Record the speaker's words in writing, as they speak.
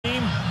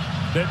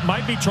that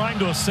might be trying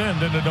to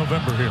ascend into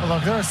November here. Well,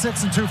 look, they're a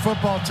 6-2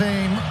 football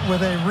team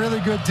with a really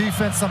good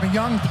defense, some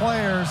young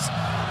players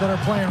that are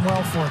playing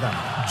well for them.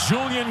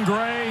 Julian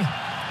Gray,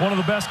 one of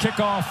the best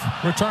kickoff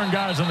return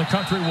guys in the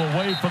country, will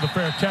wave for the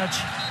fair catch.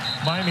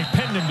 Miami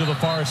pinned him to the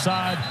far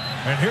side.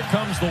 And here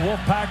comes the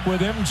Wolfpack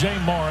with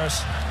MJ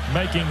Morris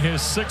making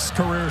his 6th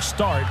career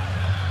start.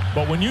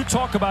 But when you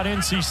talk about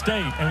NC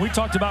State, and we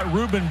talked about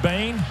Ruben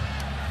Bain,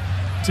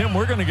 Tim,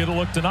 we're going to get a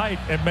look tonight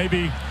at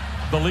maybe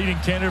the leading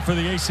candidate for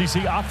the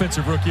ACC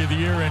Offensive Rookie of the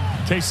Year in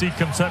KC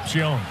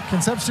Concepcion.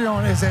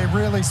 Concepcion is a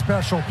really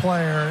special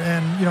player,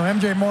 and you know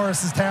MJ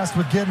Morris is tasked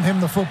with getting him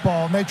the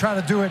football, and they try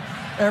to do it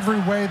every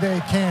way they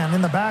can.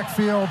 In the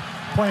backfield,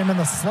 play him in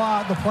the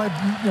slot, they'll play,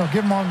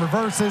 give him on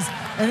reverses,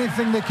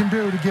 anything they can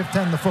do to give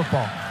 10 the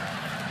football.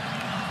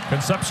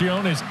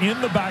 Concepcion is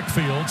in the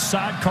backfield,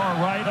 sidecar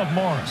right of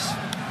Morris.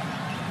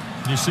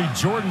 You see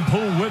Jordan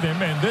Poole with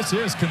him, and this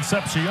is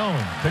Concepcion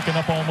picking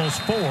up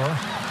almost 4.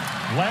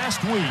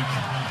 Last week,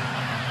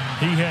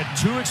 he had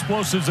 2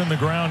 explosives in the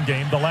ground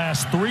game. The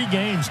last 3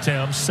 games,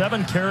 Tim,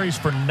 7 carries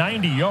for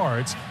 90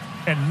 yards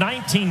and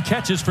 19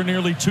 catches for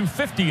nearly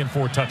 250 and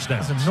 4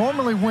 touchdowns. So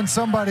normally when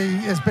somebody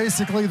is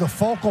basically the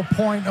focal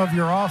point of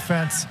your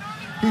offense,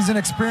 he's an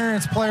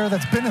experienced player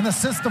that's been in the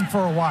system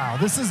for a while.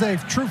 This is a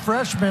true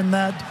freshman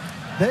that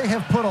they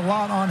have put a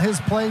lot on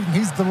his plate, and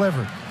he's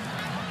delivered.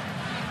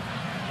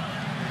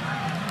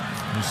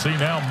 You see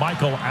now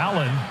Michael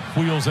Allen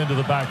wheels into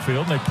the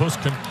backfield, and they push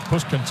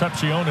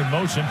Concepcion in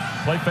motion.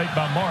 Play fake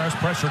by Morris,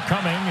 pressure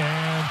coming,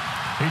 and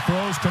he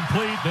throws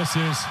complete. This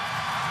is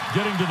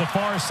getting to the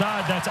far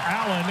side. That's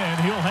Allen,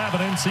 and he'll have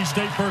an NC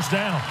State first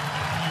down.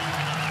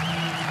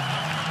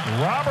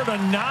 Robert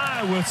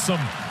Anai with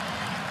some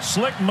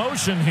slick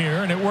motion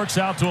here, and it works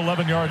out to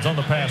 11 yards on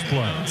the pass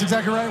play. That's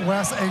exactly right,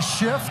 Wes. A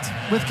shift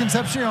with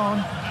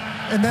Concepcion,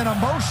 and then a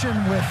motion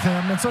with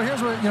him. And so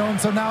here's what,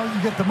 and so now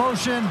you get the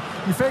motion,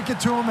 you fake it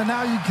to him, and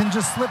now you can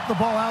just slip the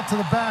ball out to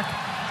the back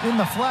in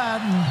the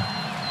flat, and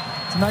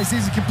it's a nice,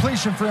 easy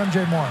completion for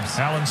MJ Morris.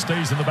 Allen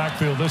stays in the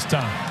backfield this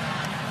time.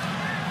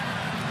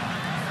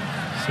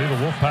 See the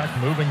Wolfpack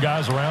moving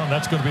guys around.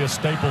 That's going to be a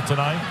staple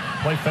tonight.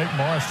 Play fake,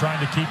 Morris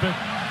trying to keep it.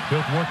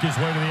 He'll work his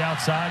way to the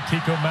outside.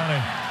 Kiko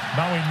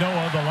Maui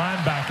Noah, the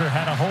linebacker,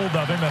 had a hold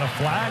of him, and a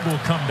flag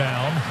will come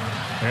down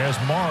as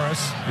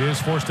Morris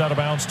is forced out of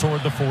bounds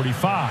toward the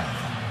 45.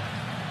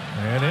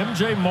 And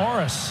MJ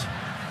Morris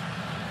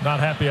not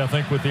happy, I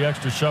think, with the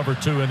extra shove or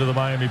 2 into the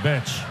Miami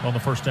bench on the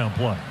first down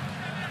play.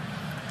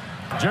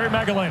 Jerry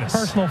Magellanes.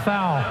 Personal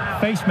foul,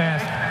 face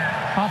mask,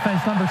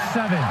 offense number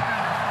 7.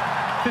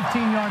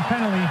 15-yard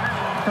penalty,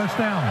 first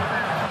down.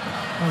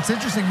 Well, it's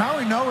interesting.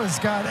 Maui Noah's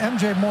got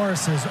MJ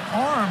Morris's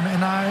arm,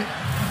 and I'm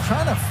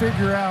trying to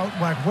figure out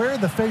where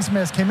the face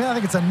mask came in. I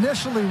think it's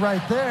initially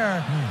right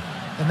there.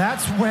 And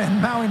that's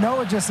when Maui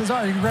Noah just says, all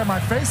right, you can grab my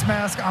face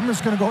mask. I'm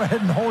just going to go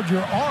ahead and hold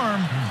your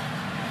arm.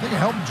 They can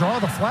help draw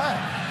the flag.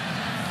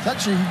 It's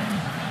actually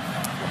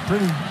a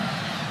pretty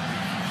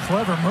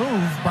clever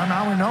move by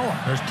Maui Noah.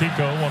 There's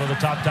Kiko, one of the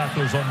top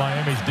tacklers on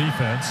Miami's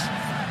defense.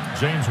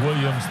 James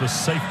Williams, the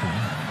safety,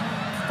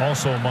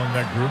 also among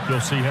that group. You'll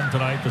see him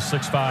tonight, the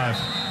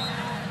 6'5",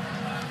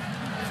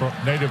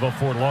 native of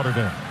Fort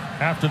Lauderdale.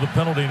 After the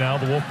penalty now,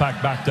 the Wolfpack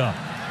backed up.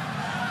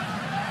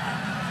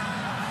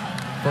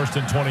 First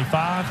and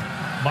 25.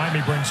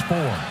 Miami brings 4.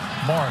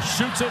 Morris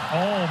shoots it,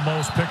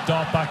 almost picked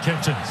off by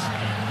Kitchens.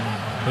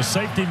 The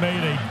safety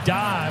made a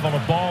dive on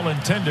a ball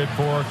intended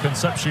for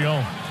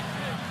Concepcion.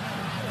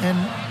 And,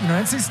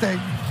 NC State,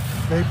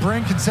 they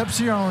bring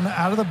Concepcion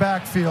out of the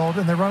backfield,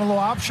 and they run a little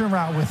option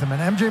route with him.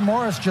 And MJ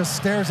Morris just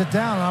stares it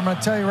down. And I'm going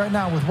to tell you right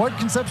now, with what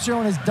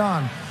Concepcion has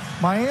done,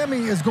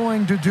 Miami is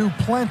going to do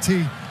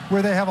plenty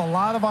where they have a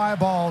lot of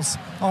eyeballs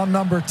on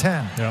number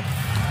 10. Yep.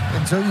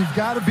 And so you've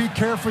got to be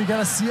careful. You got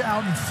to see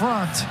out in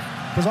front,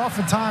 because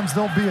oftentimes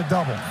there'll be a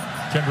double.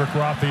 Kendrick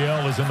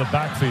Raphael is in the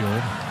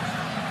backfield.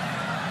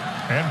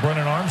 And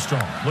Brennan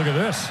Armstrong. Look at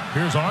this.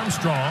 Here's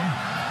Armstrong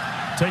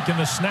taking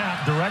the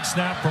snap, direct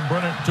snap from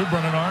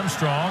Brennan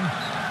Armstrong.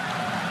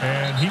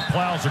 And he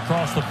plows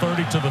across the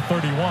 30 to the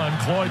 31.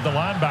 Cloyd, the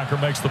linebacker,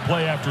 makes the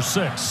play after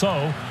 6.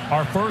 So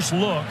our first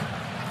look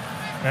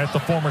at the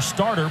former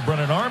starter,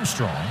 Brennan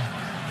Armstrong.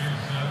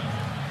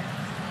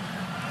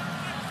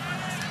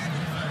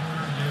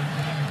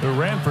 Who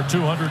ran for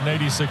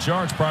 286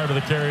 yards prior to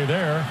the carry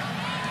there.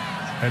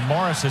 And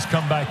Morris has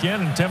come back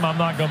in. And, Tim, I'm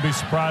not going to be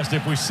surprised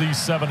if we see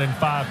 7 and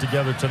 5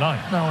 together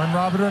tonight. No, and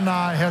Robert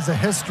Anai has a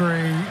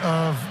history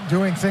of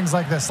doing things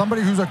like this.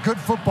 Somebody who's a good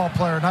football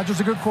player, not just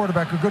a good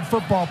quarterback, a good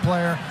football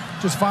player,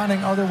 just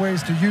finding other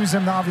ways to use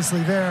him.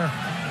 Obviously there,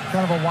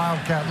 kind of a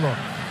wildcat look.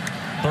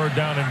 Third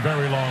down and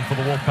very long for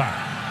the Wolfpack.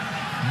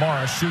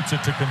 Morris shoots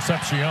it to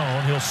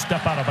Concepcion. He'll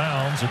step out of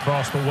bounds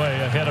across the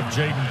way ahead of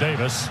Jaden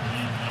Davis.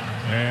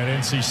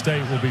 And NC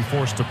State will be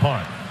forced to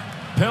punt.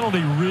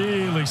 Penalty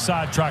really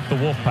sidetracked the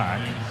Wolfpack.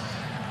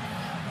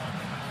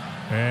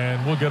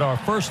 And we'll get our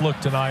first look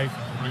tonight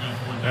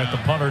at the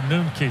punter,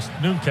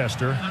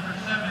 Noonkester.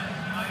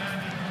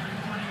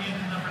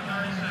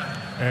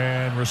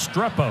 And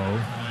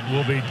Restrepo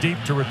will be deep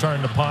to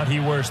return the punt. He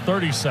wears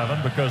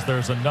 37 because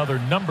there's another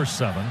number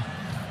 7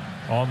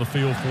 on the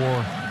field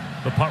for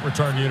the punt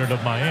return unit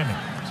of Miami.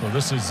 So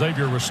this is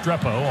Xavier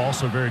Restrepo,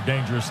 also very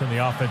dangerous in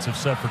the offensive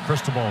set for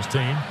Cristobal's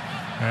team.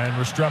 And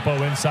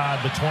Restrepo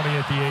inside the 20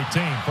 at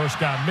the 18. First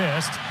guy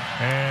missed,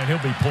 and he'll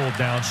be pulled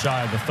down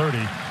shy of the 30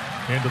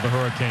 into the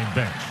Hurricane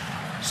bench.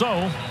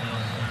 So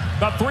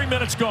about 3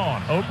 minutes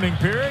gone. Opening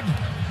period.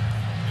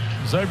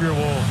 Xavier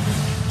will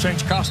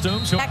change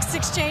costumes. Next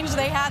exchange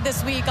they had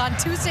this week on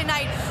Tuesday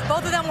night.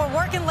 Both of them were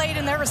working late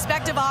in their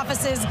respective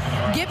offices.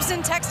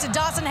 Gibson texted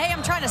Dawson, hey,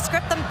 I'm trying to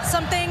script them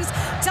some things.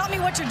 Tell me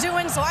what you're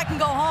doing so I can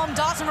go home.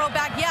 Dawson wrote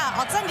back, yeah,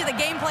 I'll send you the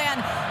game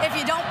plan if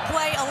you don't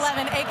play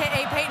 11,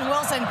 a.k.a. Peyton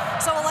Wilson.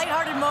 So a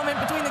lighthearted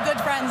moment between the good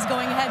friends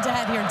going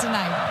head-to-head here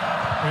tonight.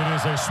 It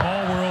is a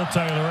small world,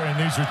 Taylor, and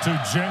these are two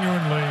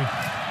genuinely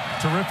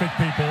terrific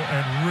people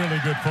and really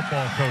good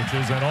football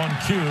coaches. And on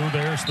cue,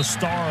 there's the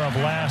star of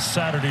last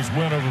Saturday's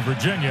win over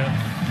Virginia,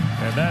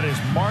 and that is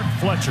Mark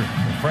Fletcher,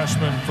 the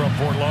freshman from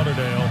Fort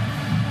Lauderdale,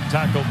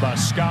 tackled by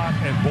Scott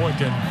and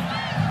Boykin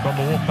from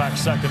the Wolfpack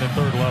second and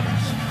third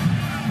levels.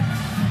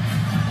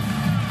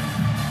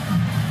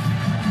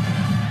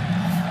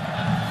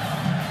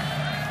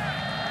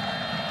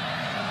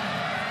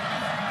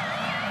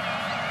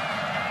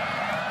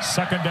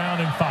 Second down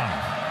and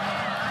 5.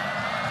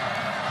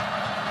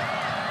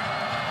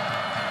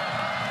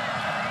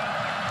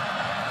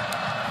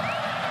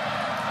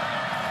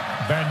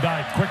 Van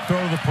Dyke, quick throw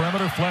to the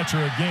perimeter.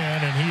 Fletcher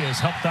again, and he is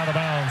helped out of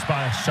bounds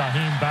by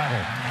Shaheem Battle.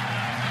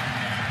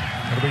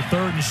 It'll be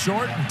third and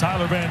short, and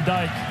Tyler Van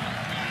Dyke.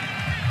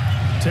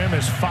 Tim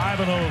is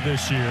 5-0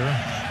 this year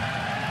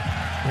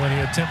when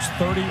he attempts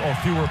 30 or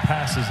fewer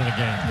passes in a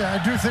game. Yeah,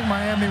 I do think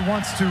Miami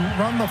wants to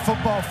run the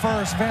football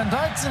first. Van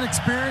Dyke's an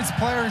experienced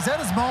player. He's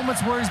had his moments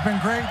where he's been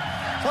great.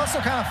 He's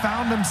also kind of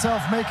found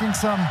himself making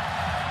some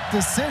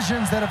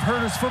decisions that have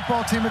hurt his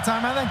football team at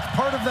times. I think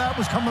part of that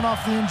was coming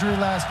off the injury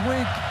last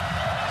week.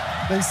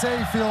 They say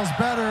he feels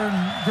better and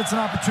gets an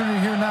opportunity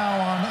here now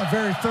on a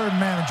very third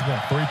manageable.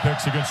 3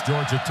 picks against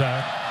Georgia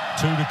Tech,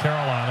 2 to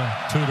Carolina,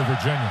 2 to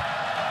Virginia.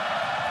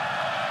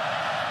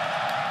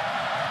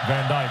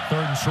 Van Dyke,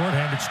 third and short,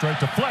 handed straight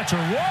to Fletcher.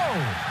 Whoa!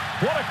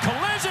 What a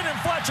collision, and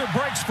Fletcher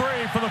breaks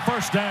free for the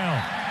first down.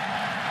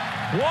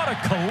 What a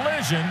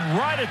collision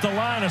right at the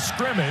line of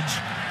scrimmage.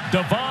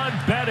 Devon,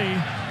 Betty,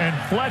 and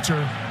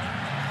Fletcher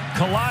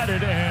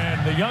collided,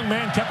 and the young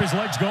man kept his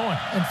legs going.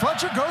 And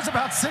Fletcher goes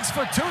about 6'2".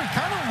 He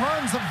kind of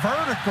runs a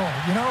vertical,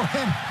 you know,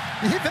 and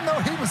even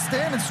though he was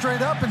standing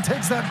straight up and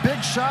takes that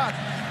big shot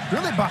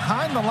really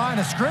behind the line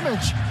of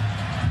scrimmage,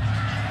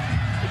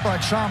 looked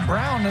like Sean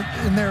Brown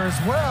in there as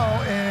well,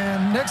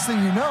 and next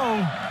thing you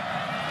know,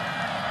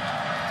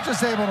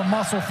 just able to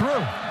muscle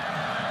through.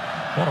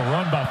 What a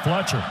run by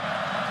Fletcher.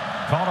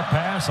 Caught a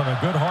pass on a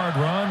good hard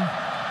run.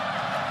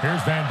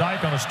 Here's Van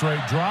Dyke on a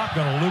straight drop,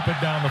 going to loop it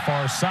down the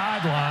far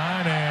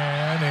sideline,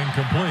 and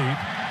incomplete.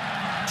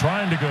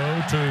 Trying to go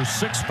to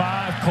 6'5",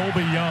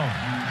 Colby Young.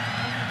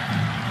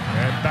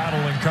 And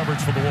battling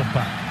coverage for the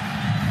Wolfpack.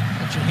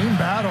 Shaheem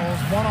battles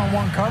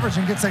one-on-one coverage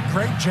and gets a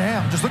great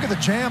jam. Just look at the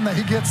jam that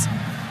he gets.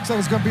 So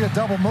it's going to be a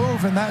double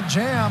move, and that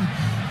jam,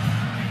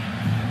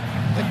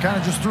 I think, kind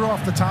of just threw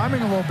off the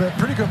timing a little bit.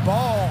 Pretty good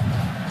ball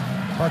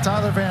by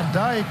Tyler Van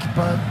Dyke,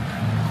 but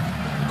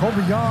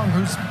Colby Young,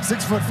 who's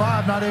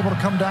 6'5", not able to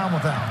come down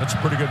with that. That's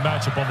a pretty good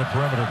matchup on the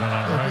perimeter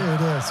tonight, right?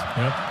 It is.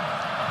 Yep.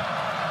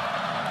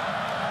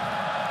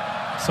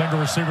 Single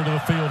receiver to the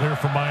field here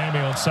for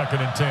Miami on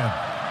 2nd and 10.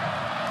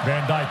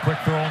 Van Dyke,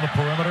 quick throw on the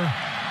perimeter.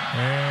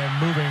 And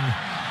moving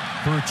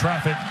through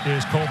traffic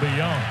is Colby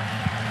Young.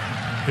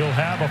 He'll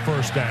have a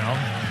first down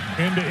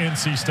into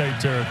NC State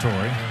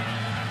territory.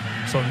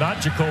 So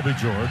not Jacoby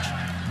George,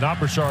 not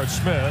Brashard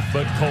Smith,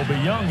 but Colby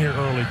Young here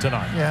early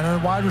tonight. Yeah,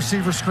 and a wide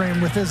receiver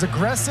screen with as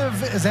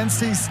aggressive as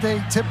NC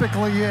State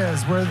typically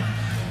is, where,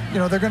 you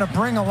know, they're going to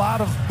bring a lot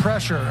of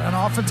pressure, and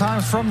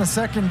oftentimes from the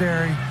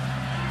secondary.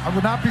 I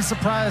would not be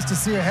surprised to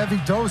see a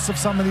heavy dose of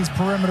some of these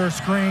perimeter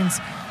screens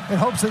in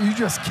hopes that you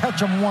just catch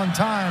them one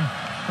time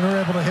and are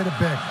able to hit it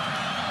big.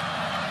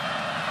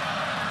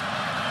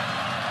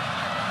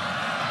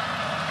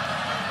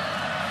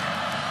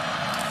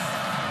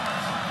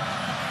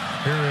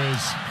 Here is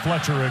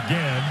Fletcher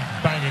again,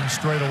 banging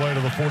straight away to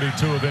the 42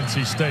 of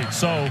NC State.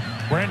 So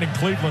Brandon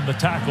Cleveland, the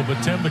tackle,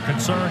 but Tim, the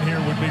concern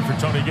here would be for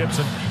Tony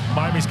Gibson.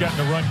 Miami's gotten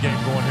the run game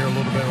going here a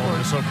little bit over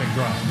this opening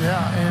drive.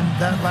 Yeah, and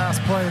that last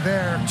play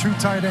there, 2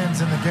 tight ends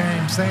in the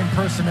game, same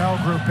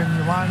personnel group, and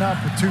you line up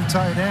with 2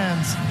 tight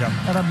ends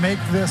and to make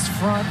this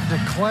front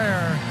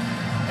declare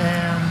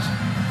and,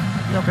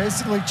 you know,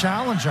 basically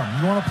challenge them.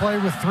 You want to play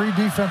with 3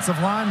 defensive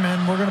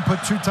linemen, we're going to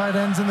put 2 tight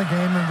ends in the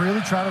game and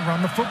really try to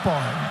run the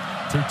football.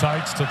 2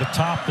 tights to the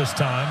top this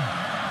time.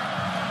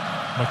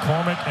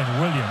 McCormick and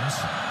Williams.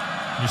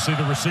 You see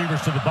the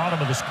receivers to the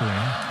bottom of the screen.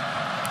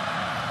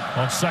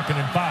 On 2nd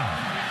and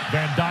 5.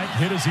 Van Dyke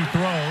hit as he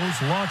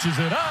throws, launches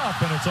it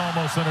up, and it's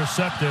almost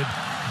intercepted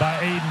by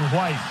Aiden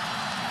White.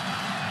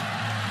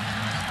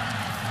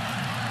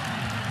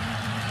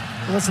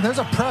 Listen, there's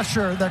a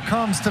pressure that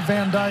comes to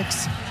Van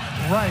Dyke's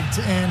right,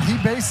 and he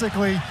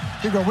basically,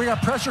 we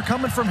got pressure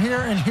coming from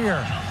here and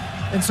here.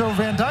 And so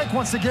Van Dyke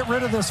wants to get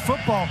rid of this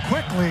football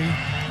quickly,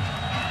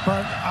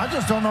 but I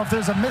just don't know if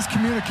there's a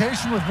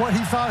miscommunication with what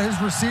he thought his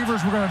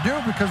receivers were going to do,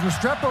 because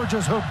Restrepo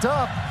just hooked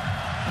up,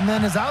 and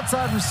then his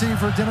outside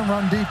receiver didn't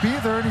run deep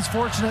either, and he's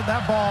fortunate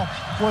that ball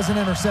wasn't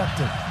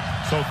intercepted.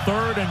 So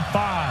 3rd and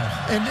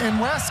 5. And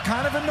West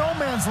kind of in no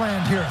man's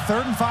land here.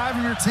 3rd and 5,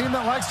 and your team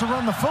that likes to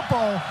run the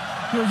football,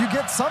 you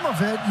get some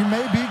of it, you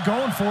may be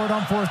going for it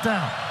on 4th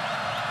down.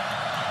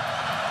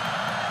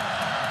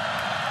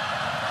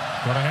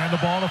 Going to hand the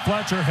ball to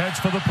Fletcher, heads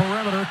for the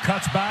perimeter,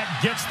 cuts back,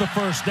 gets the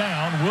 1st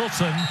down.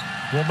 Wilson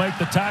will make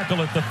the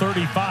tackle at the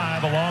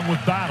 35 along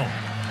with Battle.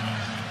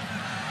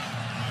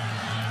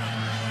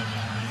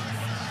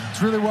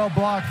 It's really well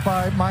blocked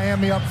by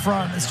Miami up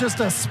front. It's just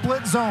a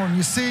split zone.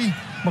 You see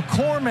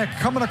McCormick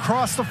coming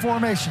across the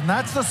formation.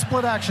 That's the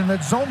split action.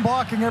 That's zone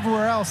blocking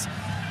everywhere else.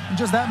 And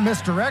just that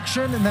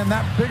misdirection, and then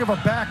that big of a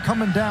back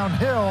coming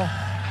downhill.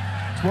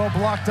 It's well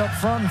blocked up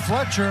front, and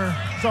Fletcher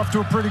is off to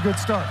a pretty good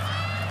start.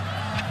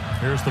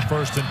 Here's the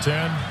 1st and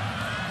 10.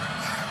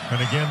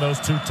 And again, those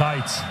two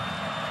tights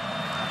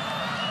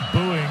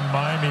booing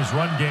Miami's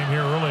run game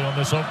here early on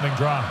this opening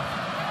drive.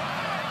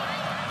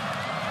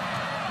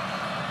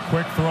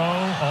 Quick throw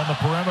on the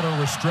perimeter,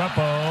 Restrepo,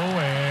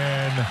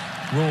 and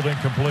ruled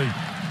incomplete.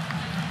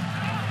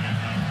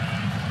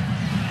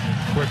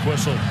 Quick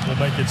whistle will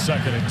make it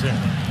 2nd and 10.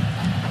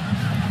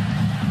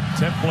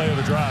 10th play of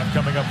the drive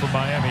coming up for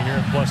Miami here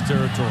in plus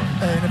territory.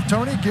 And if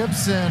Tony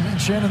Gibson and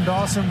Shannon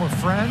Dawson were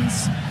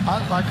friends,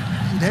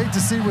 you'd hate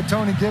to see what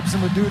Tony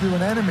Gibson would do to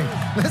an enemy.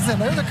 Listen,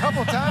 there's a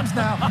couple times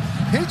now,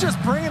 he's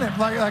just bringing it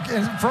like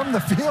from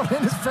the field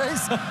in his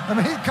face. I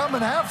mean, he's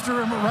coming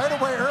after him right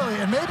away early.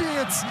 And maybe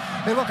it's,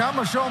 hey, look, I'm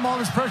going to show him all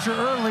this pressure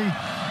early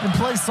and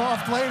play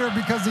soft later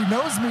because he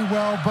knows me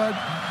well, but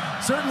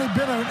certainly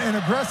been an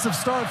aggressive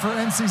start for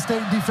NC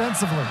State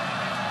defensively.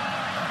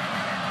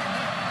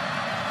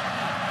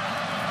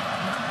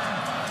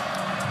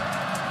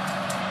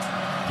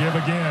 Give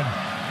again.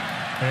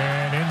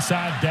 And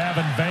inside,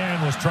 Davin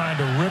Van was trying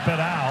to rip it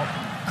out.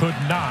 Could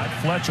not.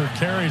 Fletcher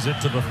carries it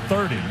to the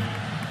 30.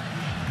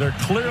 They're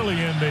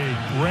clearly in the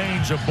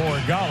range of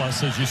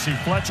Borregales as you see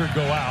Fletcher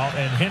go out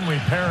and Henry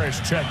Parrish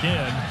check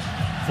in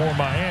for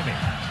Miami.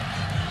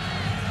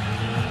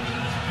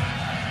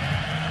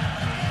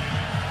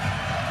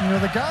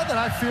 The guy that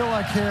I feel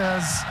like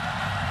has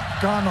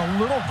gone a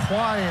little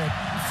quiet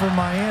for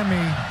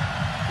Miami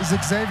is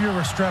Xavier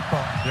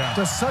Restrepo. Yeah.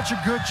 Does such a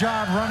good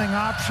job running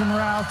option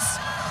routes,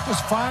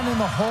 just finding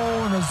the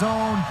hole in the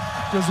zone.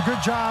 Does a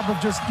good job of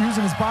just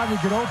using his body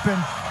to get open.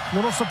 A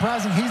little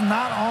surprising he's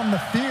not on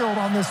the field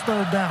on this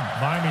 3rd down.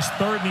 Miami's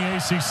 3rd in the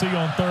ACC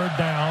on 3rd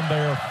down.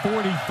 They are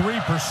 43%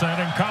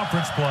 in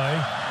conference play.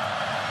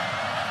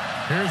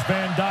 Here's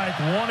Van Dyke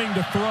wanting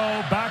to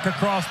throw back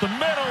across the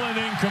middle and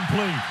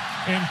incomplete.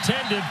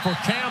 Intended for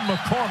Cam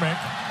McCormick.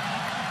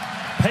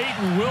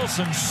 Peyton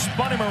Wilson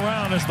spun him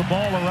around as the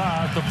ball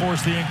arrived to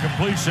force the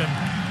incompletion.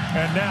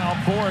 And now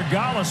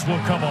Borregales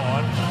will come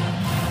on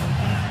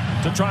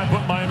to try and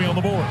put Miami on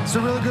the board. It's a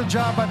really good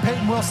job by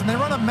Peyton Wilson. They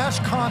run a mesh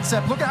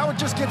concept. Look at how it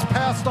just gets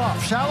passed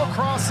off. Shallow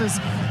crosses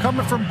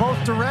coming from both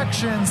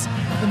directions,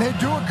 and they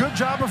do a good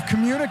job of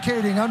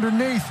communicating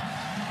underneath.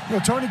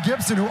 Tony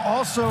Gibson, who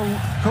also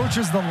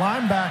coaches the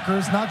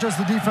linebackers, not just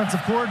the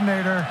defensive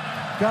coordinator,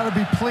 got to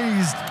be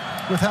pleased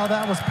with how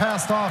that was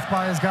passed off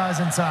by his guys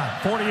inside.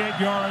 48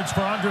 yards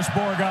for Andres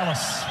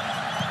Borregales.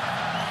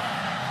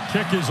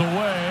 Kick is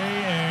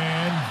away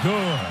and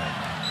good.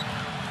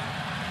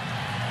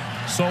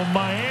 So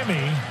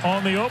Miami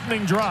on the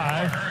opening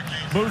drive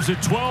moves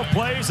it 12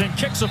 plays and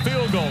kicks a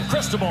field goal.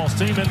 Cristobal's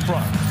team in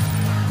front.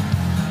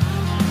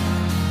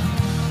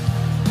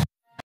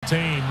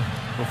 Team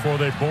before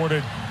they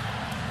boarded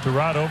to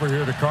ride over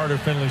here to Carter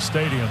Finley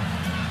Stadium.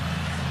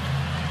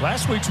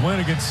 Last week's win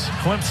against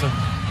Clemson,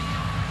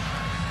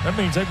 that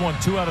means they've won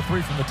 2 out of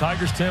 3 from the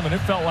Tigers, Tim, and it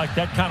felt like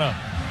that kind of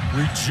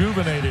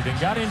rejuvenated and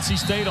got NC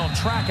State on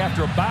track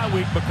after a bye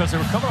week because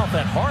they were coming off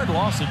that hard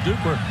loss at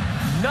Duke where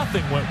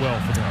nothing went well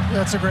for them.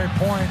 That's a great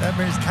point. I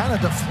mean, it's kind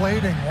of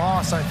deflating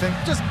loss, I think.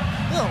 Just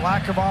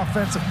lack of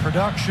offensive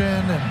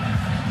production and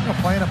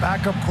playing a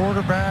backup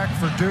quarterback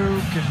for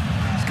Duke, and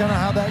it's kind of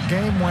how that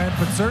game went.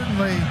 But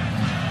certainly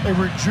a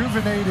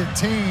rejuvenated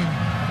team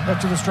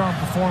after the strong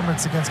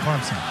performance against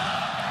Clemson.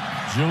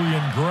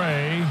 Julian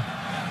Gray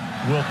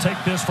will take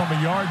this from a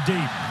yard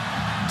deep.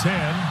 10,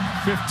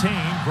 15.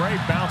 Gray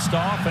bounced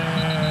off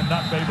and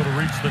not able to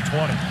reach the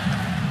 20.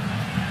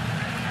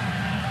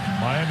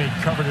 Miami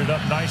covered it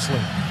up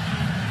nicely.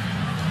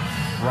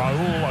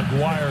 Raul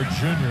Aguirre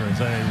Jr.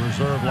 is a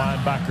reserve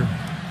linebacker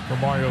for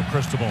Mario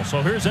Cristobal.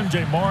 So here's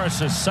MJ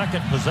Morris'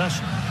 2nd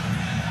possession.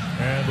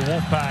 And the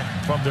Wolfpack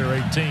from their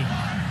 18.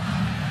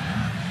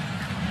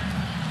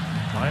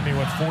 Miami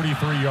went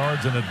 43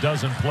 yards in a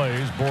dozen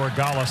plays.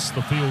 Borregales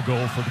the field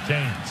goal for the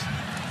Canes.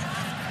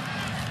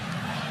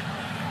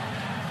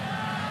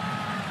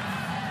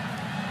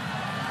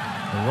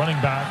 The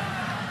running back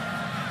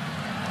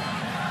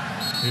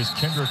is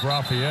Kendrick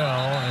Raphael,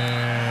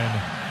 and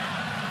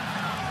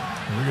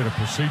we get a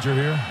procedure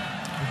here.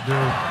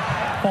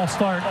 False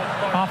start,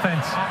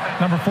 offense,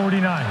 number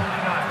 49.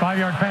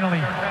 5-yard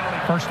penalty,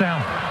 first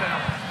down.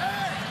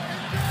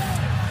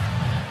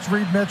 It's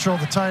Reed Mitchell,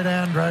 the tight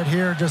end right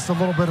here, just a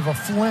little bit of a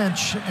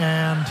flinch,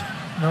 and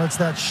you know, it's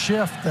that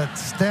shift, that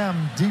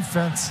stem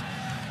defense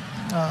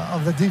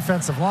of the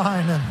defensive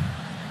line, and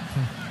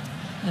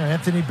you know,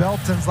 Anthony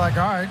Belton's like,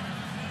 all right,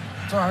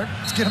 it's all right,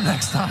 let's get him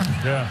next time.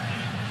 Yeah,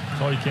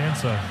 that's all you can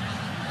say.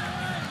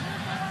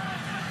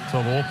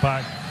 So the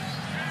Wolfpack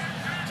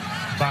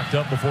backed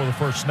up before the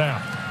first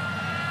snap.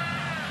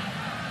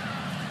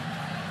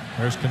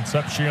 There's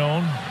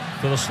Concepcion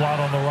to the slot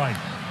on the right.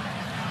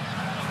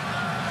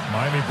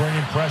 Miami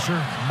bringing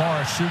pressure.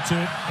 Morris shoots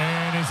it,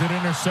 and is it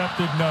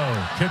intercepted? No.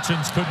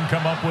 Kitchens couldn't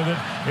come up with it.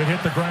 It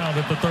hit the ground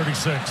at the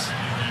 36.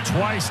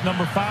 Twice,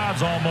 number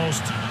 5's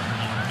almost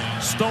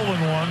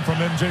stolen one from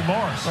MJ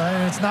Morris. Right,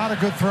 and it's not a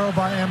good throw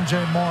by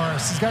MJ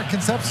Morris. He's got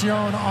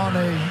Concepcion on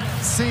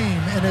a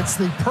seam, and it's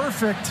the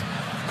perfect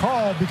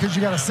call because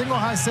you got a single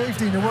high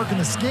safety and you're working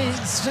the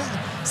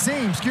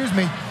seam,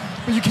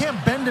 but you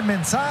can't bend him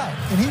inside,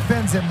 and he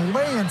bends him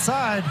way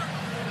inside.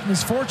 And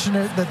he's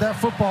fortunate that that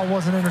football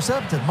wasn't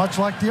intercepted, much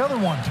like the other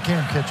one to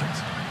Cam Kitchens.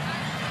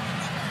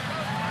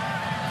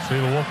 See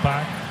the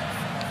Wolfpack,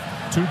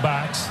 2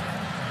 backs,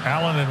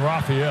 Allen and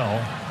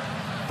Raphael,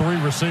 3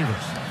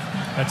 receivers.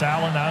 That's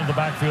Allen out of the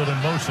backfield in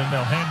motion.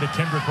 They'll hand to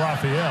Kendrick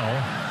Raphael,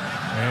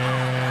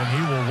 and he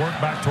will work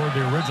back toward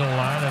the original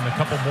line, and a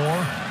couple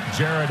more.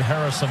 Jared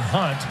Harrison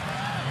Hunt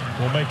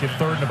will make it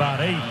 3rd and about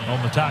 8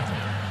 on the tackle.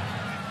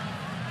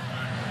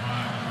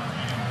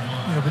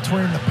 You know,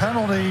 between the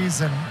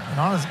penalties and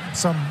honest,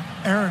 some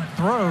errant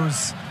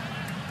throws,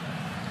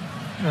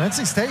 you know,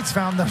 NC State's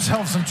found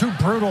themselves some 2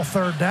 brutal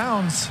 3rd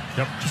downs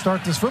to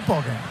start this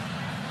football game.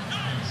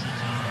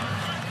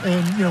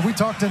 And, you know, we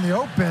talked in the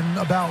open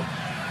about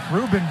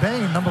Ruben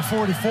Bain, number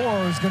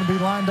 44, who's going to be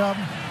lined up,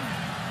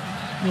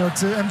 you know,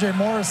 to MJ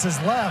Morris's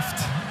left.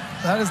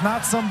 That is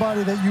not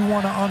somebody that you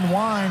want to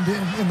unwind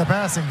in the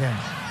passing game.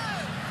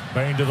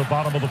 Bain to the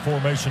bottom of the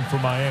formation for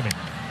Miami.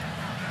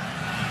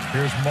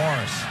 Here's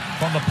Morris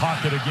from the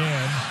pocket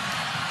again.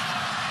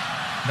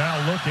 Now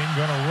looking,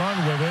 going to run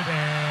with it,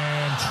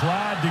 and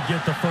tried to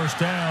get the first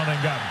down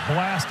and got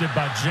blasted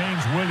by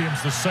James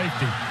Williams, the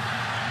safety.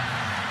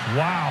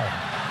 Wow.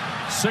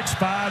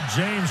 6'5"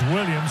 James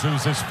Williams,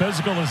 who's as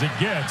physical as it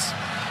gets,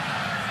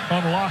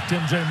 unlocked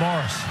MJ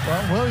Morris.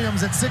 Well,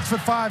 Williams at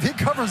 6'5", he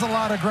covers a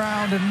lot of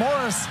ground, and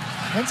Morris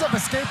ends up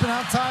escaping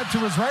outside to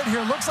his right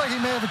here. Looks like he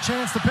may have a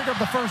chance to pick up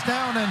the first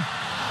down, and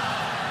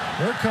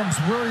there comes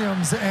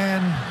Williams,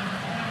 and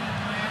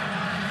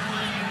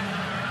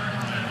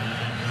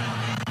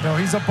no,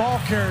 he's a ball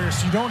carrier,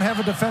 so you don't have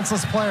a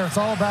defenseless player. It's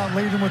all about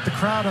leading with the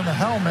crowd and the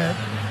helmet.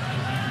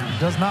 It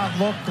does not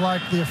look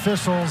like the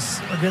officials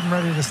are getting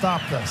ready to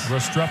stop this.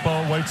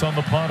 Restrepo waits on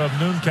the punt of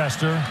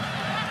Noonkester.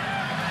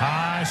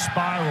 High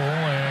spiral,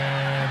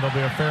 and there'll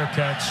be a fair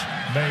catch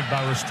made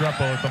by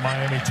Restrepo at the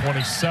Miami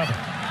 27.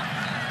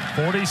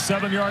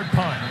 47-yard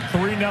punt.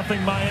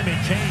 3-0 Miami.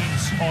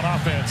 Canes on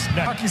offense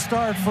next. Lucky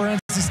start for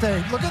NC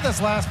State. Look at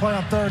this last play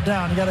on 3rd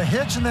down. You got a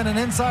hitch and then an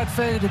inside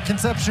fade to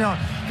Concepcion.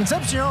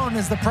 Concepcion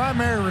is the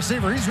primary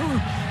receiver. He's who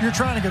you're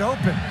trying to get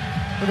open.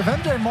 But if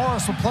MJ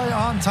Morris will play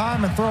on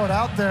time and throw it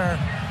out there,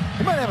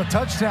 he might have a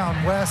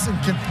touchdown, Wes. And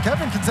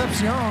Kevin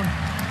Concepcion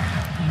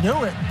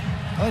knew it.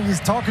 I think he's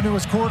talking to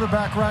his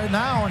quarterback right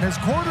now, and his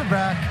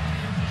quarterback,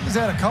 he's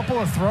had a couple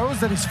of throws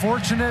that he's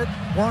fortunate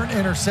weren't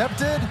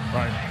intercepted.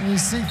 Right. And you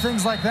see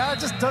things like that.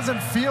 It just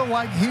doesn't feel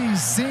like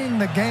he's seeing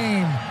the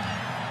game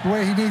the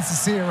way he needs to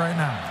see it right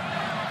now.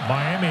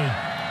 Miami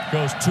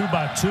goes 2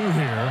 by 2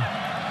 here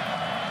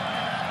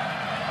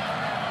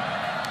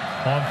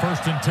on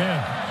 1st and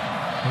 10.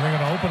 And they're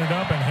going to open it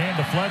up and hand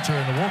to Fletcher,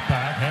 and the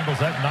Wolfpack handles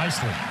that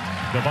nicely.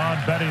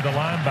 Devon Betty, the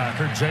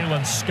linebacker,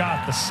 Jalen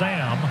Scott, the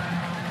Sam,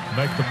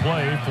 make the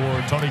play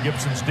for Tony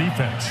Gibson's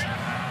defense.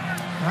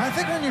 And I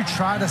think when you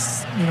try to,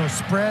 you know,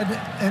 spread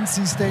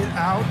NC State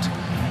out,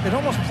 it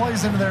almost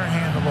plays into their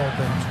hand a little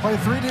bit. You play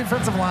 3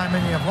 defensive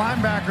linemen. You have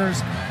linebackers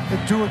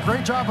that do a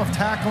great job of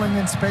tackling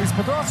in space,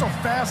 but they're also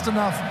fast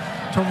enough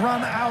to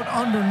run out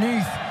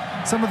underneath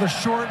some of the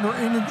short or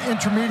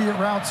intermediate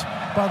routes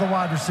by the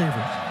wide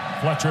receivers.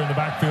 Fletcher in the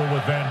backfield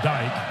with Van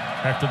Dyke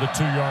after the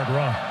 2-yard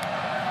run.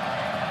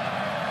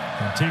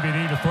 And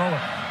TBD to throw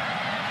it.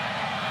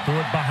 Threw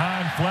it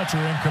behind Fletcher,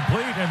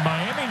 incomplete, and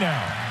Miami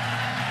now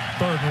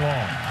 3rd and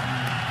long.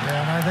 Yeah,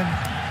 and I think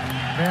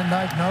Van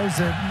Dyke knows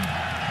it.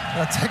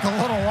 Take a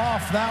little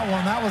off that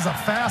one. That was a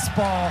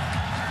fastball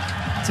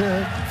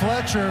to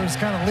Fletcher, who's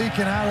kind of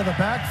leaking out of the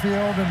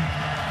backfield, and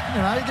you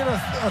know, you get a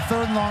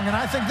 3rd and long, and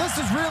I think this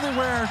is really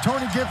where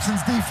Tony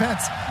Gibson's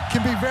defense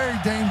can be very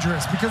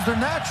dangerous because they're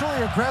naturally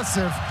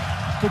aggressive,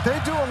 but they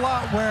do a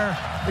lot where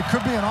it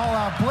could be an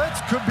all-out blitz,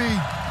 could be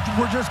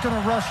we're just going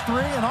to rush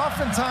 3, and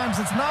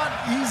oftentimes it's not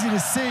easy to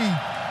see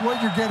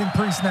what you're getting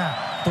pre-snap.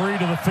 3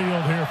 to the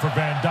field here for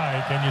Van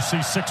Dyke, and you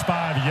see 6'5"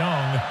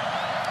 Young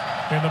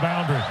in the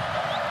boundary.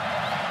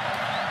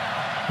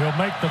 He'll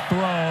make the throw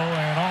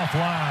and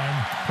offline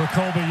for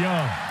Colby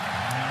Young.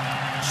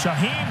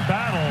 Shaheen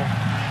Battle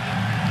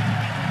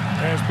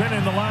has been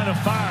in the line of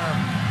fire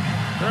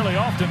fairly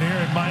often here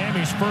in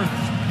Miami's first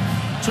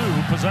 2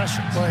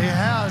 possessions. Well, he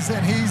has,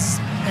 and he's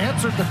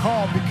answered the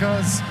call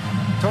because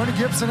Tony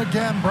Gibson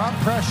again brought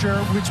pressure,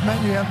 which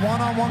meant you had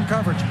one-on-one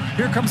coverage.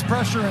 Here comes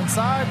pressure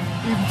inside,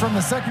 even from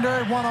the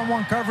secondary,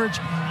 one-on-one coverage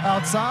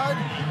outside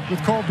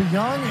with Colby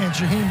Young and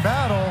Shaheen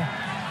Battle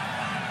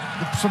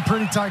with some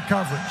pretty tight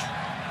coverage.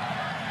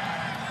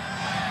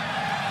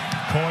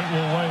 Coit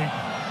will wait.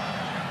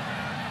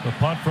 The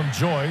punt from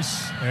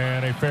Joyce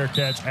and a fair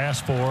catch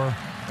asked for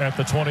at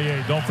the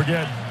 28. Don't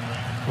forget,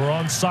 we're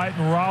on site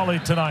in Raleigh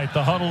tonight.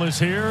 The huddle is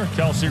here.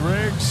 Kelsey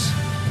Riggs,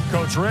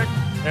 Coach Rick,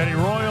 Eddie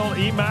Royal,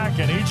 EMAC,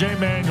 and EJ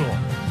Manuel.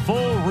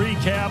 Full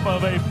recap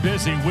of a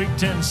busy Week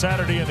 10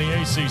 Saturday in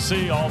the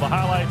ACC. All the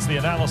highlights, the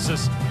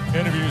analysis,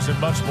 interviews, and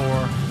much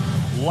more.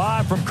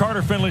 Live from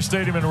Carter Finley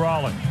Stadium in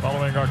Raleigh,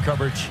 following our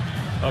coverage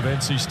of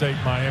NC State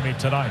Miami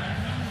tonight.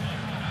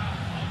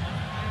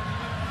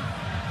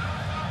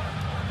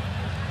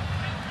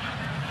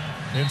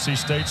 NC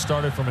State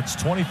started from its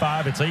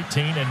 25, its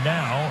 18, and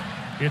now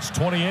it's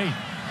 28.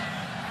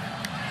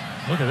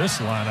 Look at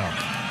this lineup.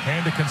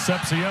 Hand to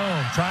Concepcion,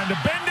 trying to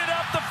bend it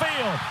up the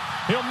field.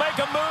 He'll make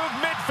a move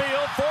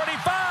midfield, 45,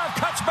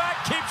 cuts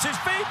back, keeps his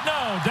feet.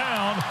 No,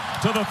 down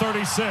to the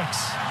 36.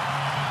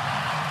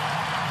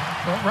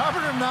 Well,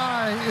 Robert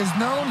Anae is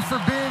known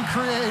for being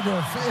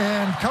creative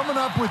and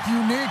coming up with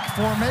unique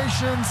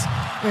formations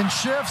and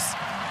shifts.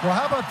 Well,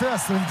 how about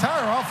this? The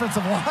entire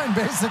offensive line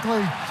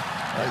basically,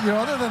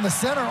 other than the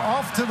center,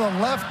 off to the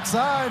left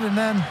side and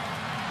then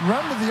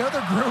run to the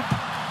other group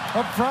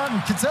up front.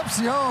 And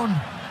Concepcion,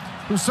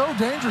 who's so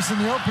dangerous in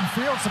the open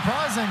field,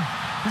 surprising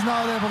he's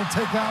not able to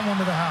take that one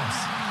to the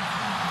house.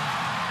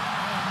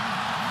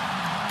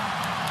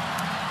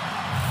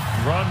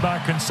 Run by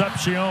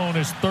Concepcion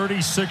is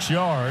 36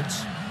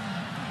 yards.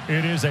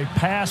 It is a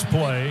pass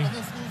play.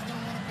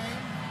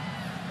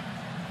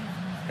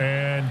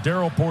 And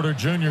Daryl Porter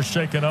Jr.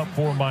 shaken up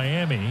for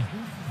Miami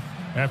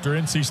after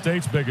NC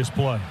State's biggest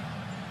play.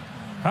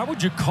 How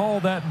would you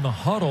call that in the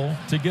huddle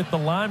to get the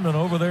lineman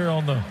over there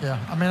on the... Yeah,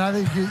 I mean, I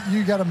think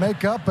you got to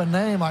make up a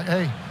name like,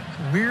 hey,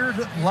 weird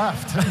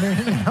left.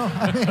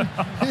 I mean,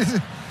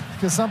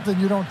 because something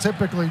you don't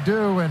typically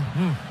do. And,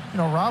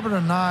 Robert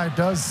Anae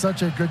does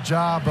such a good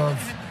job of,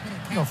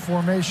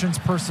 formations,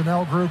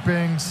 personnel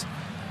groupings,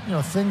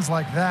 things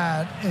like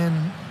that.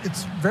 And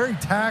it's very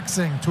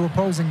taxing to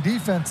opposing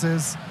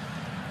defenses.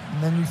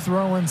 And then you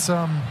throw in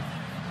some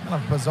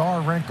kind of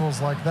bizarre wrinkles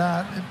like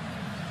that.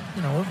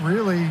 It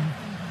really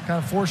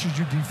kind of forces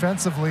you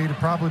defensively to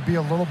probably be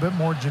a little bit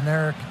more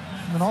generic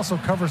and then also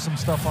cover some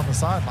stuff on the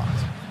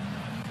sidelines.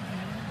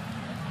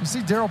 You see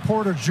Daryl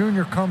Porter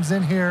Jr. comes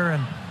in here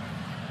and,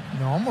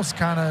 almost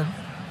kind of,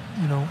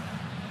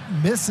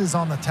 misses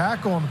on the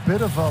tackle and a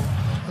bit of a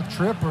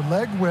trip or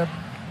leg whip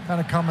kind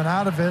of coming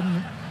out of it. And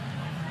it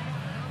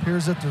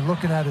appears that they're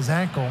looking at his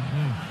ankle.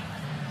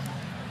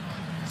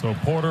 So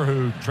Porter,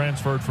 who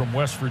transferred from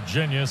West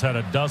Virginia, has had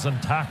a dozen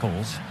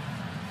tackles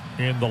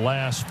in the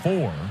last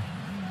 4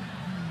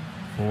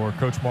 for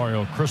Coach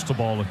Mario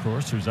Cristobal, of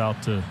course, who's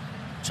out to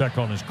check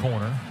on his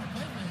corner.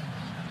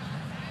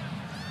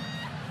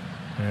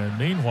 And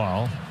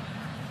meanwhile,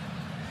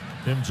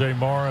 MJ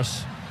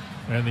Morris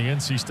and the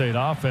NC State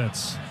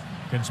offense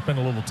can spend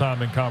a little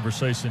time in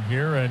conversation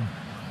here. And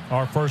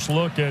our first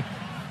look at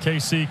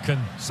KC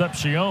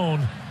Concepcion,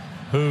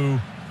 who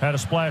had a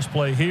splash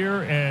play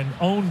here and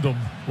owned them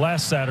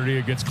last Saturday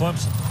against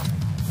Clemson.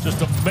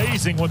 Just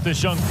amazing what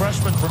this young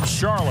freshman from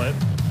Charlotte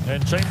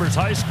and Chambers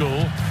High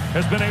School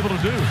has been able to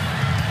do.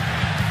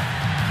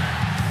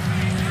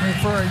 I mean,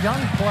 for a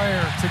young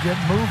player to get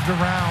moved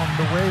around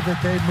the way that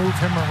they moved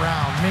him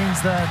around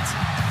means that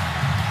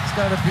he's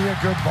got to be a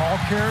good ball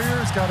carrier.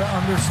 He's got to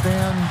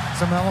understand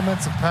some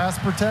elements of pass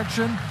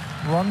protection,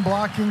 run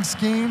blocking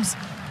schemes,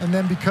 and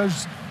then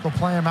because they'll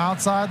play him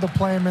outside, they'll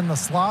play him in the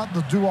slot,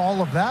 they'll do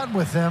all of that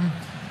with him.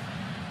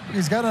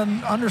 He's got to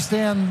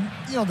understand,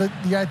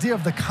 the idea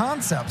of the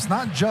concepts,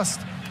 not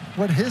just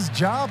what his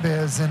job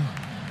is. And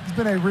he's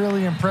been a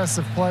really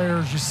impressive player.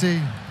 As you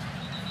see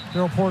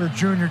Daryl Porter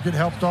Jr. get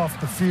helped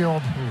off the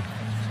field.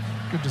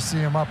 Good to see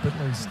him up at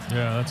least.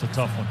 Yeah, that's a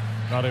tough one.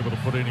 Not able to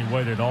put any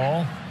weight at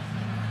all.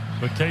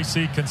 But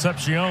KC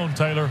Concepcion,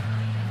 Taylor,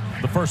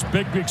 the first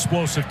big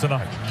explosive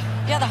tonight.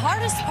 Yeah, the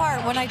hardest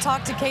part when I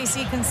talked to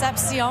KC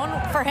Concepcion,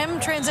 for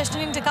him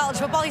transitioning to college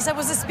football, he said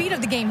was the speed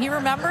of the game. He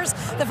remembers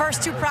the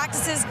first 2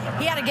 practices.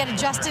 He had to get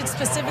adjusted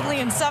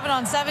specifically in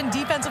 7-on-7.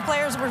 Defensive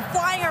players were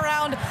flying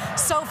around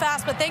so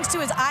fast, but thanks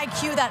to his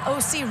IQ that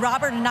OC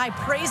Robert Anae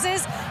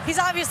praises, he's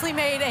obviously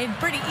made a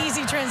pretty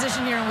easy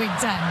transition here in Week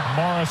 10.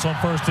 Morris on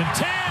 1st and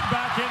 10,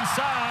 back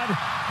inside,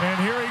 and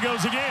here he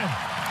goes again.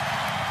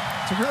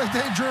 It's a really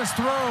dangerous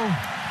throw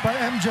by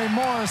MJ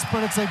Morris,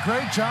 but it's a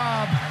great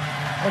job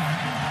of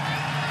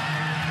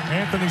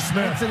Anthony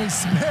Smith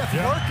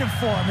working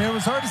for him. It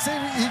was hard to see.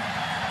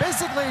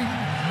 Basically,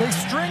 they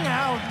string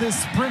out this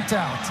sprint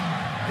out.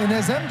 And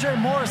as MJ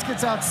Morris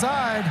gets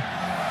outside,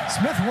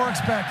 Smith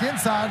works back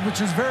inside, which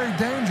is very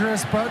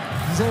dangerous, but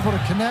he's able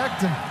to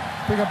connect and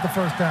pick up the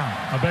first down.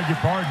 I beg your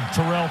pardon,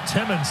 Terrell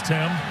Timmons,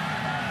 Tim.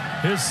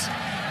 His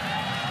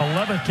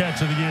 11th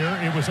catch of the year.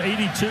 It was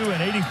 82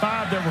 and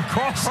 85 that were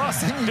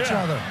crossing each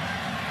other.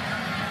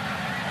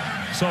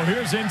 So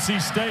here's NC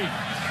State.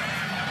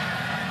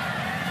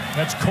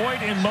 That's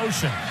Coit in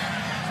motion.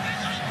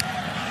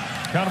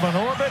 Kind of an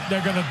orbit.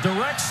 They're going to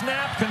direct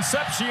snap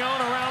Concepcion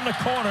around the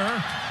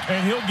corner,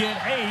 and he'll get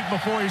 8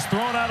 before he's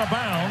thrown out of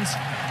bounds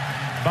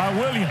by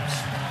Williams.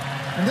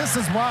 And this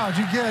is wild.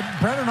 You get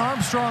Brennan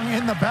Armstrong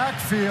in the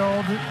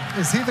backfield.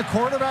 Is he the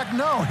quarterback?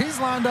 No, he's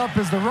lined up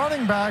as the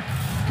running back.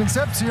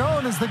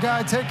 Concepcion is the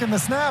guy taking the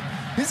snap.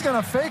 He's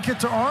going to fake it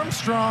to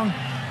Armstrong,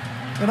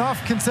 and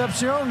off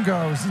Concepcion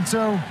goes. And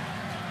so,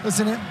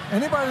 listen,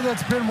 anybody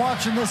that's been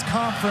watching this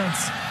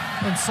conference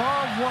and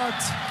saw what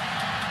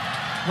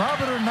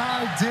Robert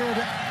Anae did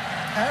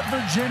at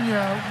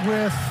Virginia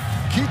with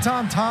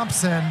Keaton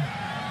Thompson,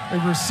 a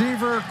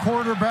receiver,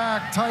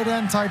 quarterback, tight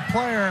end type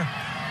player,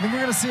 then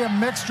you're going to see a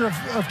mixture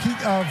of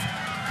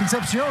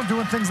Concepcion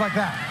doing things like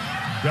that.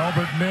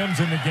 Delbert Mims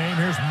in the game.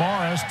 Here's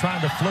Morris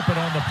trying to flip it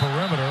on the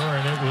perimeter,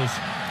 and it was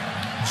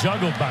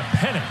juggled by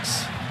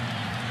Penix.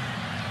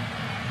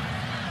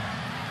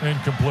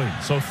 Incomplete.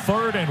 So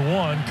 3rd and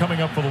 1 coming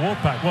up for the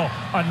Wolfpack. Well,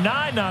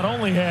 Anae not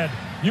only had,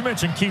 you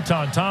mentioned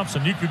Keaton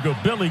Thompson, you could go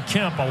Billy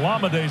Kemp,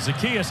 Olamide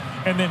Zaccheaus,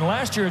 and then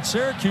last year at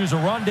Syracuse,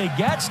 Aronde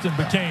Gadsden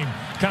became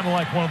kind of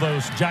like one of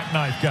those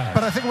jackknife guys.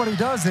 But I think what he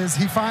does is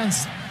he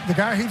finds the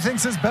guy he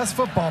thinks his best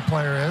football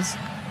player is.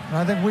 And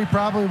I think we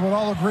probably would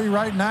all agree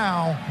right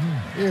now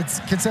it's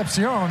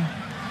Concepcion.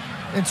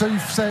 And so you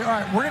say, all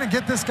right, we're going to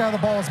get this guy the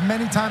ball as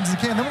many times as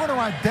he can. Then we're going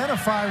to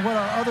identify what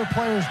our other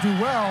players do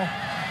well,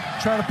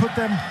 try to put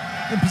them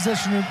in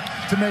position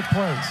to make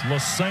plays.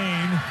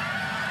 Lassane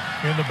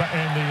in the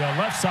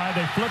left side.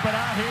 They flip it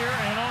out here,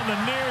 and on the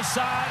near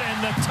side,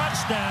 and the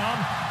touchdown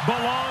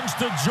belongs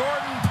to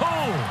Jordan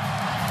Poole.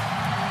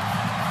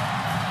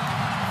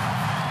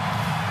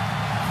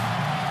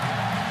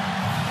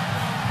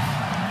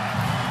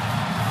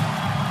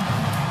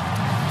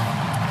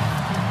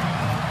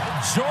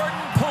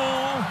 Jordan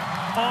Poole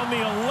on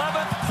the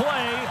 11th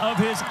play of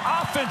his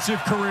offensive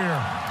career,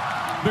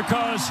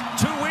 because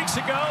 2 weeks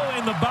ago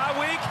in the bye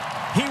week,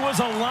 he was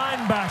a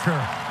linebacker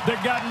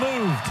that got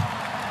moved.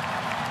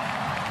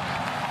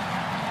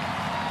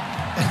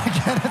 And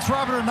again, it's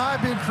Robert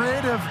Anae being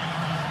creative.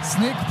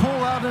 Sneak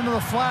Poole out into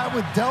the flat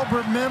with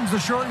Delbert Mims, the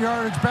short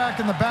yardage back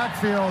in the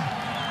backfield.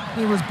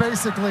 He was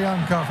basically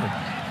uncovered.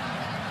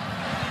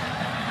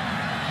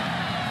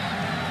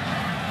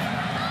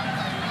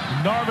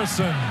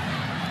 Narveson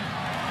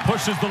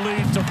pushes the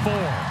lead to 4.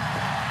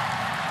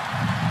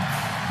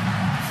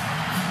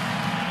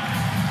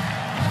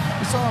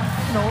 We saw,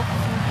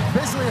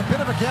 basically a bit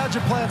of a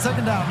gadget play at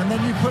 2nd down, and then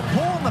you put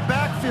Poole in the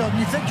backfield, and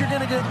you think you're going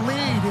to get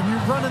lead, and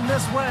you're running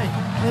this way,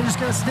 and you're just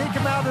going to sneak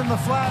him out in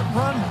the flat,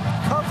 run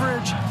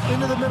coverage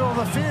into the middle of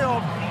the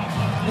field.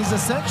 He's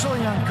essentially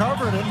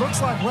uncovered. It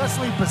looks like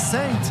Wesley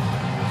Basaint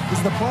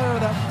is the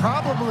player that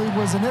probably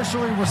was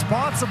initially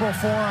responsible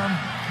for him.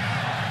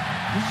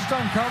 He's just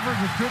uncovered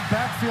with good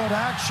backfield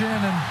action,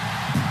 and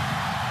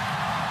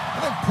I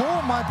think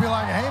Poole might be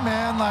like, hey,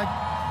 man, like,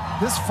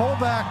 this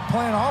fullback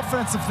playing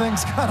offensive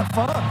thing's kind of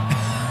fun.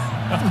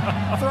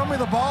 Throw me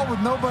the ball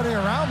with nobody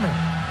around me.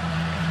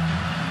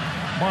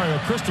 Mario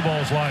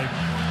Cristobal's like,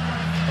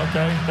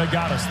 okay, they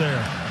got us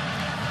there.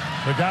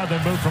 The guy they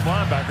moved from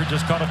linebacker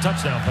just caught a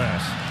touchdown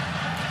pass.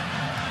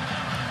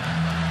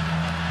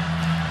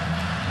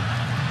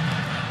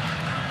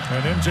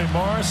 And MJ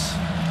Morris,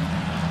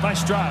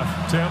 nice drive,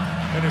 Tim,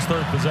 in his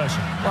 3rd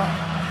possession. Well,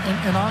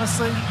 and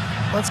honestly,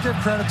 let's give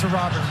credit to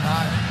Robert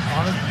Anae.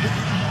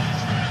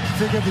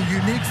 Think of the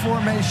unique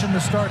formation to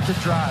start the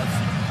drive.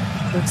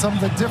 And some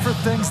of the different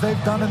things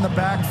they've done in the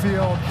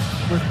backfield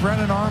with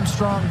Brennan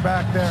Armstrong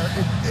back there.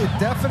 It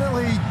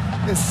definitely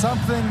is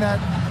something that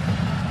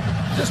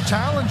just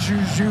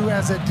challenges you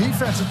as a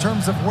defense in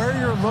terms of where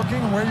you're looking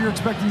and where you're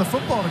expecting the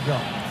football to go.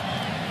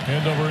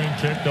 End over end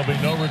kick. There'll be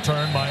no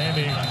return.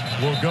 Miami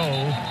will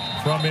go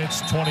from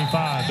its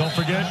 25. Don't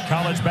forget,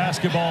 college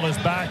basketball is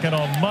back, and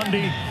on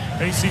Monday,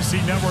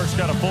 ACC Network's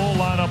got a full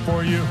lineup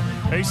for you.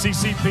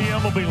 ACC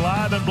PM will be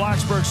live in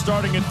Blacksburg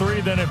starting at 3,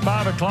 then at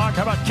 5 o'clock.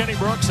 How about Kenny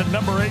Brooks and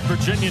number 8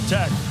 Virginia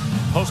Tech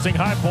hosting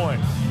High Point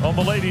on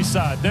the ladies'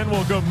 side. Then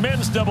we'll go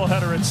men's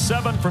doubleheader at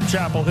 7 from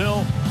Chapel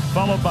Hill,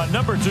 followed by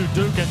number 2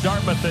 Duke and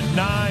Dartmouth at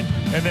 9,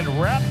 and then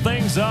wrap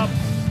things up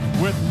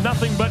with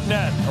nothing but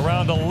net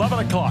around 11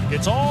 o'clock.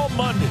 It's all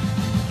Monday,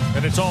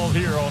 and it's all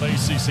here on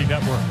ACC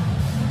Network.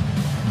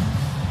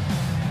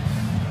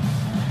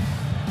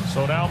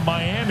 So now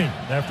Miami,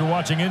 after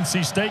watching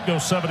NC State go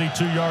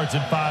 72 yards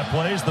in 5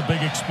 plays, the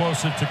big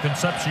explosive to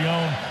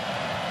Concepcion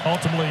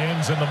ultimately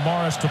ends in the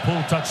Morris to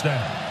Poole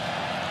touchdown.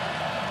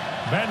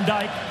 Van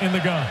Dyke in the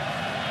gun.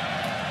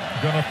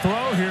 Gonna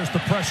throw. Here's the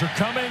pressure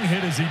coming.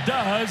 Hit as he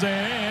does,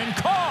 and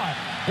caught.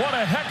 What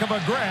a heck of a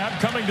grab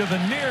coming to the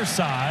near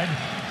side.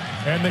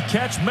 And the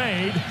catch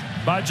made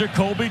by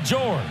Jacoby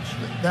George.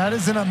 That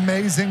is an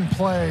amazing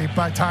play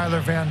by Tyler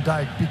Van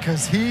Dyke,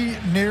 because he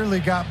nearly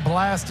got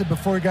blasted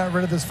before he got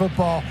rid of this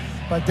football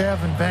by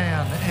Devin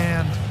Van.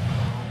 And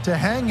to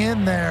hang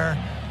in there,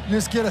 you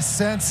just get a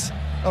sense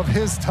of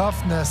his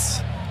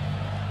toughness,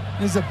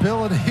 his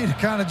ability to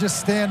kind of just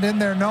stand in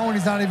there knowing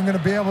he's not even going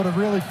to be able to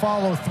really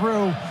follow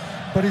through,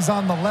 but he's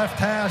on the left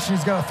hash and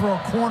he's got to throw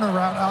a corner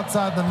route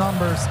outside the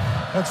numbers.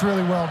 That's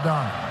really well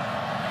done.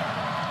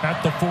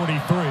 At the 43.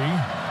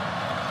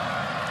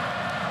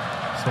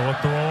 So a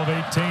throw of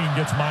 18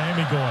 gets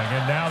Miami going,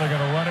 and now they're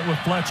going to run it with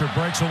Fletcher.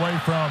 Breaks away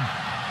from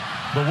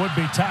the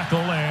would-be tackle,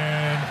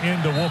 and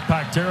into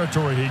Wolfpack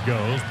territory he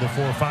goes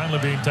before finally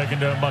being taken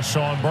down by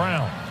Sean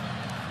Brown.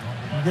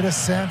 You get a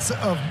sense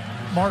of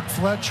Mark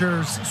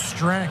Fletcher's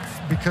strength,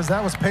 because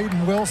that was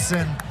Peyton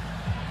Wilson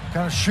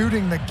kind of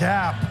shooting the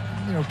gap,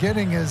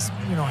 getting his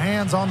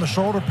hands on the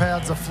shoulder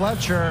pads of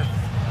Fletcher.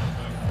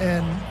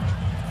 And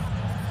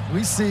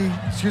we see,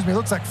 it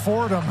looks like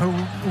Fordham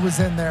who was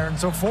in there. And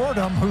so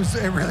Fordham, who's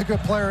a really good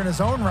player in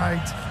his own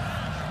right,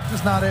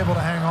 just not able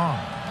to hang on.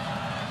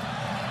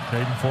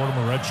 Caden Fordham,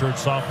 a redshirt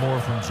sophomore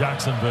from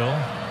Jacksonville.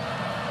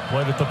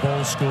 Played at the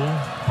Bowl School,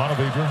 Ponte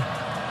Vedra.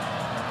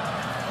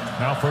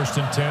 Now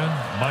 1st and 10.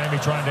 Miami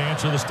trying to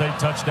answer the state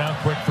touchdown.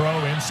 Quick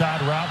throw,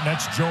 inside route, and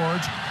that's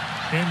George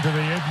into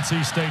the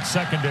NC State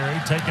secondary.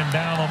 Taken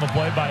down on the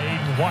play by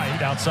Aiden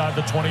White outside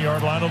the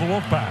 20-yard line of the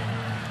Wolfpack.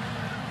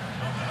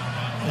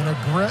 And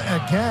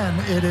again,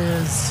 it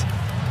is,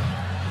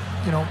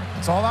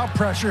 it's all out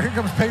pressure. Here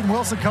comes Peyton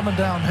Wilson coming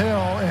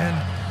downhill, and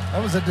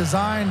that was a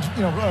designed,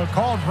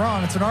 called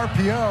run. It's an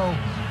RPO.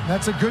 And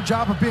that's a good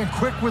job of being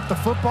quick with the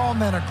football,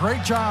 and then a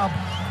great job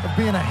of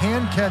being a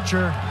hand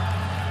catcher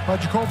by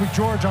Jacoby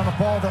George on a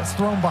ball that's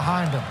thrown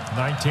behind him.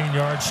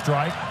 19-yard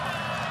strike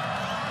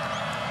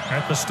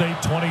at the state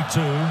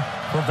 22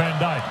 for Van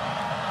Dyke.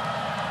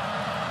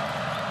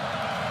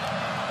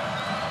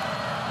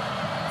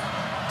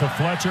 To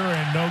Fletcher,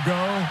 and no go.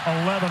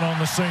 11 on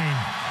the scene.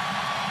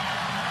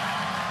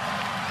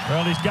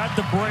 Well, he's got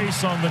the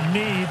brace on the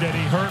knee that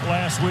he hurt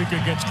last week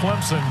against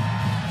Clemson,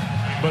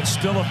 but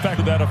still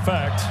affected that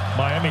effect.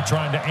 Miami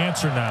trying to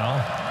answer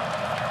now.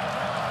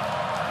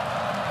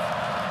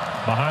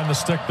 Behind the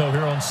stick, though,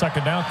 here on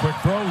 2nd down. Quick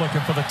throw,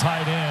 looking for the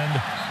tight end.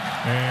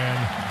 And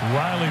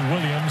Riley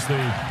Williams,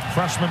 the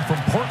freshman from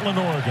Portland,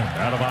 Oregon,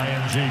 out of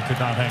IMG, could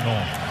not hang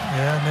on.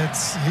 Yeah, and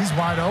he's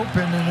wide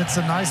open, and it's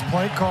a nice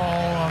play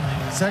call on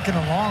 2nd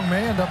and long.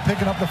 May end up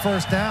picking up the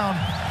 1st down.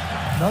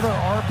 Another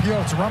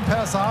RPO. It's a run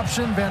pass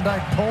option. Van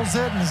Dyke pulls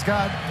it, and he's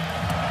got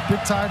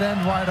big tight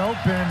end wide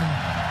open.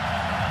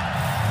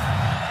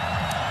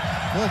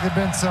 I feel like there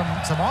have been some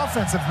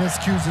offensive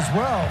miscues as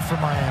well for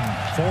Miami.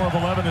 4 of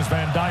 11 is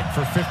Van Dyke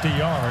for 50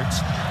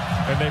 yards.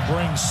 And they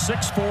bring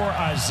 6'4"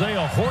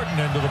 Isaiah Horton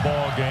into the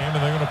ball game,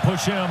 and they're going to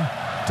push him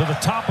to the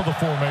top of the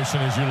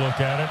formation as you look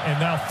at it. And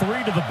now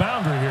 3 to the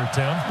boundary here,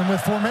 Tim. And with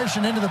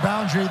formation into the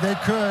boundary, they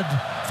could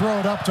throw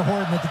it up to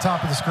Horton at the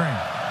top of the screen.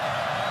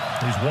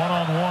 He's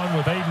one-on-one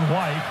with Aiden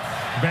White.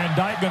 Van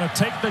Dyke going to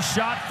take the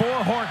shot for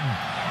Horton.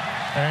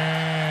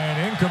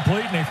 And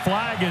incomplete, and a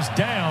flag is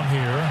down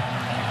here.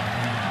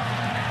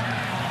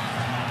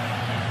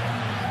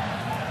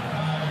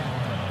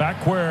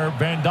 Back where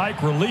Van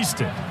Dyke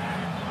released it.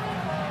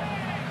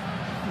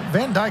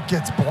 Van Dyke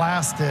gets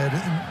blasted,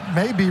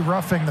 maybe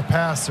roughing the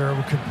passer.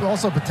 We could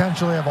also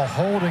potentially have a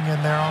holding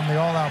in there on the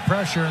all-out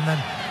pressure, and then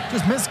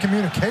just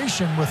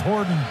miscommunication with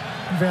Horton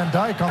and Van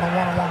Dyke on the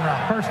one-on-one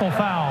route. Personal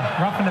foul,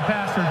 roughing the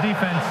passer,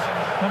 defense,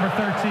 number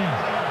 13.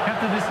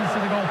 Kept the distance to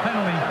the goal,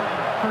 penalty,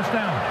 1st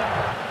down.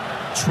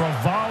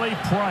 Travali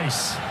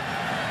Price.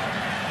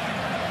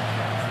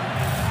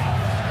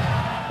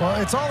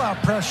 Well, it's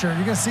all-out pressure.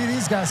 You're going to see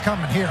these guys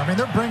coming here. I mean,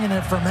 they're bringing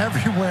it from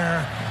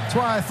everywhere. That's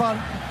why I thought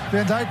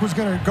Van Dyke was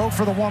going to go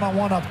for the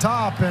one-on-one up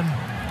top, and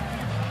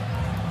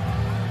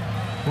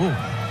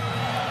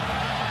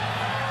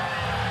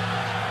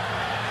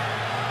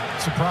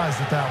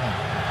surprised at that one.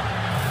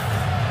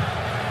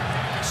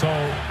 So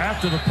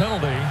after the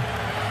penalty,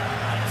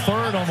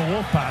 3rd on the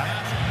Wolfpack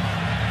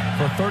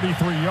for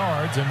 33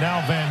 yards, and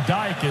now Van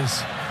Dyke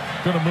is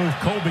going to move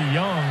Colby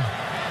Young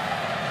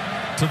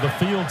to the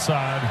field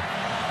side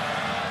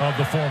of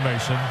the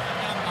formation.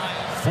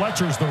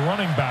 Fletcher's the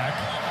running back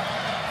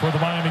for the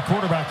Miami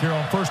quarterback here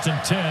on 1st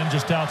and 10,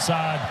 just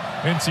outside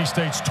NC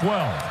State's 12.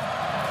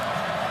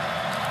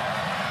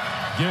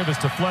 Give is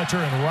to Fletcher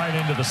and right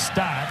into the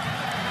stack.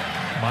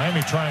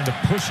 Miami trying to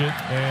push it,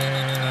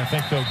 and I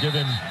think they'll give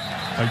him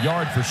a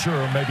yard for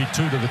sure, maybe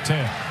 2 to the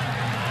 10.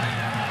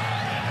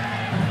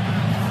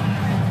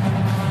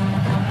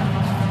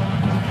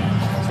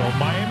 So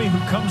Miami, who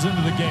comes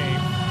into the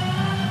game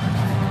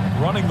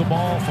running the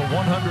ball for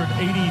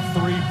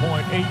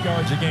 183.8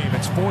 yards a game.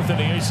 It's 4th in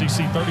the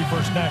ACC,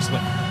 31st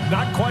nationally.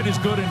 Not quite as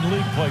good in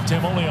league play,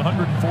 Tim, only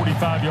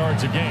 145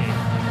 yards a game.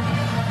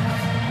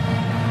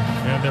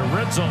 And their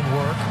red zone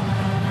work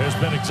has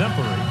been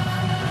exemplary.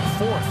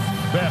 4th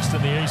best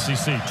in the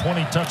ACC,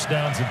 20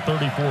 touchdowns and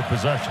 34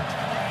 possessions.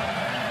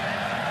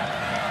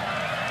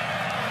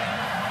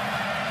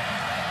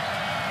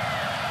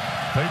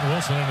 Peyton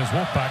Wilson and his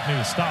Wolfpack need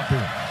to stop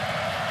here.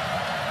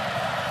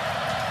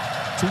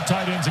 Two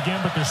tight ends again,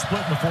 but they're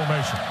split in the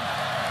formation.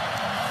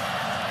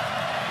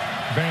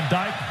 Van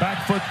Dyke,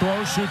 back foot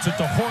throw, shoots it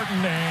to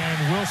Horton,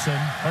 and Wilson,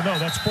 or no,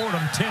 that's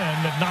Fordham, 10,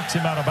 that knocks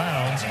him out of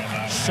bounds.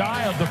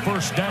 Shy of the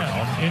first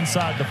down,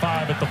 inside the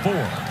 5 at the 4.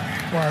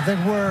 Well, I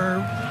think we're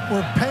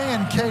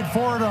paying Caden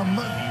Fordham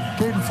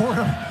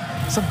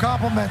some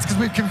compliments because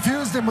we've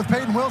confused him with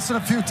Peyton Wilson a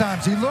few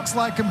times. He looks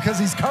like him because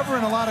he's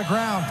covering a lot of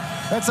ground.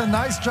 That's a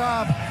nice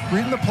job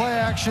reading the play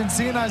action,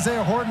 seeing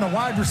Isaiah Horton, a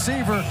wide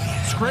receiver,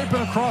 scraping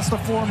across the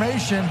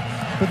formation,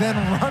 but then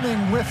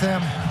running with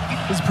him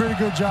is a pretty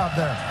good job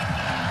there.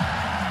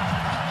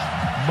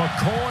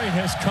 McCoy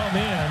has come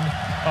in,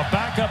 a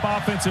backup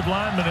offensive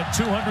lineman at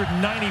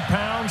 290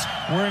 pounds,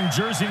 wearing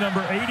jersey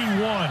number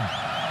 81.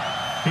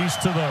 He's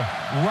to the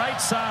right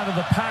side of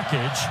the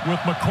package with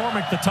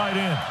McCormick, the tight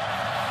end.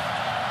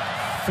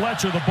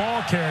 Fletcher, the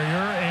ball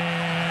carrier,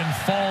 and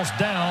falls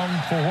down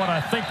for what I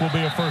think will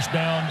be a first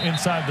down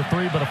inside the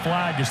 3, but a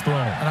flag is thrown.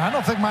 And I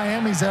don't think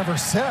Miami's ever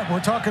set.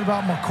 We're talking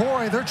about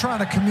McCoy. They're trying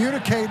to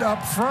communicate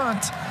up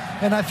front,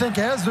 and I think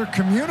as they're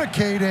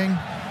communicating,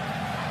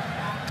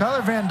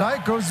 Tyler Van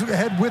Dyke goes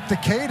ahead with the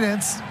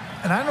cadence,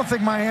 and I don't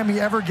think Miami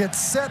ever gets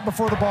set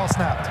before the ball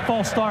snapped.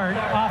 Full start,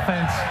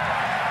 offense.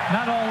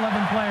 Not all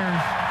 11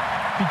 players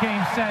became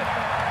set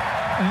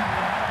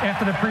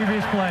after the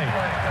previous play.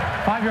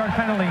 5-yard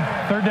penalty,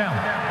 third down.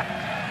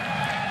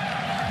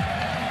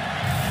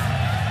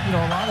 You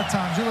know, a lot of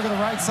times you look at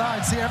the right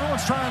side, see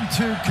everyone's trying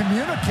to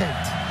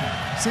communicate.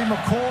 See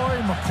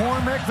McCoy,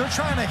 McCormick, they're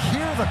trying to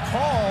hear the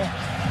call.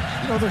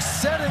 You know, they're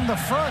setting the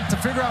front to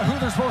figure out who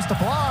they're supposed to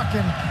block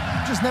and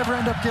just never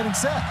end up getting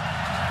set.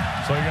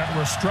 So you got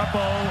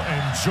Restrepo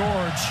and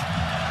George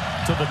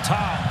to the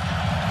top.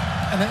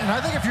 And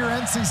I think if you're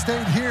NC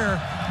State here,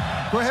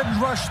 go ahead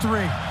and rush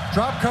 3.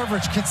 Drop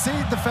coverage,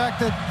 concede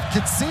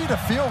a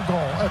field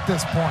goal at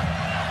this point.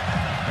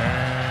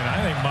 And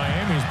I think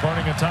Miami's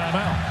burning a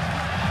timeout.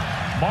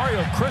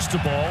 Mario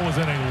Cristobal was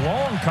in a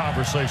long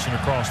conversation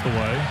across the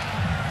way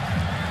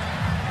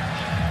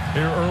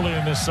here early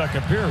in this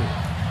second period.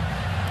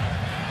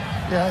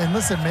 Yeah, and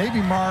listen,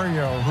 maybe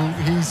Mario,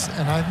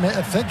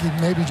 I think he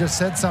maybe just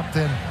said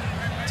something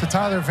to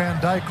Tyler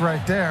Van Dyke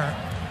right there.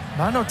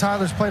 And I know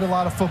Tyler's played a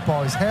lot of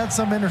football. He's had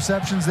some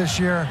interceptions this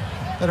year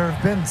that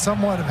have been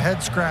somewhat of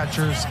head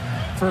scratchers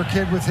for a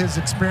kid with his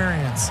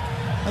experience.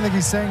 I think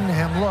he's saying to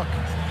him, look,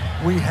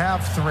 we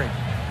have 3.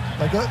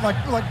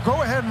 Like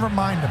go ahead and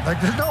remind him. Like,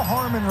 there's no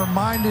harm in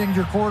reminding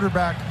your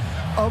quarterback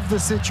of the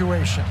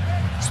situation.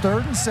 It's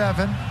 3rd and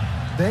 7.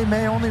 They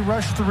may only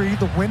rush 3.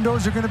 The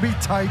windows are going to be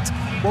tight.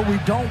 What we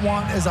don't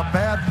want is a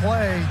bad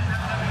play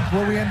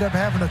where we end up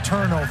having a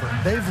turnover.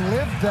 They've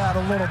lived that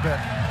a little bit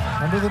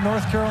under the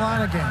North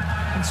Carolina game.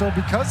 And so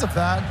because of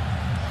that,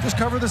 just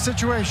cover the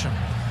situation.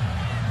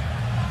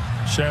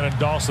 Shannon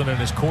Dawson and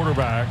his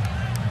quarterback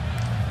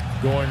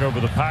going over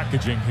the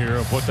packaging here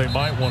of what they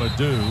might want to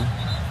do.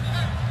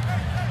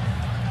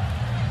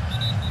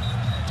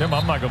 Tim,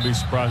 I'm not going to be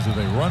surprised if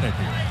they run it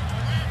here,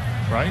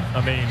 right?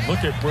 I mean,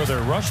 look at where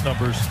their rush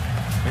numbers.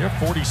 They have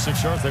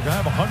 46 yards. They're going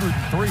to have 103,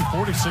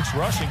 46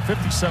 rushing,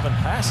 57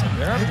 passing.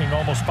 They're averaging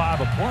almost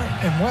 5 a play.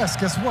 And Wes,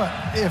 guess what?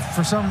 If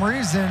for some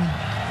reason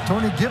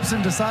Tony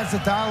Gibson decides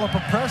to dial up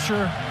a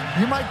pressure,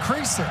 you might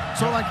crease it.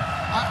 So, like,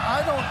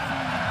 I don't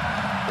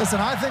 – listen,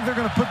 I think they're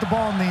going to put the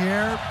ball in the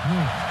air.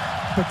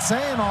 But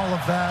saying all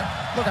of that,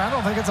 look, I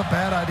don't think it's a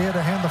bad idea to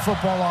hand the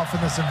football off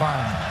in this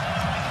environment.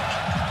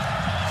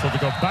 So they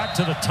go back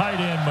to the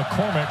tight end,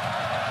 McCormick.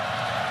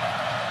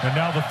 And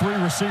now the 3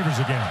 receivers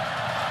again.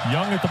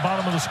 Young at the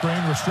bottom of the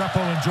screen, Restrepo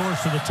and George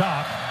to the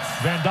top.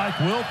 Van Dyke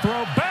will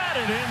throw,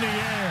 batted in the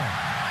air.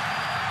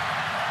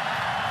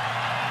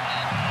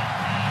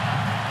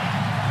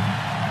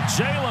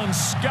 Jalen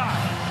Scott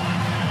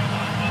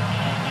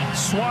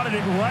swatted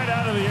it right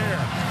out of the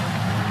air.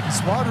 He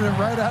swatted it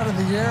right out of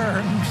the air,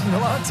 and a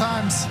lot of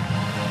times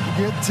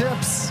you get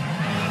tips.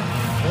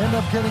 They end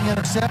up getting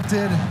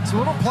intercepted. It's a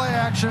little play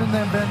action, and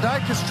then Van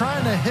Dyke is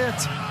trying to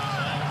hit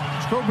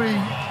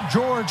Jacoby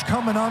George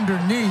coming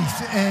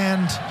underneath,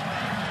 and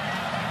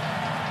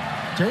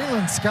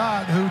Jalen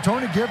Scott, who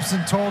Tony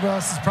Gibson told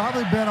us has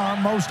probably been our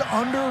most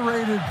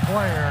underrated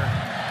player,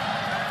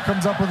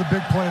 comes up with a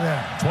big play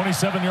there.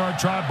 27-yard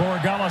try,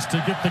 Borregales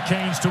to get the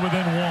Canes to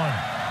within 1.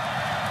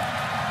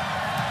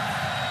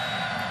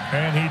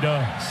 And he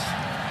does.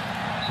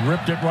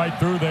 Ripped it right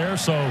through there,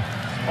 so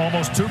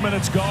almost 2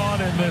 minutes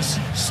gone in this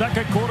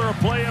second quarter of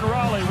play in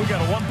Raleigh. We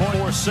got a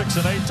 1-point 6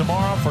 and 8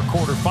 tomorrow for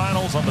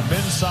quarterfinals on the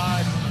men's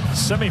side.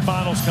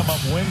 Semifinals come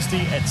up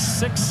Wednesday at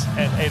 6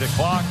 and 8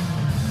 o'clock.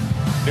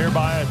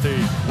 Nearby at the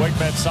Wake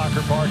Med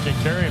Soccer Park in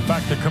Cary. In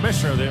fact, the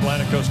commissioner of the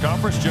Atlantic Coast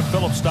Conference, Jim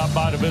Phillips, stopped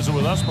by to visit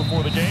with us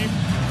before the game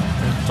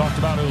and talked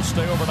about he'll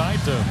stay overnight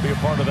to be a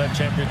part of that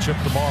championship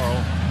tomorrow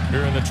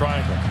here in the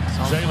Triangle.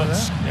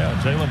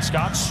 Jalen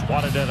Scott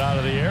swatted it out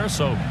of the air,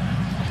 so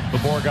the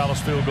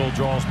Borregales field goal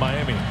draws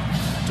Miami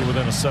to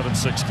within a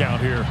 7-6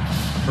 count here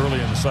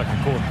early in the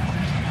second quarter.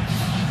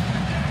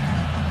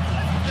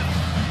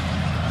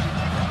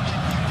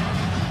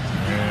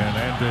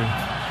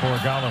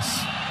 Borregales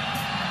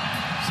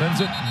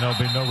sends it, and there'll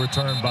be no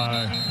return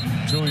by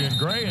Julian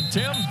Gray. And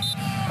Tim,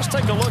 let's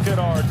take a look at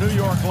our New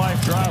York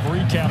Life drive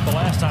recap the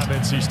last time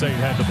NC State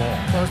had the ball.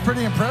 Well, it was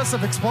pretty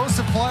impressive.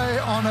 Explosive play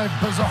on a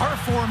bizarre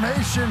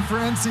formation for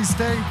NC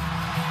State.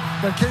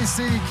 But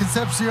KC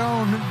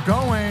Concepcion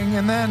going,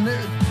 and then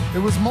it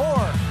was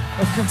more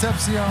of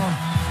Concepcion.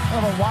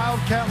 Kind of a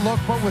wildcat look,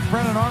 but with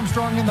Brennan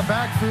Armstrong in the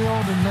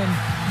backfield, and then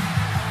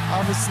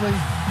obviously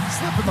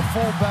slipping the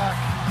fullback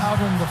out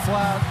in the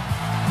flat.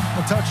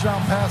 A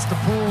touchdown pass to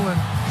Poole, and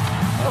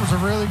that was a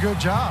really good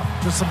job.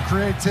 Just some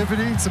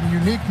creativity, some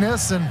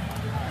uniqueness, and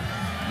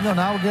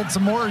now we're getting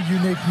some more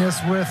uniqueness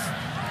with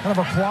kind of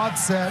a quad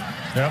set.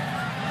 Yep.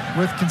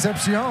 With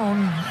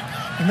Concepcion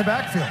in the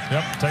backfield.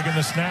 Yep, taking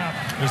the snap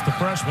is the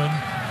freshman.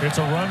 It's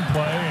a run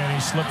play, and he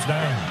slips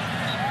down.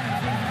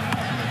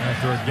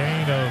 After a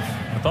gain of,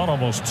 I thought,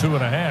 almost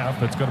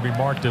 2.5, it's going to be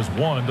marked as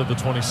 1 to the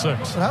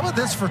 26. But how about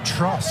this for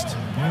trust?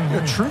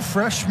 A true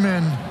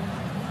freshman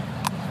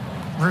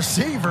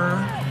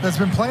receiver that's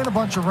been playing a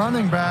bunch of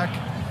running back.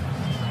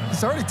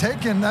 He's already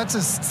taken, that's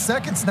his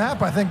second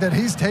snap, I think, that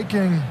he's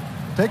taken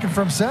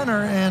from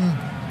center, and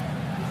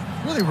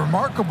really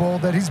remarkable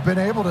that he's been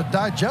able to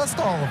digest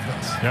all of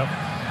this. Yep.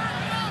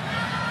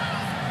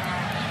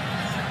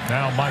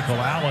 Now Michael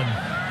Allen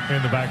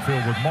in the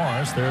backfield with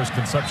Morris. There's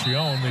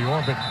Concepcion, the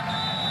orbit.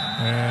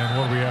 And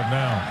what do we have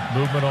now?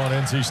 Movement on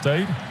NC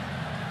State.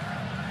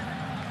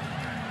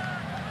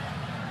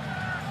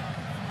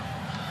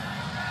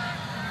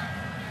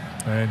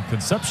 And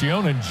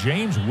Concepcion and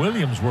James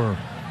Williams were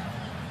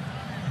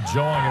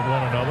jawing at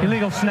one another.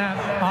 Illegal snap,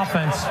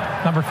 offense,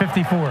 number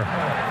 54.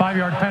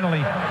 5-yard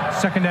penalty,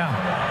 second down.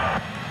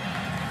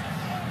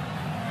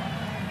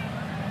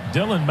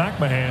 Dylan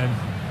McMahon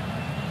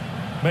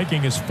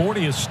making his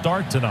 40th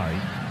start tonight,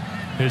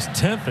 his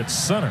 10th at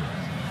center.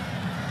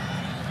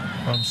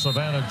 From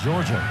Savannah,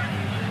 Georgia,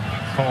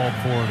 called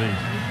for the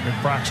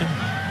infraction.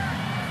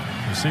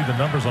 You see the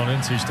numbers on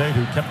NC State,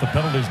 who kept the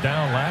penalties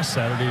down last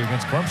Saturday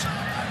against Clemson.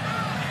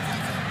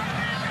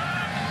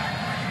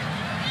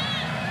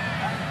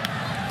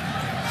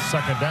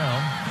 Second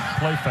down,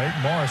 play fake.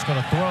 Morris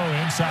going to throw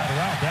inside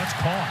route. That's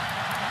caught.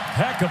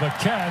 Heck of a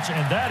catch,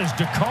 and that is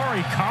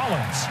Dakari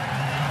Collins,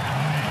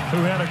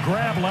 who had a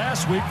grab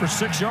last week for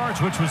 6 yards,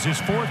 which was his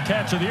 4th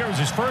catch of the year. It was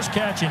his first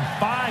catch in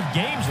 5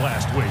 games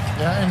last week.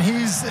 Yeah, and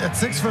he's at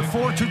 6'4",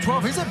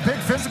 212. He's a big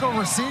physical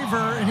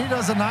receiver, and he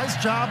does a nice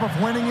job of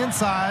winning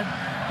inside.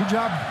 Good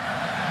job,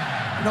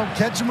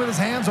 catching with his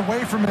hands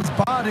away from his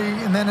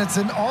body, and then it's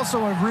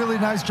also a really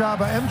nice job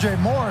by MJ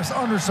Morris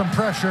under some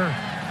pressure,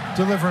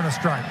 delivering a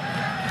strike.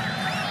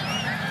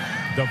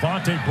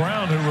 Devontae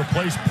Brown, who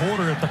replaced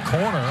Porter at the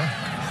corner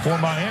for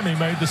Miami,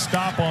 made the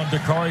stop on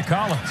Dakari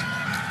Collins.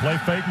 Play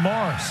fake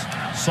Morris.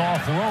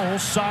 Soft roll,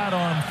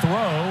 sidearm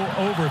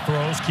throw,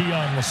 overthrows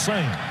Keon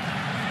Lassane.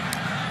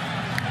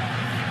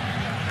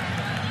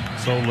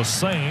 So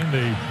Lassane,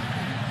 the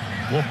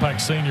Wolfpack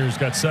senior, has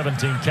got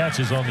 17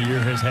 catches on the year,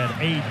 has had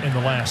 8 in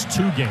the last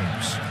 2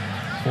 games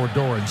for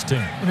Doeren's team.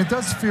 And it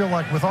does feel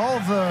like, with all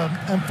of the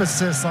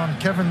emphasis on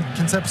Kevin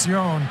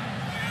Concepcion,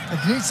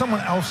 like you need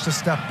someone else to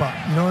step up,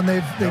 and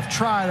they've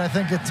tried, I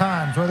think, at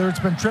times, whether it's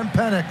been Trent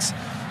Penix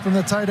from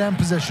the tight end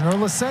position, or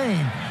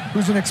Lassane,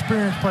 who's an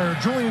experienced player,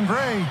 Julian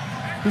Gray,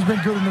 who's been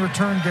good in the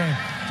return game.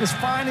 Just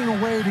finding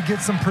a way to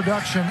get some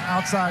production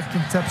outside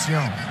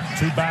Concepcion.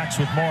 2 backs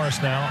with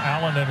Morris now,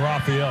 Allen and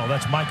Raphael.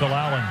 That's Michael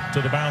Allen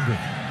to the boundary.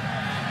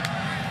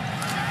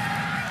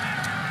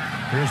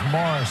 Here's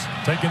Morris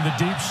taking the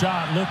deep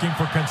shot, looking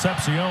for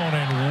Concepcion,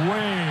 and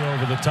way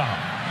over the top.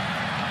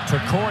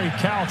 Corey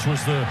Couch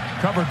was the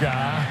cover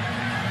guy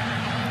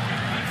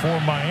for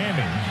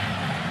Miami.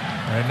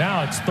 And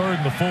now it's 3rd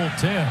and the full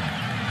 10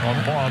 on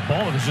the ball. The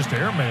ball was just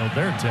airmailed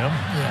there, Tim.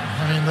 Yeah,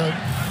 I mean, the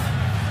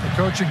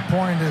coaching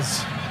point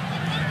is,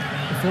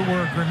 if it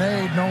were a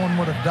grenade, no one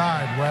would have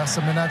died, Wes.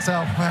 I mean, that's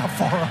how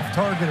far off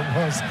target it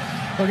was.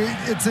 Look,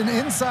 it's an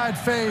inside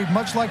fade,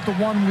 much like the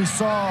one we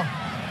saw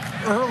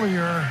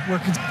earlier where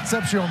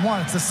Concepcion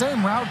won. It's the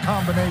same route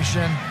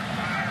combination,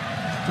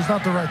 just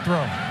not the right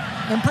throw.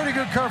 And pretty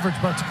good coverage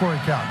by Corey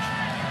Couch.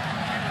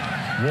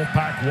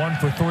 Wolfpack 1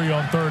 for 3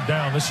 on 3rd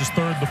down. This is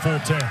 3rd the full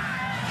 10.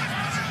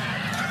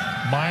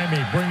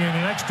 Miami bringing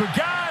an extra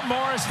guy.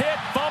 Morris hit,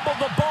 fumbled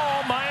the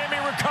ball.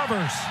 Miami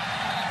recovers.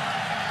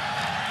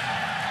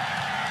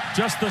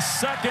 Just the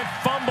 2nd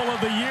fumble of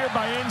the year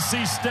by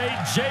NC State.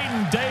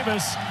 Jaden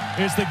Davis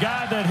is the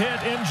guy that hit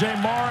MJ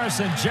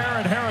Morris, and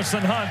Jared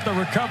Harrison Hunt, the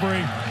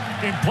recovery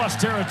in plus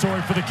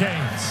territory for the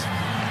Canes.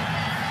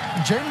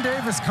 Jaden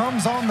Davis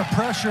comes on the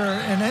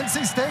pressure, and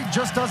NC State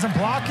just doesn't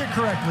block it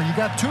correctly. You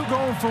got 2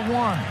 going for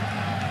 1.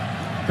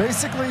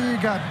 Basically, you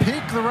got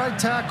Peak, the right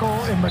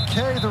tackle, and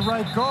McKay, the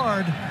right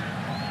guard.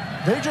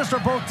 They just are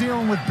both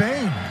dealing with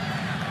Bain.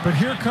 But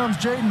here comes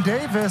Jaden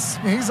Davis.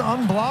 He's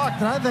unblocked,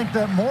 and I think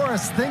that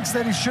Morris thinks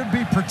that he should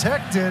be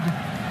protected.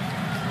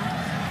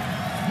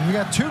 And you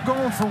got 2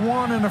 going for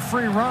 1 and a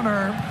free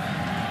runner.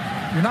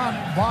 You're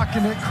not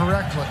blocking it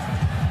correctly.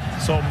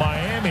 So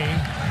Miami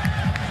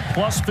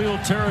plus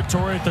field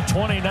territory at the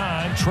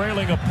 29,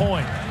 trailing a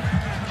point.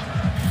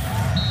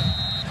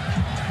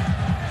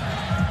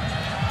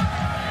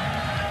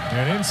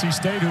 And NC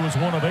State, who was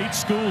one of 8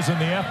 schools in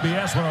the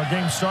FBS when our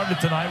game started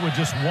tonight with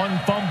just 1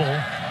 fumble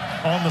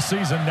on the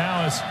season,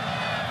 now has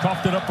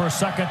coughed it up for a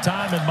second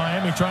time, and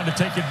Miami trying to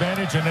take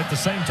advantage and at the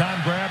same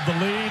time grab the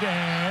lead,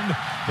 and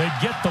they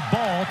get the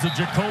ball to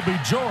Jacoby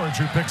George,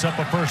 who picks up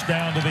a first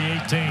down to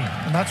the 18.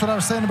 And that's what I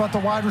was saying about the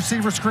wide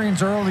receiver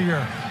screens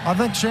earlier. I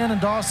think Shannon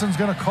Dawson's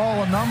going to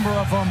call a number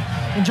of them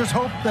and just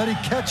hope that he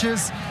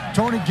catches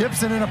Tony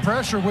Gibson in a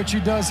pressure, which he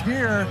does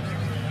here.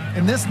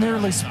 And this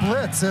nearly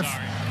splits. If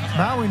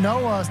Maui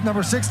Noah,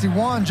 number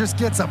 61, just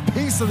gets a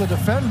piece of the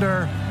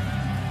defender,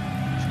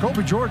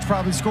 Jacoby George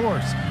probably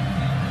scores.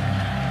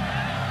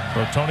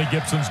 So Tony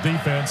Gibson's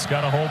defense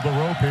got to hold the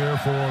rope here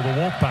for the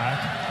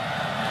Wolfpack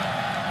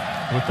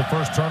with the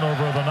first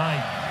turnover of the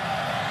night.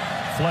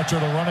 Fletcher,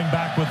 the running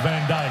back, with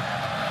Van Dyke.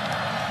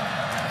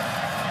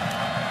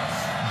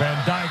 Van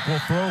Dyke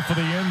will throw for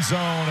the end zone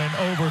and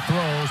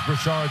overthrows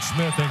Brashard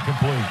Smith,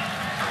 incomplete.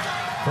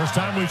 First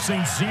time we've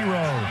seen 0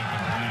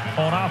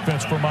 on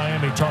offense for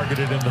Miami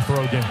targeted in the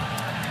throw game.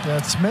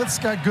 Yeah, Smith's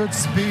got good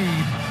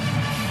speed.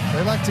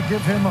 They like to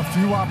give him a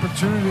few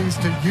opportunities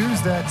to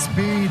use that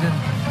speed. And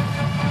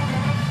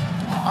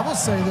I will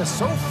say this,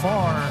 so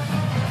far,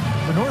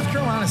 the North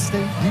Carolina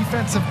State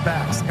defensive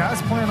backs,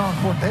 guys playing on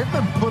court, they've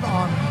been put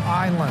on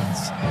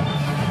islands.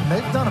 And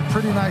they've done a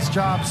pretty nice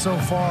job so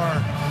far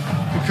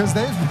because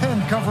they've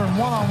been covering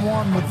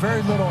one-on-one with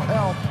very little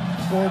help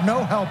or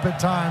no help at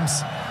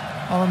times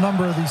on a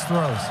number of these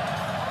throws.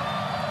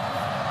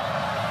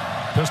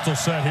 Pistol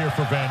set here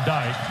for Van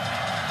Dyke.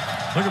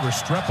 Look at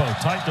Restrepo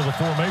tight to the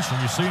formation.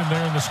 You see him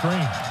there in the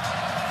screen.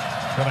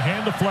 Going to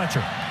hand to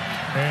Fletcher.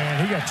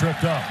 And he got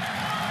tripped up.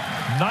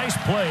 Nice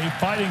play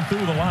fighting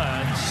through the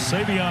lines.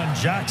 Savion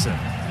Jackson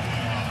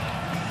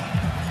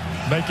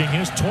making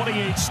his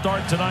 28th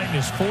start tonight in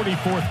his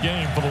 44th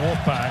game for the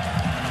Wolfpack.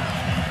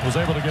 Was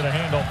able to get a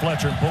hand on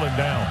Fletcher and pull him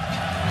down.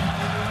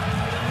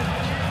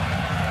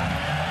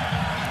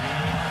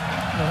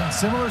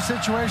 Similar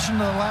situation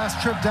to the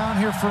last trip down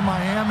here for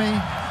Miami.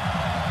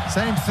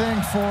 Same thing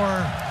for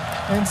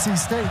NC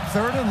State.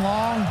 3rd and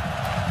long,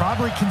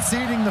 probably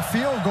conceding the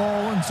field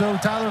goal, and so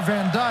Tyler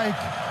Van Dyke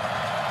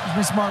must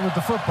be smart with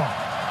the football.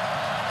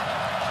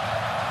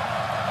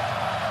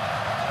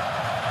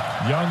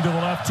 Young to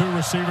the left, 2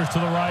 receivers to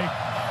the right.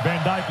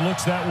 Van Dyke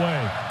looks that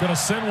way. Going to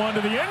send one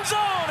to the end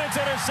zone. It's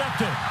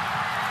intercepted.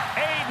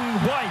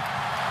 Aiden White.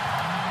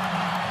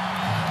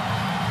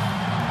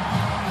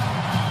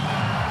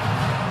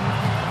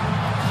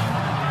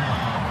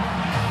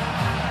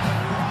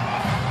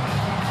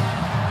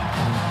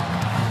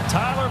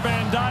 Tyler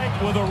Van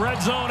Dyke with a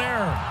red zone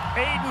error.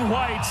 Aiden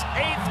White's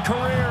 8th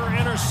career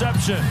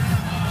interception.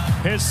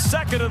 His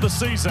 2nd of the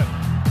season.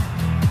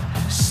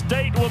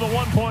 State with a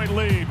 1-point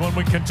lead when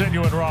we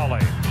continue in Raleigh.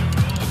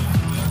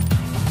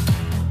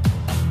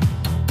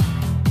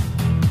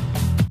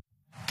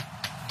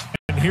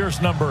 And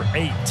here's number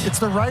 8. It's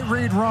the right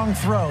read, wrong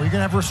throw. You're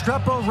going to have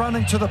Restrepo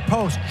running to the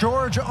post.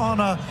 George on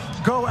a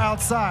go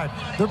outside.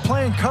 They're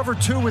playing cover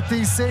 2 with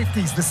these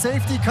safeties. The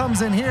safety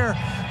comes in here.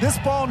 This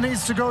ball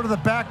needs to go to the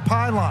back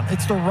pylon.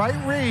 It's the right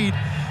read,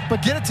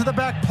 but get it to the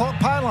back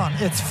pylon.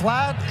 It's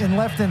flat and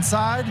left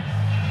inside.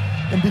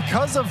 And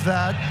because of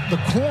that, the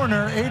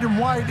corner, Aiden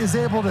White, is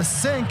able to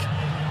sink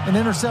and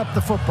intercept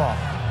the football.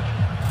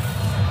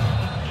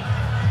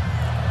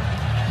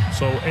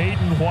 So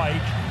Aiden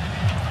White,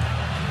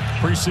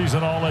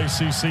 preseason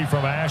All-ACC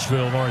from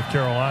Asheville, North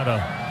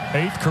Carolina,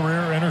 8th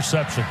career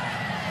interception.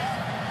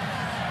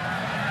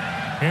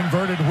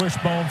 Inverted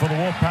wishbone for the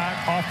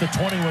Wolfpack, off the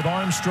 20 with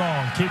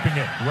Armstrong, keeping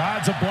it.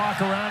 Rides a block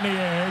around the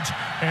edge,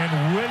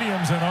 and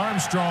Williams and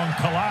Armstrong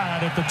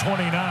collide at the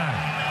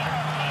 29.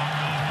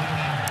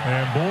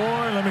 And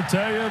boy, let me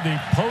tell you, the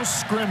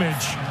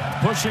post-scrimmage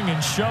pushing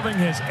and shoving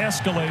has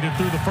escalated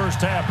through the first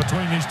half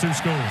between these 2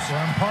 schools.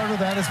 Well, and part of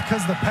that is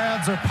because the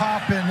pads are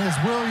popping. Is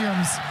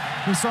Williams,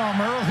 we saw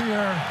him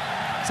earlier,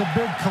 it's a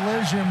big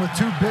collision with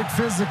 2 big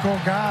physical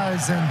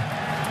guys, and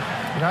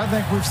I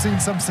think we've seen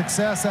some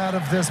success out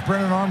of this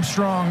Brennan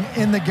Armstrong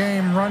in the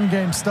game, run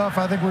game stuff.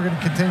 I think we're going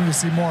to continue to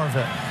see more of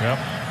it. Yep.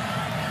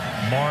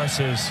 Morris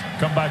has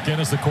come back in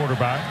as the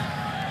quarterback.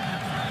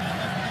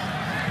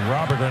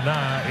 Robert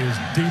Anai is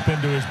deep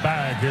into his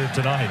bag here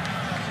tonight.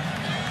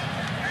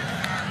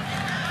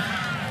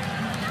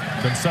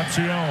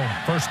 Concepcion,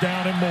 first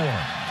down and more.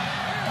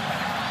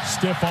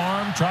 Stiff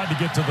arm, tried to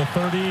get to the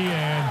 30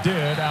 and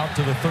did, out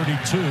to the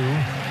 32.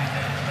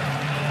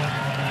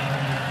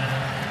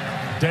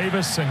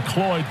 Davis and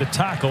Cloyd the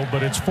tackle,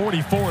 but it's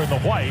 44 in the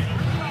white.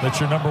 That's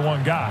your number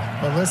 1 guy.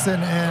 But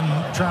listen,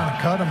 and trying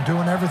to cut him,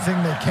 doing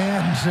everything they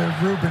can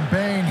to Ruben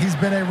Bain. He's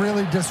been a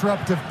really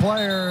disruptive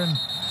player, and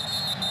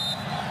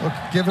look,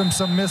 give him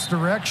some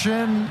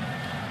misdirection,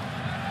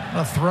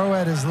 a throw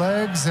at his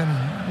legs, and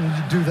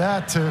you do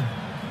that to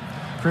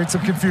create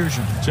some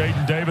confusion.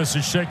 Jaden Davis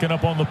is shaken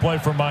up on the play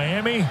for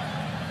Miami.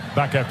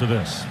 Back after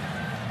this.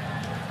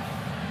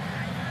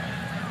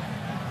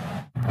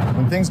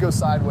 things go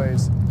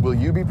sideways, will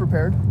you be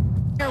prepared?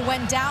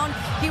 Went down.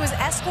 He was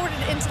escorted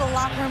into the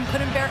locker room,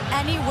 couldn't bear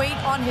any weight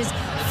on his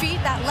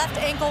feet. That left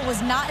ankle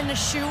was not in a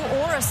shoe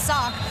or a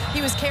sock.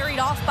 He was carried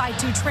off by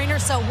 2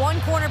 trainers. So 1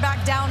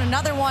 cornerback down,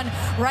 another one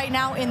right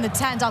now in the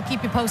tent. I'll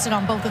keep you posted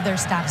on both of their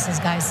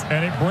statuses, guys.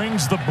 And it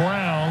brings the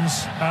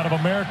Browns out of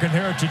American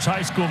Heritage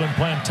High School in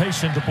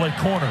Plantation to play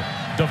corner.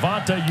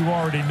 Devontae, you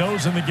already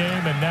knows in the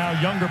game, and now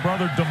younger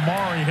brother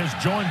Damari has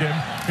joined him.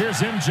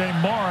 Here's MJ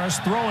Morris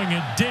throwing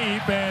it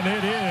deep, and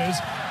it is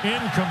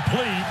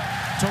incomplete.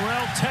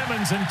 Terrell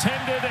Timmons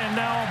intended, and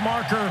now a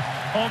marker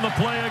on the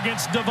play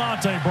against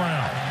Devontae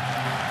Brown.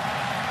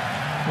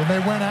 When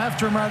they went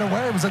after him right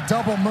away, it was a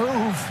double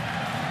move,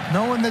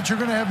 knowing that you're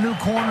going to have new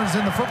corners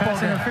in the football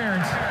game.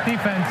 Interference,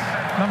 defense,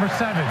 number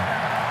 7,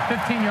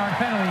 15-yard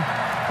penalty,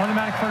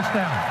 automatic first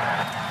down.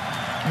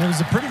 And it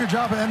was a pretty good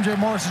job of MJ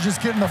Morris of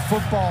just getting the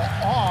football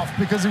off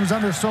because he was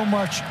under so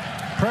much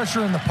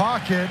pressure in the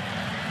pocket.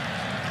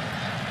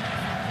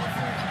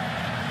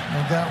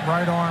 And that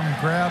right arm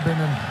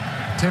grabbing and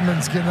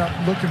Timmons getting up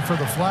looking for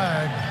the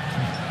flag.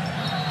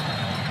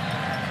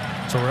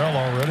 Terrell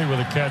already with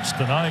a catch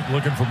tonight,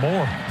 looking for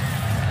more.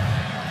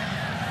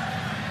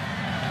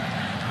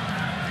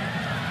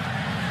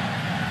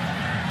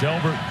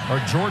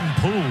 Jordan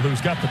Poole,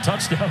 who's got the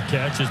touchdown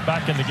catch, is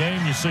back in the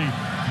game. You see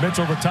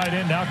Mitchell, the tight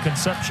end. Now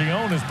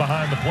Concepcion is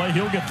behind the play.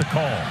 He'll get the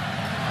call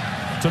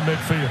to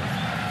midfield.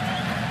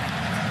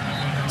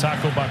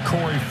 Tackled by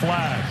Corey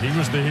Flagg. He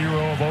was the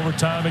hero of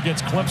overtime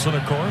against Clemson,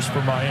 of course,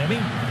 for Miami.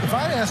 If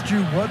I asked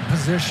you what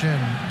position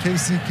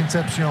KC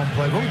Concepcion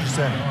played, what would you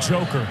say?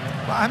 Joker.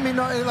 I mean,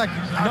 I feel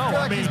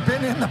like he's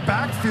been in the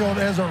backfield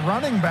as a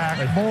running back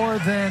more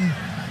than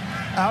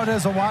out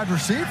as a wide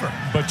receiver.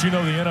 But you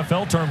know the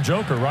NFL term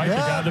Joker, right? Yeah,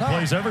 the guy that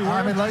plays everywhere.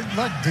 I mean, like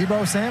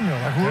Deebo Samuel,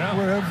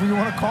 whatever you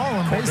want to call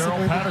him.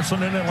 Cordero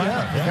Patterson in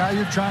Atlanta. The guy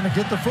you're trying to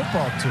get the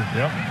football to.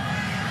 Yep.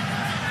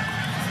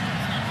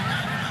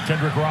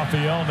 Kendrick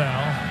Raphael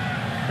now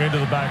into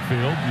the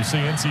backfield. You see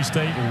NC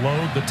State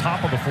load the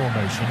top of the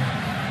formation.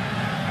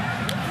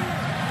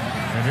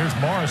 And here's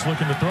Morris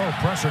looking to throw.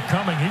 Pressure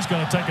coming. He's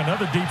going to take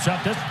another deep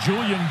shot. That's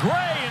Julian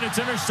Gray, and it's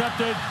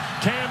intercepted.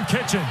 Cam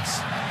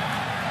Kitchens.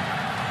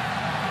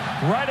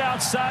 Right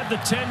outside the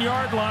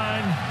 10-yard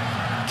line.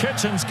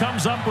 Kitchens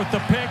comes up with the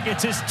pick.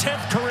 It's his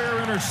 10th career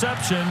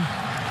interception.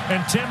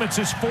 And Tim, it's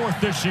his 4th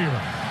this year.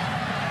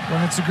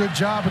 And it's a good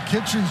job of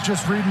Kitchens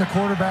just reading the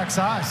quarterback's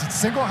eyes. It's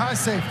single high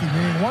safety,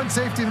 meaning one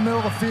safety in the middle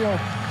of the field.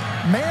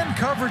 Man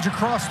coverage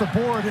across the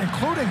board,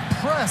 including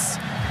press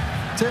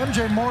to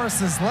MJ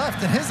Morris's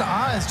left. And his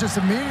eyes just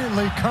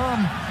immediately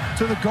come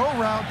to the go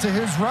route to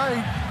his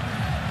right.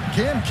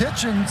 Cam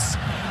Kitchens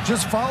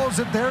just follows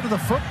it there to the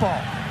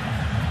football.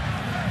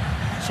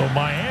 So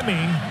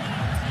Miami,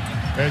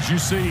 as you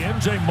see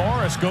MJ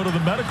Morris go to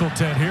the medical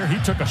tent here, he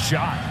took a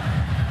shot.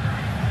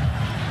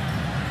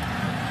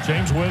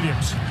 James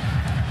Williams.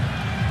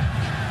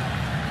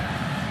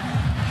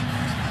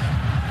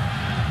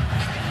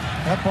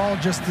 That ball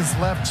just is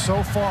left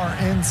so far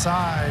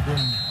inside, and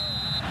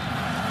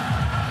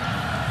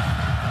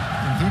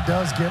he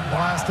does get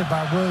blasted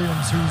by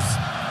Williams, who's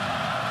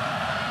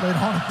laid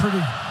on a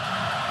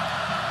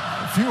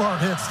few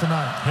hard hits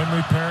tonight.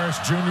 Henry Parrish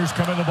Jr.'s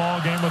come in the ball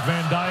game with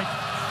Van Dyke.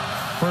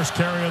 First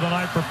carry of the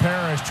night for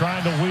Parrish,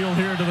 trying to wheel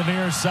here to the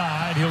near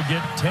side. He'll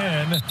get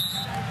 10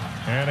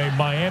 and a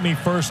Miami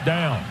first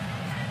down.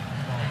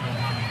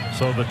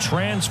 So the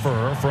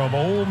transfer from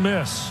Ole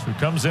Miss, who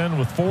comes in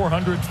with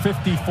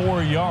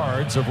 454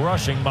 yards of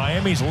rushing,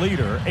 Miami's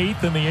leader,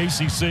 8th in the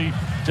ACC,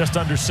 just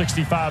under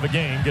 65 a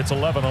game, gets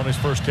 11 on his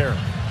first carry.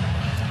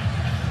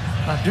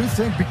 I do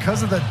think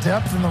because of the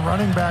depth in the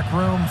running back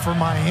room for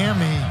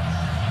Miami,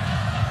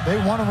 they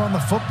want to run the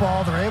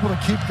football. They're able to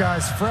keep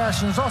guys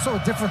fresh, and there's also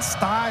a different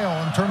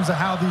style in terms of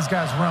how these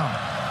guys run.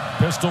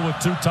 Pistol with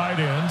 2 tight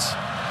ends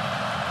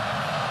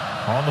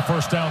on the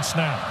first down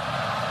snap.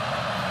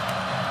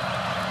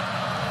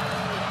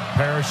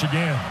 Parrish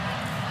again.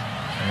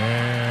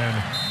 And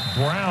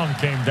Brown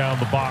came down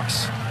the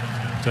box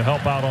to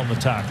help out on the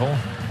tackle.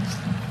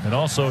 And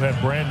also had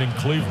Brandon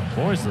Cleveland.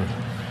 Boys, the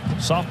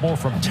sophomore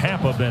from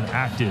Tampa been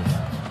active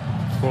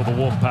for the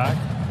Wolfpack.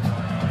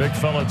 Big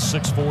fella at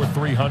 6'4",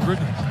 300.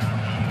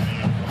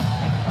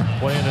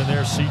 Playing in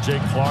there,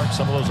 C.J. Clark,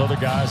 some of those other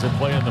guys that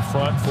play in the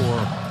front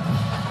for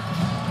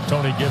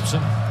Tony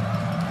Gibson.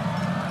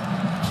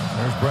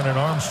 There's Brennan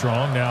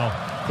Armstrong. Now,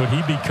 could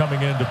he be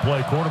coming in to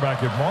play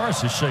quarterback if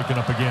Morris is shaken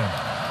up again?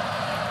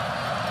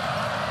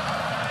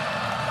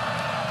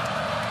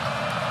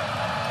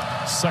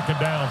 Second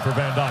down for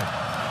Van Dyke.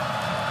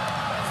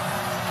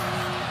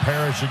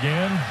 Parrish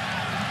again.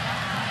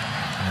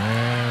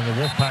 And the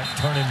Wolfpack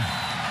turning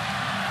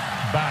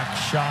back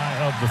shy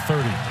of the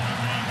 30.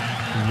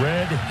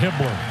 Red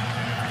Hibbler.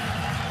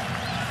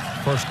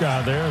 First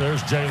guy there.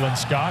 There's Jalen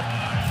Scott.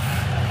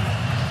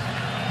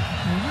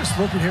 You just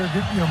look at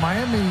here,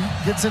 Miami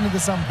gets into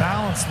this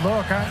unbalanced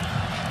look. I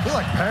feel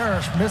like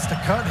Parrish missed a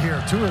cut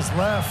here to his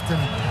left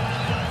and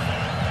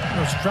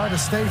tried to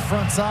stay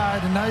front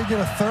side, and now you get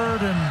a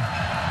 3rd and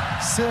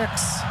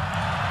 6.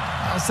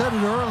 I said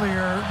it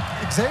earlier,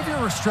 Xavier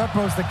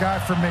Restrepo's the guy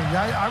for me.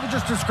 I would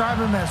just describe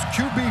him as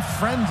QB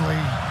friendly.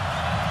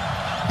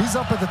 He's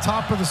up at the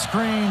top of the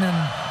screen, and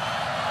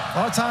a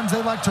lot of times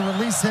they like to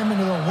release him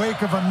into the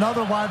wake of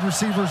another wide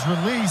receiver's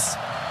release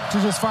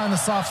to just find the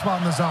soft spot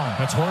in the zone.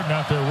 That's Horton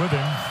out there with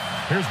him.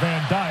 Here's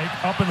Van Dyke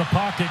up in the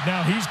pocket.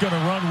 Now he's going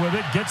to run with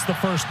it, gets the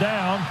first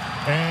down,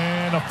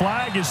 and a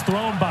flag is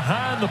thrown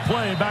behind the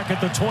play back at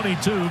the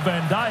 22.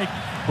 Van Dyke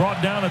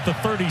brought down at the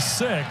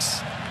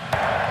 36.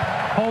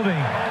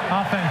 Holding,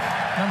 offense,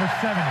 number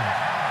 70.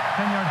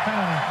 10-yard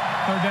penalty,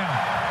 third down.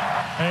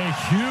 A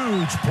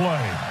huge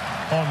play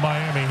on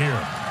Miami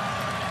here.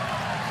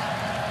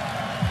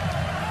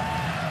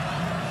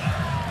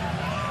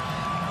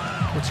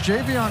 It's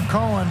Javion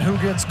Cohen who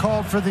gets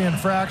called for the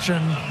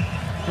infraction.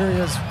 Here he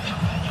is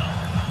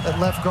at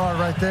left guard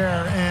right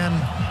there. And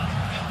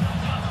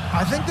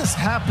I think this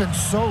happened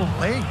so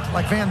late.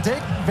 Like Van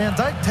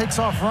Dyke takes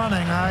off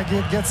running.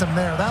 Gets him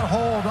there. That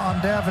hold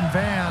on Davin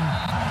Van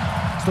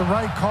is the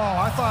right call.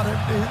 I thought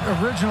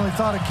originally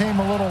thought it came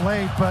a little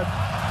late, but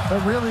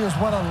that really is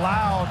what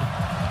allowed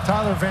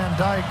Tyler Van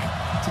Dyke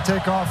to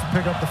take off and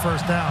pick up the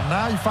first down.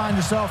 Now you find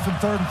yourself in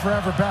third and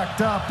forever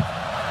backed up.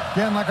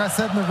 Again, like I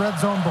said in the red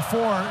zone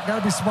before, got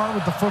to be smart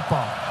with the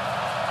football.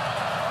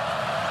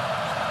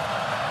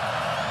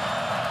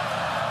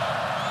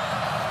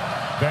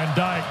 Van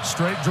Dyke,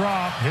 straight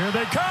drop. Here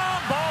they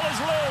come. Ball is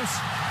loose.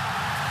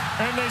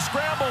 And they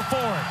scramble for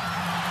it.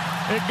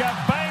 It got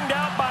banged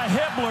out by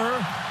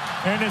Hibbler.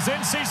 And as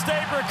NC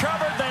State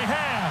recovered, they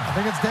have. I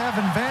think it's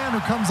Davin Van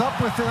who comes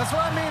up with it. That's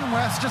what I mean,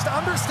 Wes. Just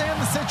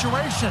understand the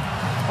situation.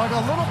 Like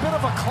a little bit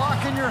of a clock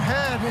in your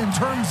head in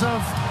terms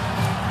of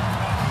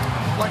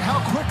like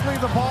how quickly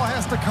the ball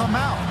has to come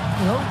out.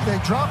 You know, they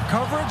drop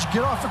coverage,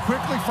 get off it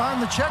quickly, find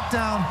the check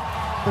down.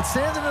 But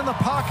standing in the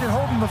pocket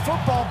holding the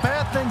football,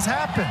 bad things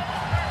happen.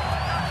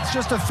 It's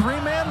just a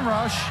three-man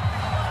rush.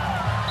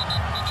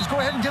 Just go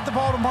ahead and get the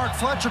ball to Mark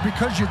Fletcher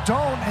because you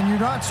don't and you're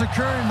not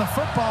securing the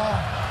football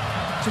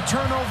to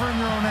turn over in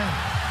your own end.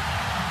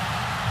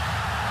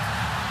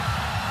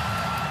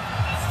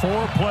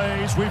 4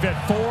 plays. We've had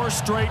 4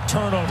 straight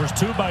turnovers,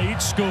 2 by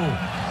each school.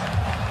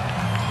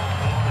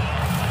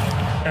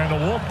 And the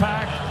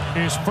Wolfpack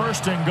is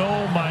first and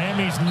goal.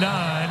 Miami's 9,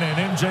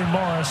 and MJ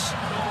Morris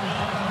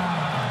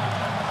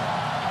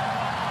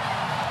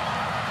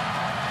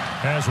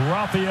has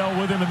Raphael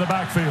with him in the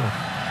backfield.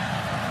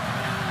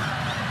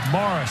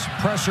 Morris,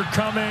 pressure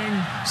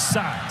coming,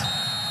 sacked.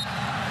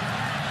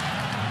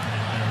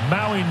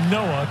 Maui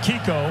Noah,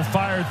 Kiko,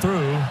 fired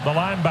through the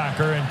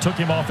linebacker and took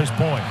him off his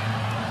point.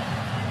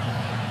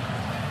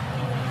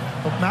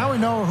 But Maui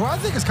Noah, who I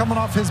think is coming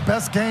off his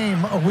best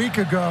game a week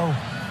ago,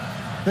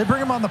 they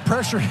bring him on the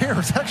pressure here.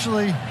 It's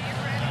actually,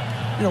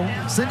 you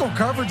know, single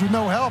coverage with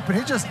no help, and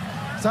he just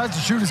decides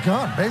to shoot his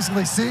gun.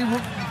 Basically, see,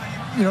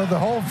 you know, the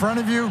hole in front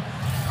of you,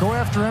 go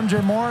after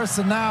MJ Morris,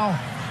 and now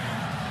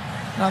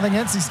I think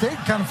NC State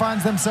kind of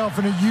finds themselves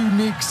in a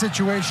unique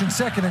situation,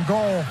 second and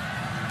goal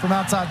from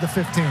outside the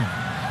 15.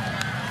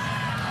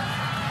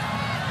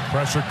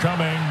 Pressure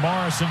coming.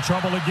 Morris in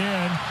trouble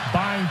again.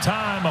 Buying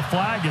time. A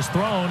flag is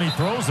thrown. He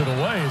throws it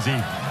away as he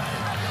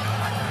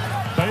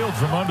bailed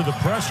from under the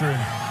pressure.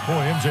 And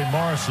boy, MJ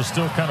Morris is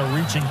still kind of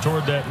reaching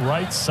toward that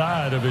right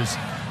side of his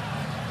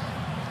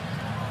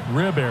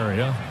rib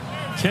area.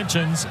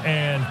 Kitchens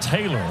and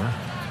Taylor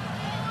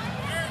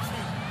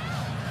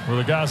were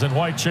the guys in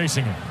white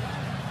chasing him.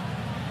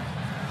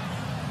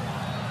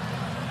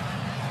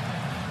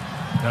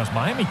 Now, does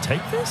Miami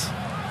take this,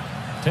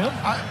 Tim?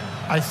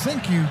 I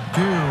think you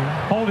do.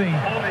 Holding,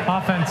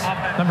 offense,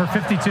 number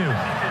 52.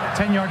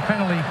 10-yard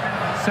penalty,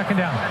 second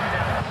down.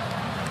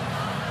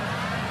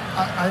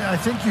 I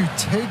think you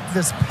take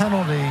this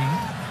penalty.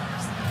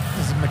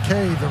 This is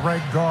McKay, the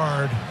right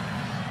guard,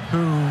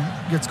 who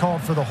gets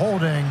called for the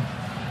holding.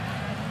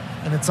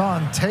 And it's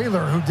on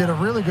Taylor, who did a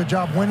really good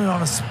job winning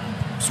on a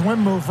swim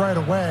move right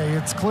away.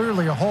 It's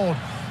clearly a hold.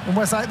 And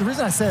Wes, the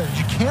reason I say it is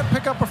you can't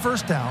pick up a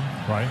first down.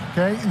 Right.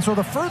 Okay. And so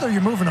the further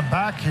you're moving them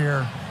back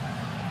here,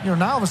 you know,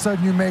 now all of a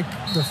sudden you make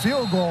the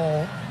field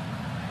goal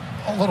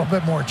a little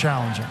bit more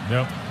challenging.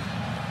 Yep.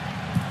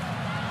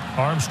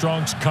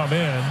 Armstrong's come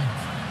in.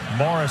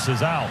 Morris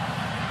is out.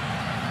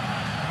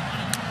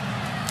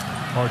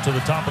 Or to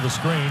the top of the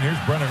screen. Here's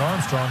Brennan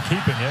Armstrong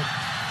keeping it.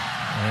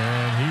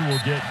 And he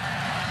will get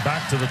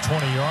back to the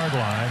 20-yard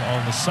line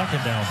on the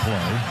second down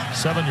play.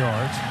 7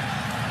 yards.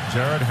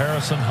 Jared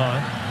Harrison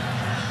Hunt.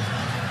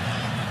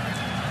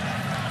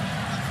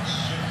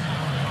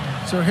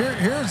 So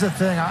here's the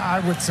thing I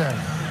would say.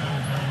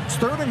 It's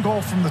third and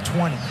goal from the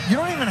 20. You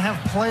don't even have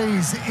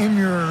plays in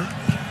your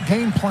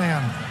game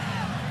plan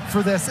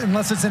for this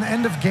unless it's an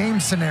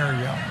end-of-game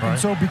scenario. Right. And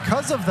so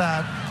because of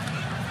that,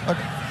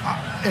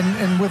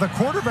 and with a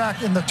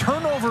quarterback and the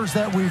turnovers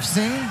that we've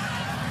seen,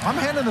 I'm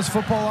handing this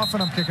football off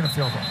and I'm kicking a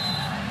field goal.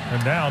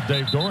 And now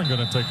Dave Doeren going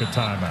to take a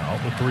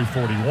timeout with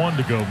 3:41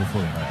 to go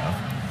before the half.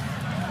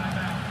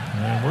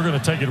 And we're going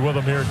to take it with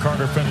him here at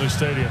Carter Finley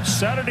Stadium.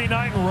 Saturday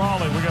night in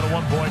Raleigh, we got a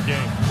 1-point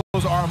game.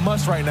 those are a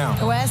must right now.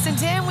 Wes and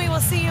Tim, we will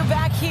see you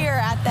back here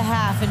at the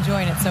half,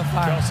 enjoying it so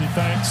far. Kelsey,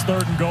 thanks.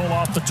 3rd and goal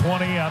off the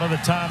 20 out of the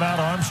timeout.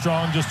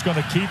 Armstrong just going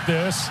to keep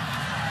this.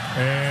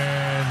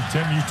 And,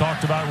 Tim, you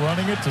talked about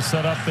running it to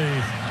set up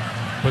the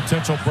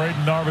potential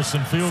Braden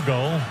Narveson field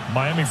goal.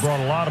 Miami brought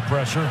a lot of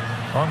pressure.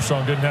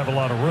 Armstrong didn't have a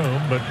lot of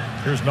room, but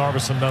here's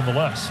Narveson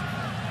nonetheless.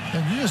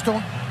 And you just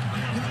don't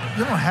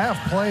have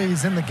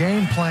plays in the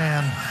game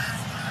plan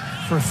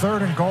for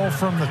 3rd and goal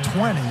from the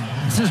 20.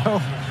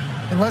 So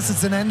unless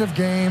it's an end of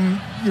game,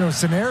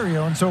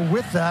 scenario. And so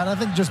with that, I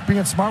think just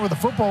being smart with the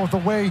football, with the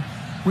way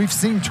we've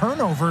seen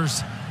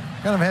turnovers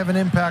kind of have an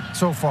impact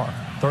so far.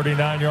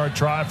 39-yard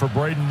try for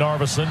Braden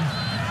Narveson.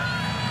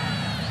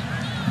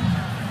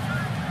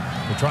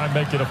 We'll try and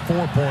make it a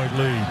 4-point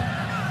lead.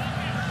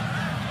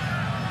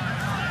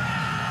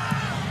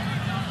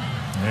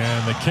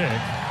 And the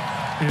kick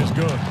is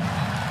good.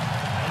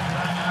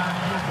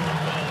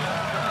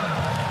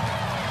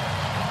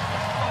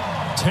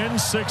 A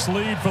 10-6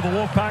 lead for the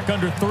Wolfpack,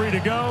 under 3 to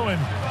go,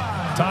 and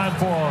time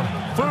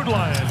for Food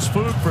Lions,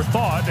 food for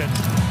thought, and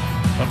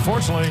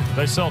unfortunately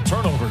they sell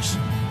turnovers.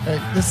 Hey,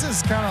 this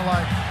is kind of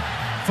like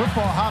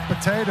football hot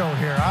potato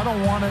here. I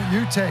don't want it,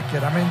 you take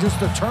it. I mean, just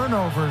the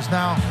turnovers.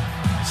 Now,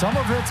 some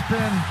of it's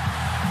been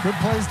good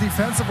plays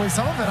defensively.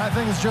 Some of it, I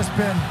think, has just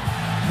been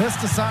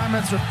missed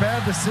assignments or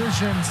bad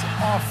decisions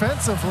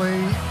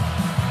offensively.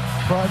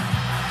 But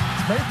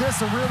it's made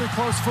this a really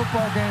close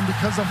football game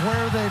because of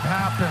where they've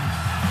happened.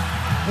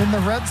 In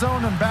the red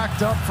zone and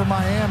backed up for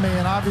Miami.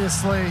 And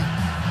obviously,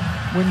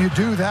 when you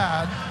do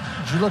that,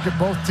 as you look at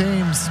both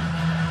teams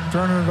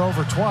turning it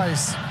over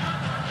twice,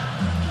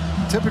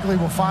 typically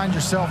will find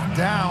yourself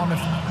down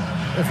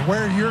if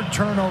where your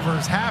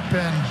turnovers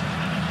happen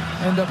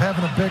end up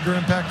having a bigger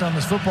impact on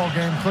this football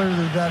game.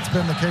 Clearly, that's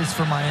been the case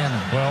for Miami.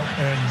 Well,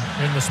 and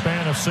in the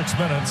span of 6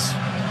 minutes,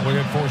 we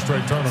had 4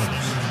 straight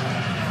turnovers.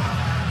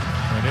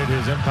 And it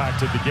has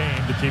impacted the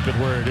game to keep it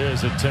where it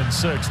is at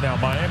 10-6. Now,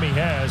 Miami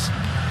has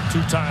 2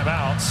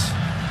 timeouts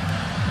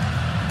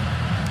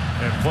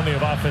and plenty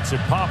of offensive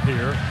pop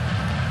here.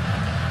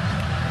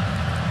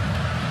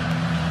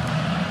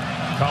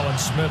 Colin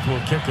Smith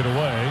will kick it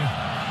away.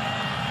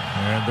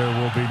 And there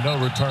will be no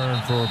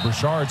return for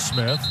Brashard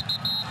Smith.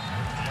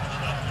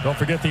 Don't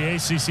forget the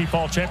ACC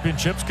Fall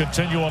Championships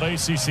continue on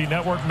ACC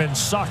Network. Men's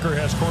soccer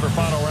has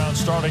quarterfinal rounds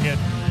starting at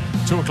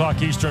 2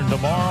 o'clock Eastern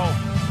tomorrow,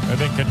 and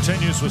then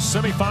continues with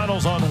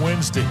semifinals on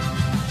Wednesday.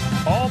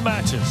 All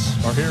matches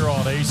are here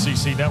on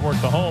ACC Network,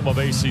 the home of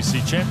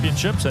ACC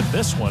Championships, and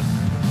this one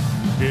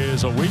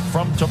is a week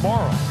from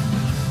tomorrow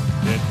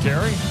in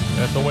Cary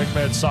at the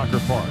WakeMed Soccer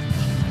Park.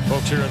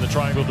 Folks here in the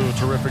Triangle do a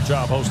terrific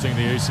job hosting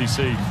the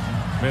ACC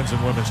Men's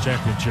and Women's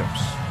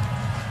Championships.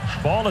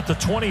 Ball at the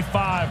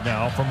 25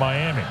 now for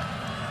Miami.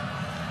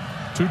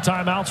 2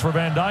 timeouts for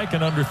Van Dyke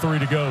and under 3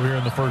 to go here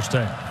in the first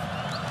half.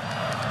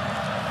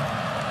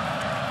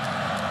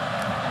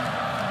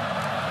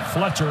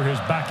 Fletcher is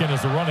back in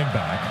as the running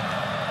back.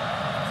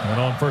 And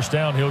on first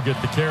down, he'll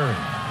get the carry.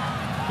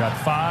 Got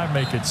 5,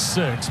 make it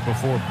 6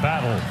 before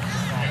Battle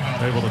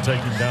able to take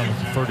him down to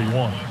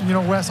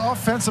 31. Wes,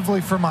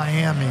 offensively for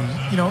Miami,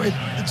 it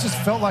just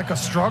felt like a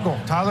struggle.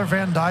 Tyler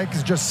Van Dyke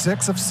is just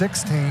 6 of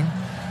 16.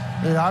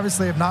 They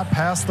obviously have not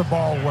passed the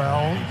ball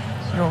well.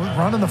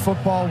 Running the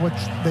football, which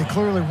they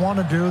clearly want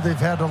to do. They've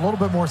had a little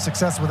bit more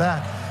success with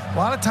that. A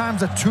lot of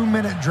times a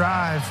 2-minute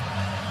drive,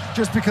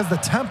 just because the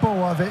tempo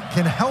of it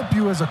can help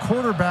you as a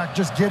quarterback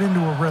just get into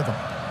a rhythm.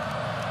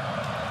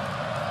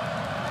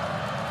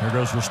 Here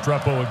goes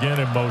Restrepo again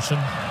in motion.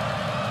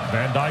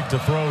 Van Dyke to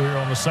throw here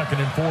on the 2nd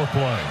and 4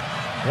 play.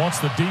 Wants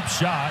the deep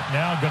shot.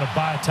 Now going to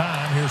buy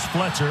time. Here's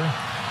Fletcher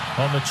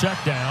on the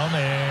check down,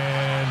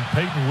 and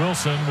Peyton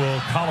Wilson will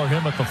collar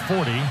him at the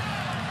 40.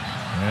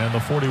 And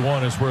the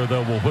 41 is where they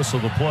will whistle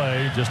the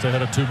play just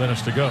ahead of 2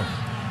 minutes to go.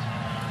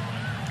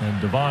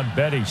 And Devon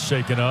Betty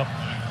shaken up.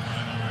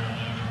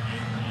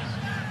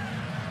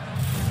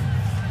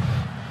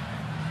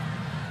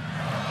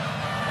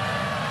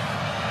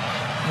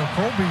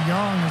 Colby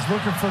Young is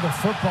looking for the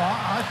football.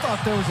 I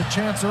thought there was a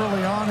chance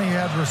early on. He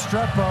had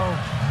Restrepo.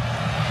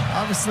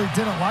 Obviously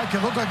didn't like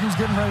it. Looked like he was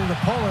getting ready to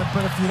pull it,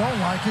 but if you don't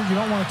like it, you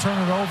don't want to turn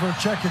it over,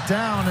 check it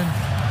down. And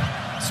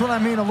that's what I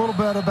mean a little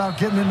bit about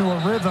getting into a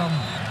rhythm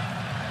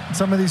in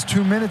some of these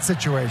 2-minute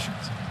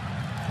situations.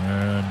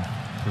 And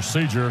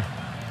procedure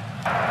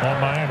on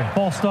Miami.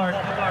 Full start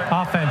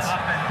offense,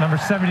 number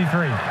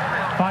 73.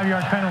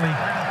 5-yard penalty,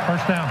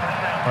 first down.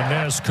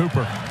 Inez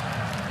Cooper.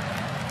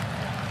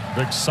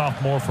 Big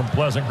sophomore from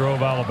Pleasant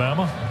Grove,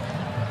 Alabama.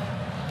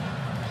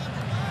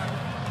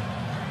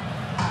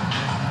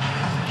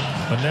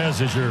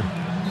 Inez is your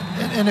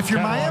and if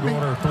you're Miami,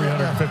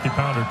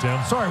 350-pounder, Tim.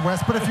 Sorry,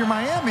 Wes, but if you're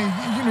Miami,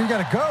 you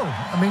got to go.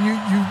 I mean,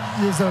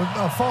 there's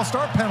a false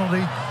start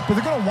penalty, but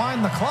they're going to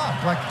wind the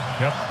clock. Like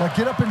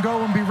get up and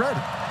go and be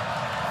ready.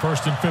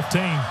 1st and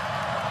 15.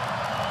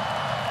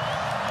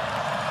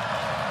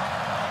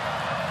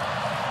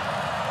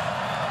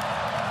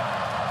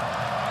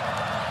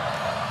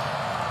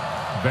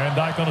 Van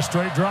Dyke on a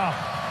straight drop.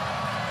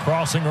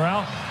 Crossing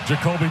route,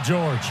 Jacoby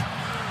George.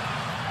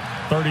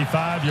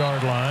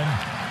 35-yard line.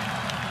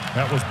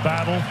 That was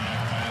Battle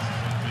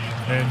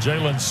and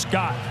Jalen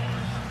Scott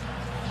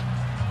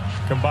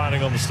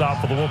combining on the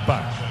stop for the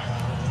Wolfpack.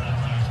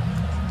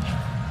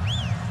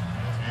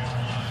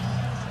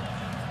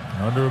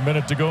 Under a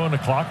minute to go, and the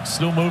clock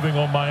still moving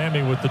on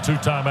Miami with the 2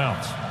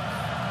 timeouts.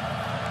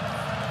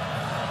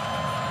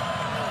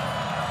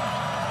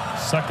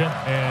 2nd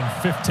and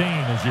 15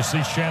 as you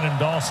see Shannon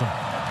Dawson.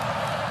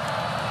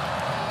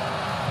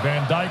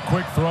 Van Dyke,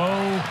 quick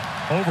throw,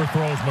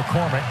 overthrows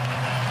McCormick.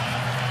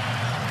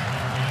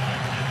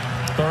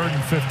 3rd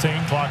and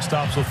 15, clock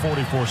stops with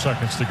 44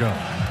 seconds to go.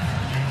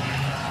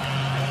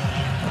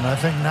 And I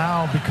think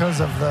now,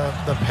 because of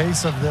the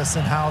pace of this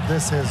and how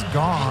this has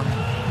gone,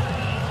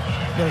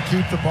 you got to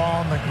keep the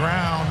ball on the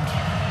ground,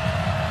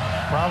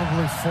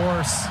 probably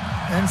force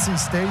NC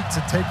State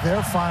to take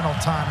their final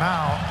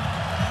timeout.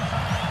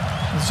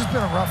 It's just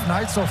been a rough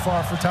night so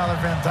far for Tyler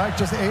Van Dyke,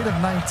 just 8 of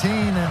 19,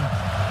 and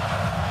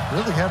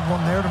really had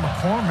one there to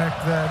McCormick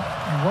that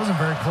he wasn't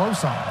very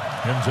close on.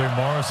 MJ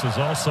Morris has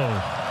also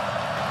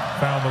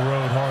found the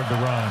road hard to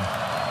run.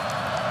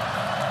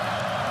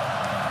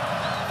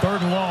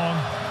 3rd and long.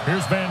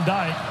 Here's Van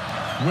Dyke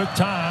with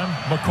time.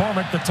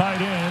 McCormick, the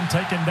tight end,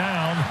 taken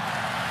down.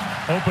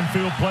 Open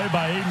field play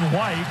by Aiden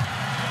White.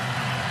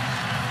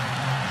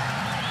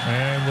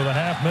 And with a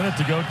half minute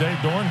to go, Dave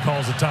Doeren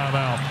calls a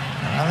timeout.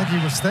 I think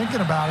he was thinking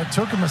about it.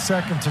 Took him a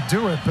second to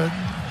do it, but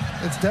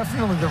it's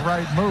definitely the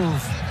right move.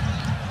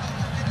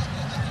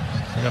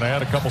 You're going to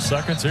add a couple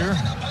seconds here?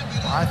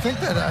 I think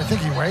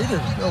he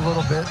waited a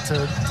little bit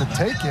to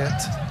take it.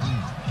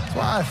 That's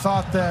why I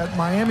thought that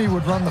Miami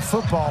would run the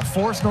football,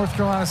 force North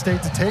Carolina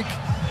State to take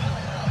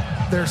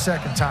their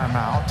 2nd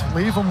timeout,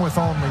 leave them with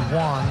only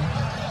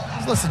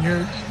 1. Listen,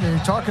 you're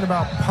talking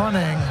about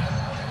punting,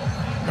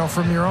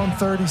 from your own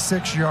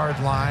 36-yard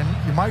line.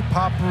 You might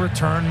pop a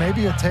return.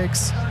 Maybe it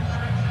takes,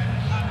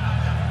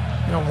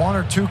 1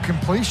 or 2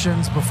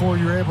 completions before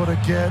you're able to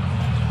get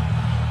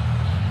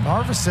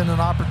Narveson an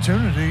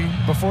opportunity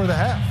before the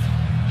half.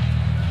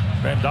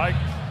 Van Dyke,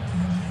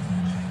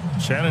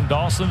 Shannon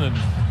Dawson, and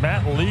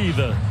Matt Lee,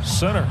 the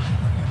center,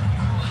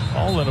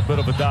 all in a bit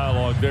of a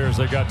dialogue there as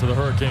they got to the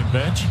Hurricane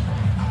bench.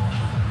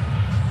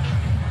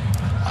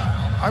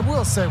 I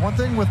will say one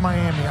thing with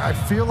Miami. I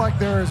feel like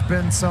there has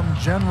been some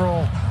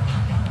general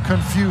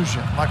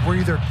confusion. Like we're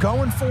either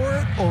going for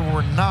it or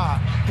we're not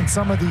in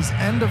some of these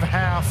end of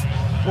half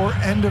or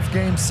end of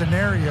game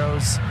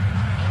scenarios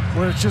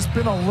where it's just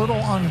been a little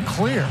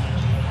unclear.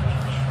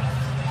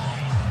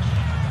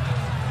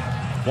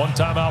 1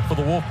 timeout for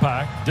the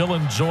Wolfpack.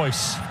 Dylan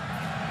Joyce,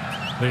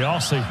 the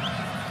Aussie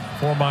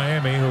for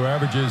Miami, who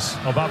averages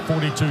about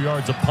 42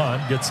 yards a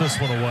punt, gets this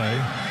one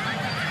away.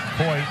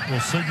 Point will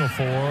signal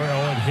for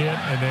it hit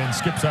and then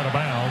skips out of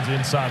bounds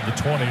inside the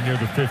 20 near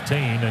the 15.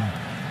 And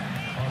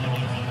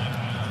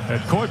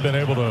had Coit been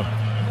able to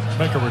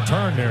make a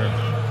return there,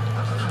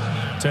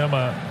 Tim,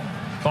 I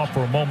thought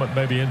for a moment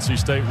maybe NC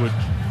State would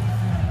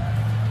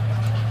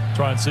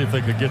try and see if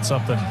they could get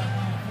something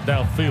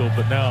downfield,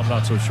 but now I'm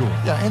not so sure.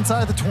 Yeah,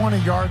 inside the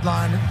 20-yard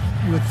line,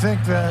 you would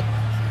think that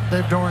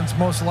Dave Doeren's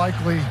most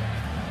likely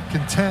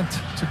content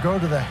to go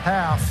to the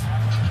half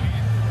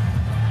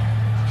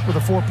with a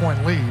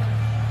 4-point lead.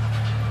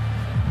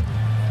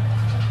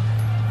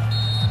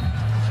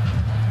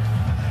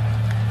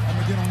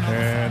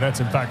 And that's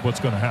in fact what's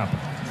going to happen.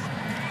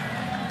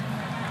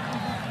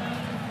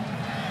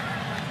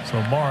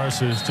 So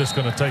Morris is just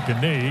going to take a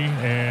knee,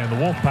 and the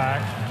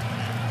Wolfpack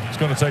is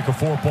going to take a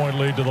 4-point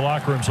lead to the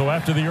locker room. So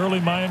after the early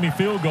Miami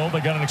field goal,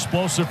 they got an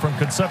explosive from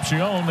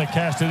Concepcion. They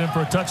cast it in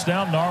for a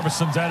touchdown.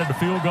 Narveson's added a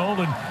field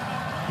goal, and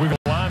we've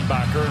got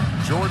linebacker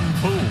Jordan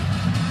Poole.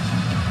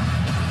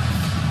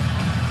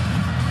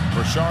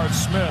 Rashard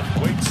Smith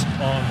waits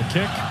on the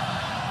kick,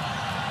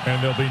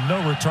 and there'll be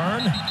no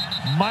return.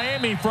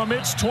 Miami from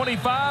its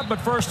 25,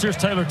 but first here's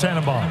Taylor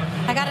Tannenbaum.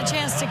 I got a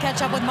chance to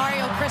catch up with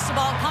Mario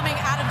Cristobal coming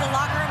out of the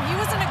locker room. He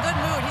was in a good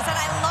mood. He said,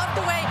 I love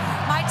the way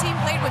my team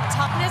played with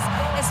toughness,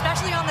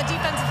 especially on the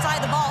defensive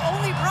side of the ball.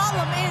 Only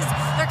problem is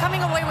they're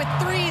coming away with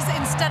 3s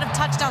instead of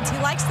touchdowns. He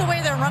likes the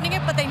way they're running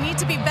it, but they need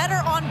to be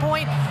better on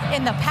point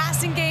in the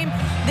passing game.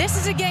 This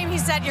is a game, he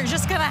said, you're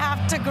just going to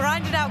have to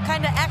grind it out,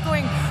 kind of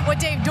echoing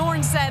what Dave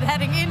Doeren said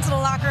heading into the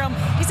locker room.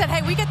 He said,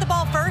 hey, we get the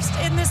ball first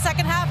in this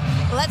second half.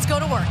 Let's go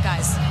to work,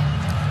 guys.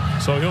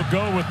 So he'll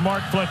go with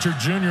Mark Fletcher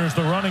Jr. as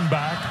the running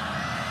back.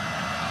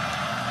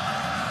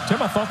 Tim,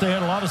 I thought they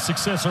had a lot of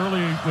success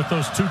early with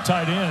those 2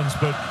 tight ends,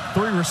 but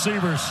 3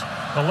 receivers,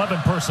 11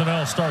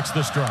 personnel starts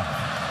this drive.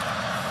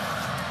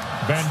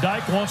 Van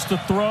Dyke wants to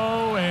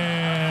throw,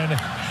 and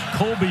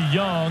Colby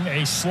Young,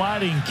 a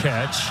sliding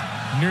catch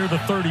near the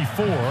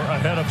 34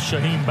 ahead of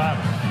Shaheem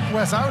Battle.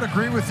 Wes, I would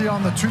agree with you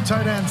on the 2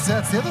 tight end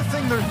sets. The other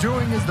thing they're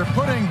doing is they're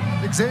putting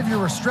Xavier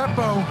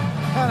Restrepo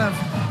kind of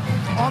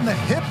on the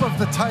hip of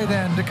the tight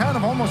end to kind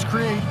of almost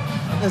create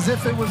as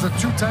if it was a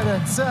 2 tight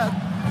end set.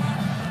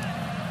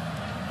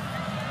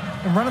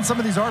 And running some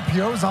of these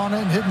RPOs on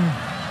it and hitting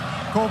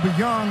Colby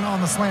Young on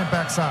the slant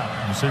backside.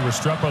 You see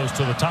Restrepo's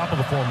to the top of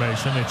the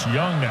formation. It's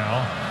Young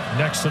now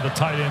next to the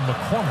tight end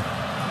McCormick.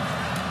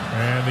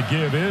 And the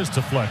give is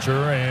to Fletcher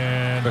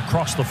and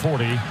across the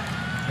 40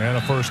 and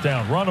a first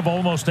down. Run of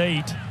almost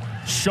 8.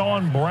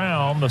 Sean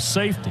Brown, the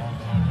safety,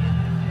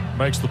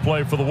 makes the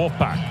play for the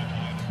Wolfpack.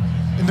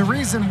 And the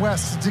reason,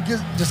 Wes, to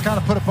just kind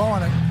of put a bow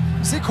on it,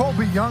 you see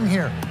Colby Young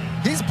here.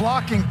 He's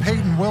blocking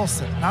Peyton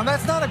Wilson. Now,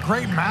 that's not a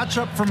great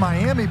matchup for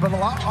Miami, but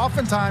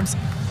oftentimes,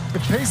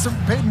 if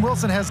Peyton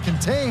Wilson has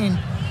contained,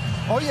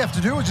 all you have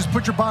to do is just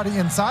put your body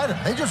inside him.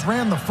 They just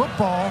ran the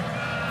football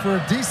for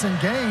a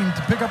decent gain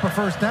to pick up a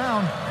first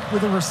down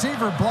with a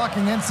receiver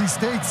blocking NC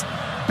State's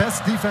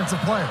best defensive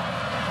player.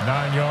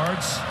 9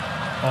 yards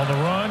on the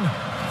run.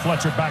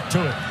 Fletcher back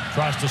to it.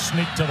 Tries to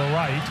sneak to the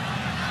right.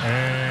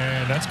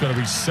 And that's going to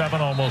be 7,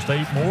 almost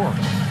 8 more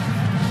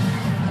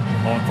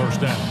on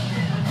first down.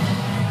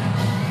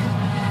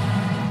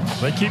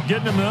 They keep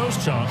getting him those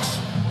chunks.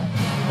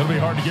 It'll be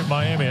hard to get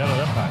Miami out of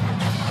that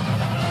package.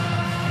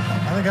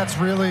 I think that's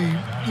really,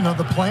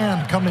 the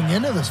plan coming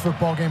into this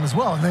football game as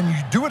well. And then you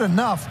do it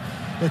enough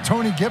that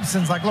Tony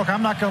Gibson's like, look,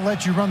 I'm not going to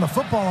let you run the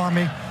football on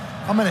me.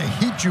 I'm going to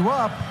heat you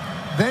up.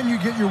 Then you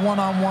get your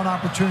one-on-one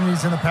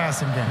opportunities in the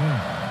passing game.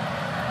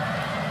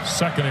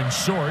 Second and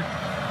short.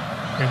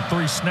 In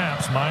 3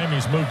 snaps,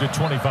 Miami's moved to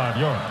 25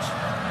 yards.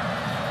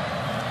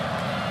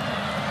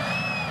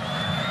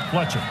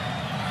 Fletcher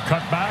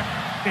cut back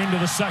into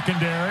the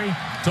secondary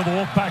to the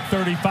Wolfpack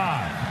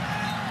 35.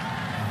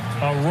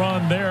 A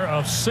run there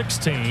of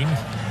 16,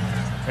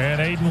 and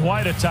Aiden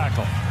White a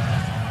tackle.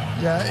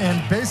 Yeah,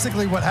 and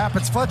basically what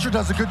happens, Fletcher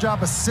does a good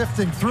job of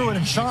sifting through it,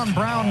 and Sean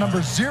Brown,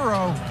 number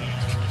 0,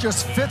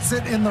 just fits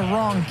it in the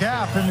wrong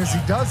gap, and as he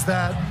does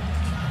that,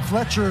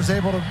 Fletcher is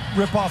able to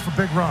rip off a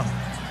big run.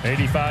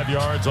 85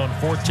 yards on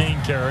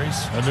 14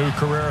 carries, a new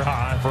career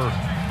high for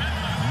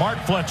Mark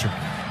Fletcher,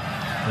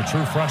 the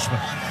true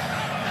freshman.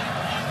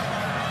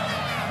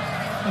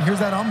 And here's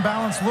that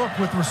unbalanced look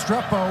with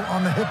Restrepo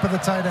on the hip of the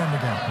tight end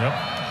again. Yep.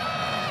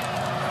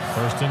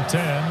 First and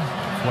 10.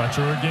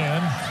 Fletcher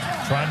again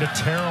trying to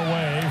tear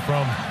away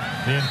from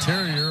the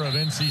interior of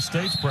NC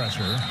State's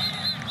pressure.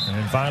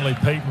 And finally,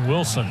 Peyton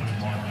Wilson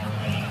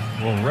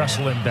will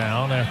wrestle him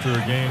down after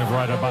a gain of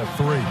right about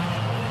 3.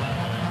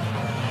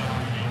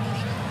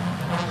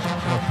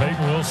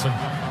 Peyton Wilson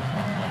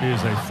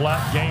is a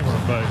flat gamer,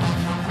 but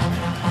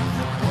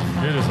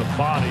it is a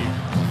body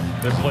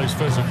that plays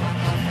physical.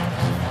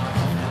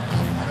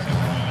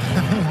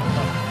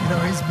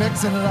 He's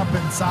mixing it up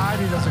inside.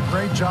 He does a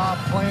great job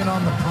playing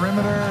on the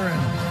perimeter,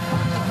 and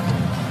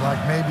like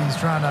maybe he's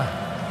trying to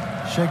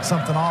shake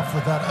something off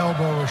with that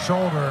elbow or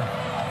shoulder.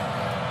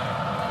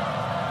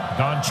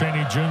 Don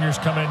Chaney Jr.'s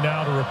come in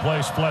now to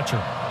replace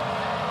Fletcher.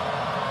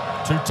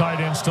 2 tight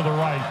ends to the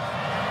right.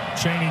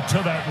 Chaney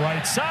to that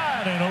right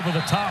side, and over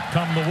the top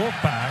come the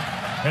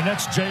Wolfpack, and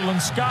that's Jalen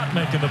Scott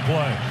making the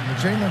play.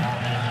 Jalen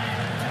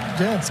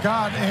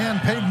Scott and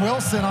Peyton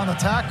Wilson on the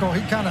tackle.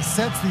 He kind of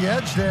sets the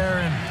edge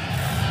there, and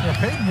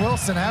Peyton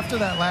Wilson, after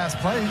that last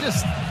play, he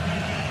just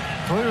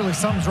clearly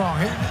something's wrong.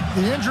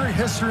 The injury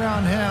history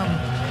on him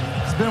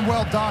has been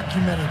well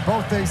documented,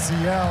 both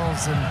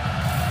ACLs and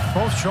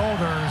both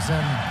shoulders,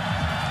 and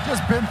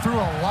just been through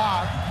a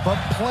lot, but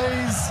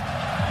plays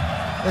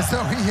as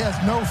though he has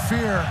no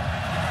fear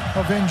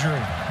of injury.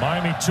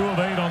 Miami 2 of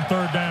 8 on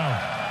third down.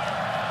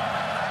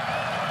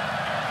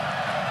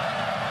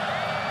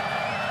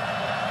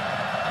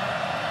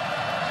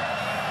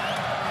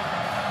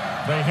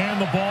 They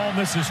hand the ball, and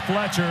this is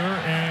Fletcher,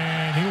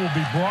 and he will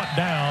be brought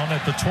down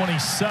at the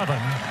 27.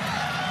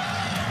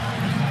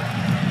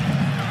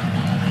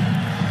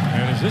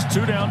 And is this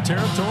 2-down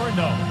territory?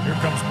 No. Here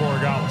comes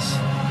Borregales.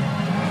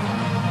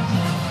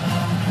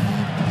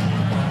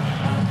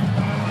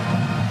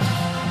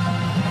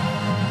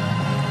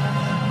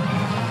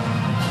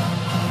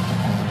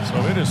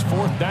 It is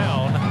 4th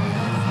down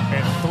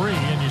and 3,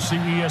 and you see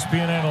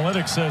ESPN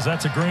Analytics says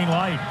that's a green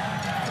light.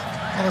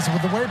 Well, listen,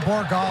 with the way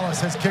Borregales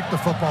has kicked the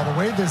football, the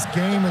way this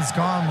game has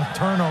gone with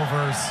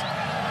turnovers,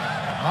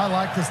 I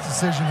like this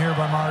decision here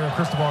by Mario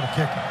Cristobal to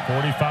kick it.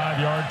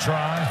 45-yard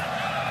try.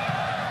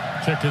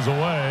 Kick is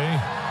away,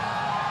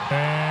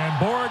 and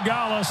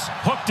Borregales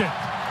hooked it.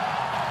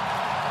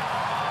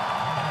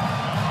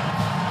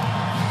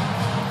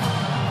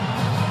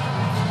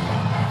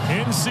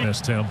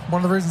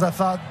 One of the reasons I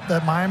thought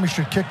that Miami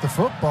should kick the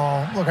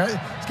football, look,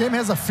 this game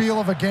has a feel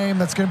of a game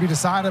that's going to be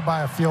decided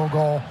by a field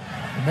goal,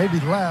 or maybe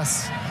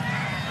less.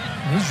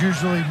 And he's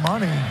usually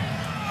money.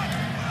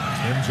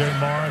 MJ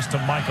Morris to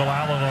Michael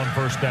Allen on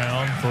first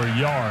down for a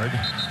yard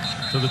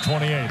to the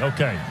 28.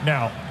 Okay,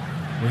 now,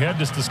 we had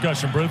this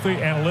discussion briefly.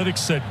 Analytics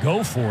said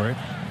go for it.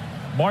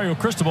 Mario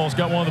Cristobal's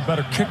got one of the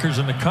better kickers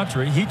in the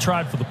country. He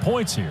tried for the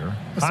points here.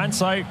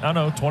 Hindsight, I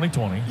know,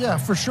 2020. Yeah,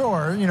 for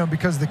sure,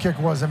 because the kick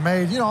wasn't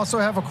made. Also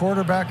have a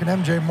quarterback in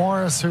MJ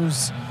Morris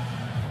who's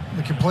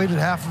completed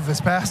half of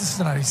his passes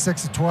tonight. He's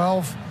 6 of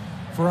 12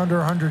 for under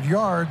 100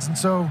 yards. And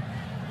so,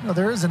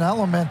 there is an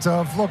element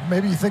of, look,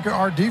 maybe you think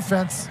our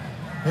defense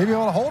may be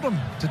able to hold them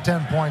to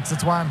 10 points.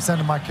 That's why I'm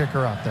sending my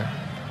kicker out there.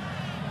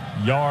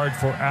 yard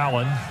for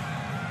Allen.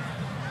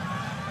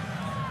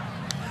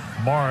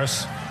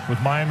 Morris with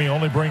Miami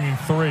only bringing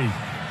 3.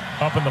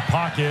 Up in the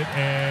pocket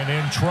and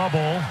in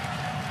trouble.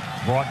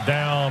 Brought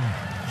down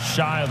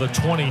shy of the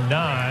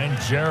 29.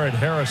 Jared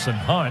Harrison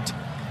Hunt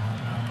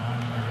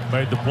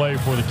made the play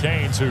for the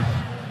Canes, who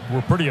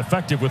were pretty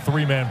effective with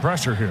 3-man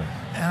pressure here.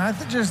 And I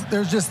think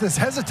there's just this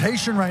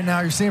hesitation right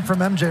now you're seeing from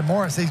MJ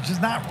Morris. He's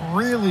just not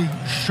really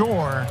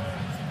sure.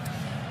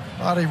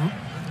 Thought he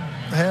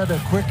had a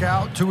quick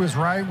out to his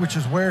right, which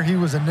is where he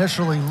was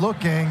initially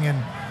looking, and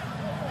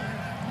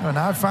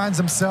now he finds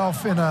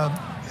himself in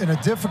a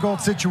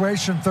difficult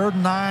situation, 3rd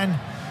and 9.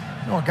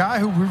 A guy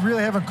who we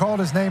really haven't called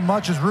his name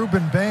much is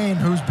Ruben Bain,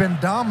 who's been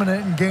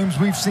dominant in games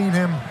we've seen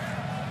him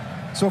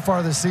so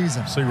far this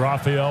season. See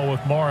Raphael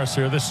with Morris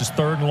here. This is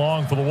 3rd and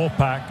long for the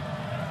Wolfpack.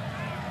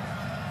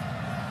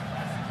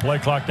 Play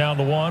clock down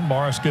to 1.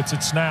 Morris gets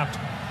it snapped.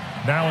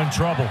 Now in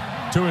trouble.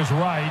 To his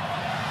right.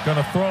 Going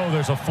to throw.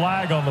 There's a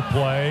flag on the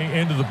play.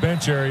 Into the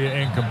bench area,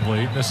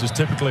 incomplete. This is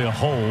typically a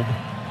hold.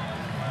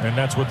 And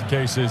that's what the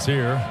case is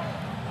here.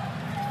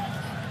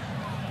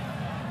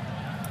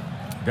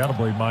 Got to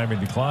believe Miami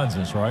declines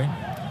this, right?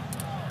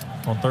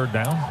 On 3rd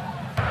down.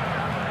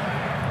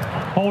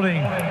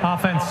 Holding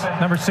offense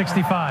number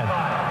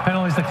 65.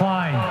 Penalties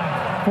decline.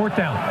 4th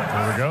down.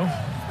 There we go.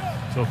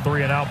 So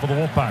 3 and out for the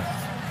Wolfpack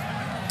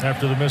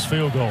after the missed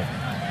field goal.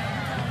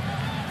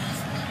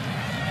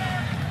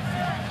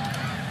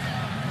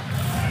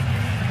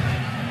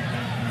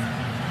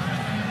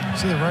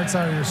 See the right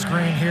side of your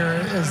screen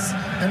here as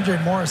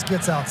MJ Morris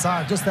gets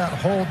outside. Just that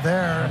hold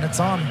there, and it's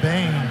on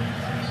Bain.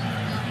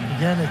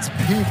 Again, it's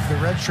Peak, the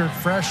redshirt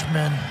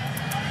freshman.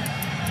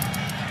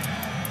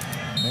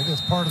 Maybe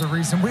that's part of the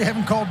reason we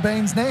haven't called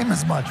Bain's name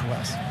as much,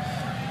 Wes.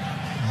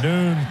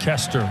 Noon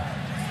Kester.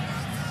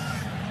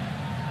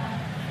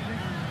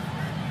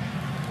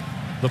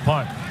 The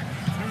punt.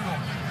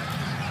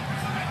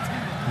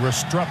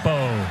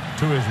 Restrepo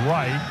to his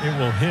right. It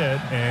will hit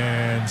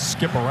and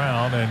skip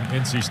around, and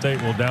NC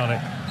State will down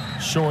it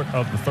short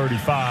of the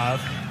 35,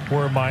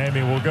 where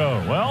Miami will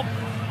go. Well,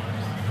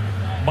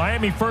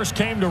 Miami first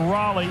came to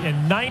Raleigh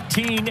in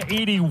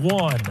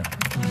 1981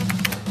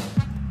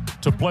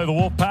 to play the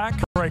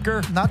Wolfpack.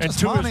 Breaker. And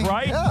to his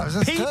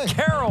right, Pete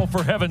Carroll,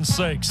 for heaven's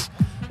sakes,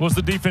 was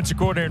the defensive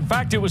coordinator. In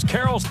fact, it was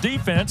Carroll's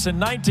defense in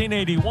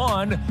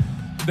 1981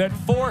 that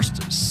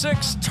forced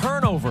 6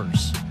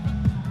 turnovers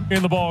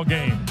in the ball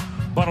game.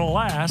 But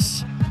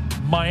alas,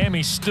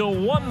 Miami still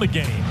won the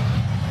game.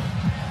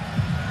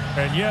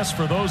 And yes,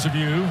 for those of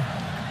you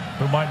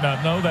who might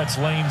not know, that's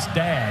Lane's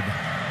dad,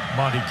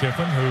 Monty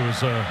Kiffin, who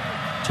is a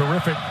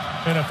terrific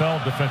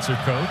NFL defensive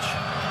coach.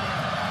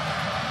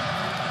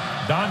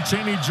 Don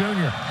Chaney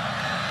Jr.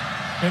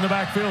 in the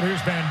backfield.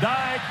 Here's Van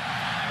Dyke,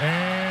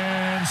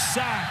 and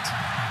sacked.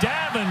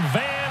 Davin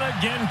Van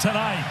again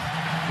tonight,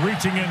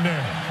 reaching in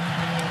there.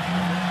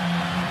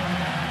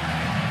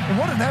 And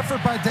what an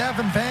effort by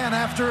Davin Van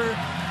after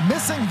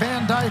missing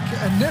Van Dyke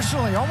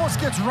initially. Almost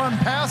gets run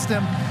past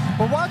him.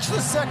 But watch the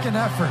second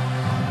effort.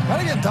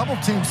 Gotta get double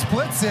team,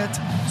 splits it,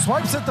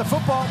 swipes at the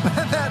football,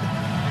 and that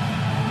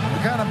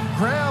kind of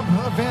grab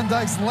Van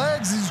Dyke's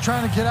legs. He's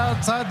trying to get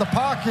outside the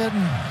pocket.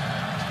 And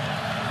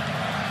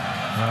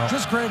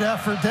just great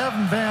effort.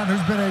 Davin Van,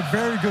 who's been a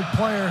very good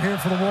player here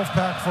for the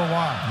Wolfpack for a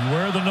while. You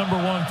wear the number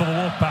 1 for the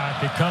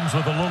Wolfpack. It comes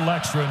with a little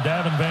extra, and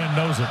Davin Van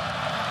knows it.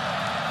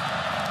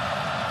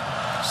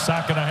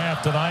 Sack and a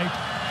half tonight.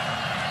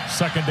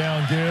 2nd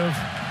down give.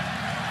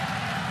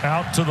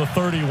 Out to the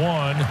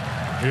 31.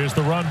 Here's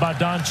the run by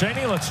Don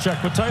Chaney. Let's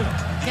check with Taylor.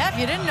 Yeah, if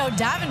you didn't know,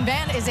 Davin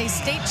Van is a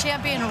state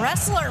champion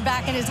wrestler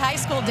back in his high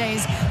school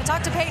days. I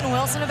talked to Peyton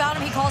Wilson about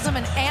him. He calls him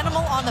an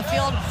animal on the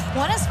field.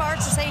 Went as far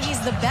as to say he's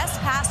the best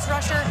pass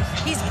rusher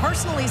he's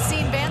personally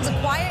seen. Van's a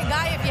quiet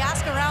guy if you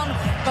ask around,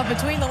 but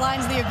between the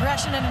lines, the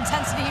aggression and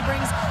intensity he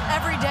brings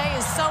every day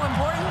is so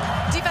important.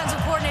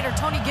 Defensive coordinator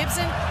Tony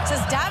Gibson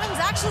says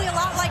Davin's actually a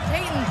lot like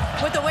Peyton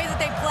with the way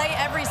that they play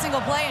every single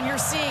play, and you're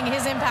seeing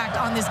his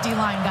impact on this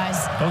D-line,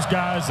 guys. Those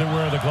guys that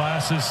wear the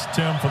glasses,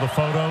 Tim, for the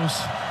photos,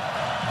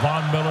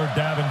 Von Miller,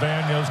 Davin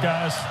Van, those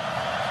guys,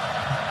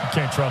 you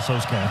can't trust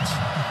those cats.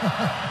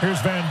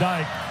 Here's Van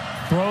Dyke.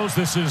 Throws.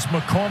 This is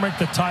McCormick,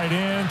 the tight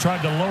end.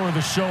 Tried to lower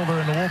the shoulder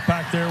in the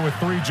Wolfpack there with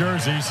 3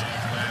 jerseys.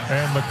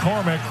 And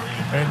McCormick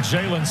and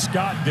Jalen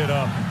Scott get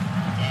up,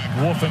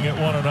 woofing at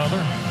one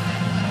another.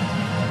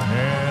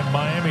 And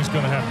Miami's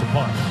going to have to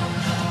punt.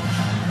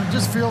 It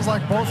just feels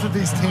like both of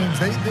these teams,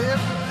 they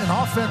have an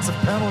offensive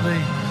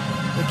penalty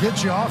that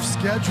gets you off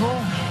schedule.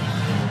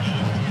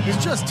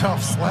 It's just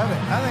tough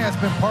sledding. I think that's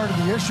been part of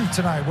the issue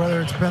tonight,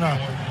 whether it's been a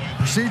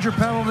procedure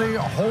penalty,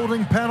 a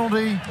holding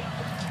penalty.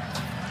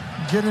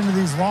 Get into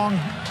these long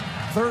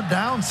 3rd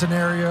down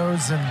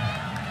scenarios, and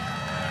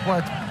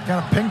what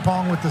kind of ping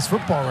pong with this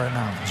football right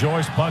now.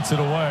 Joyce punts it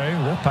away.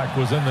 Wolfpack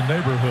was in the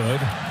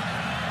neighborhood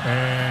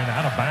and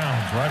out of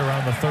bounds right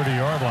around the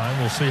 30-yard line.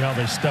 We'll see how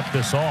they step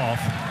this off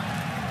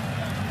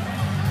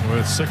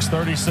with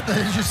 6:36.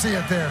 Did you see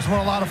it there? It's won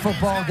a lot of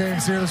football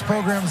games here. This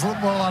program has won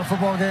a lot of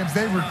football games.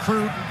 They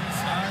recruit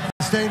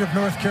state of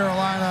North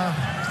Carolina.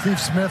 Steve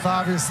Smith,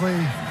 obviously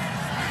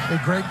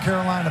a great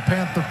Carolina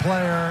Panther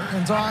player.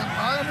 And so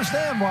I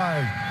understand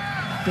why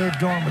Dave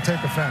Doeren would take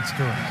offense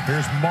to it.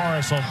 Here's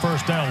Morris on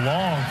first down.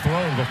 Long throw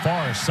to the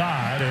far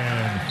side.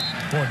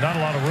 And, boy, not a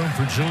lot of room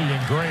for Julian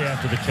Gray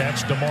after the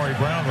catch. Damari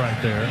Brown right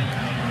there.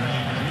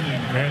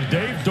 And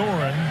Dave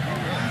Doeren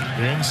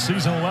in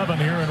season 11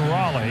 here in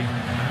Raleigh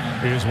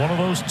is one of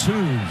those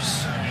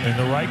twos in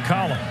the right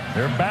column.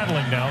 They're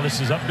battling now. This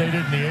is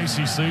updated in the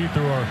ACC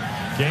through our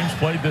games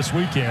played this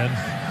weekend.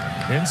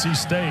 NC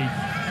State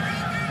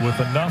with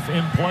enough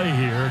in play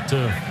here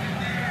to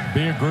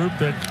be a group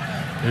that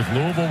if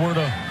Louisville were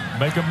to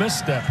make a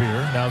misstep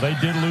here, now they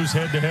did lose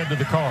head-to-head to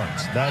the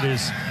Cards. That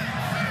is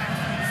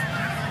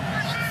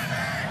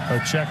a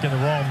check in the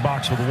wrong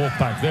box for the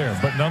Wolfpack there.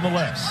 But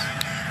nonetheless,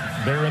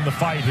 they're in the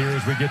fight here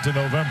as we get to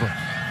November.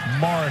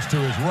 Morris to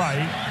his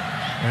right,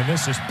 and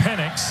this is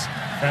Penix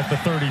at the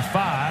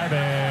 35,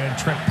 and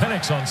Trent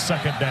Penix on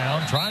second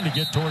down, trying to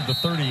get toward the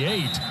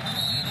 38.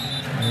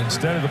 And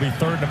instead, it'll be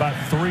 3rd and about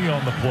 3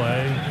 on the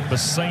play.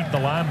 Basaint, the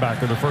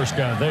linebacker, the first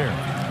guy there.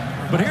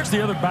 But here's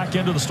the other back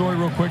end of the story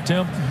real quick,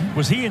 Tim.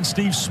 Was he and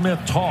Steve Smith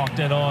talked,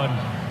 and on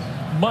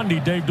Monday,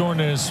 Dave Doeren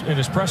in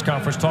his press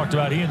conference talked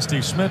about he and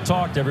Steve Smith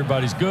talked.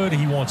 Everybody's good.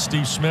 He wants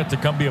Steve Smith to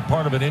come be a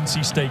part of an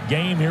NC State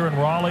game here in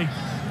Raleigh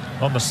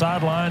on the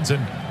sidelines,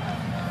 and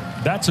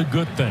that's a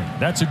good thing.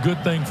 That's a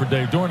good thing for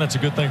Dave Doeren. That's a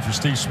good thing for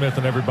Steve Smith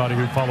and everybody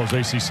who follows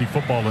ACC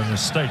football in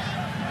this state.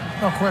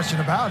 No question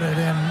about it,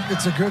 and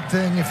it's a good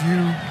thing if you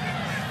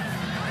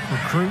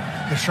recruit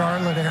the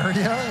Charlotte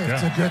area.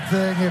 It's a good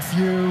thing if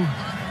you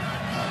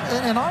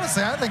and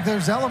honestly, I think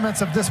there's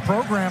elements of this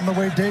program, the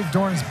way Dave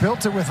Doeren's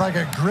built it, with like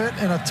a grit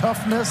and a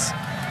toughness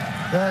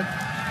that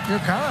you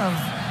kind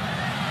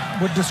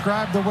of would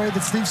describe the way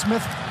that Steve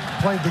Smith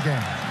played the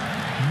game.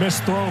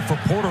 Missed throw for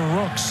Porter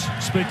Rooks.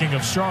 Speaking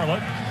of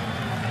Charlotte,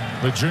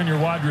 the junior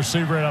wide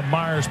receiver at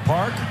Myers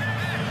Park.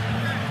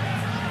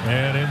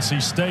 And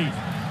NC State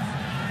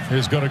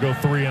is going to go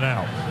 3 and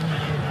out,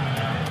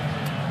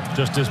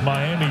 just as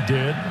Miami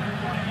did.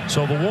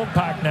 So the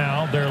Wolfpack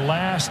now, their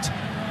last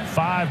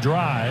 5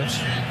 drives,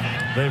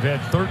 they've had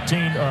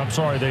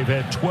they've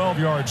had 12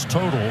 yards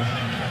total,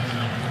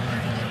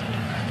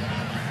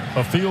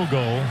 a field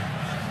goal,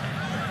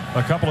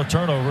 a couple of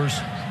turnovers,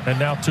 and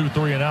now 2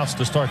 3 and outs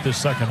to start this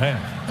second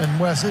half. And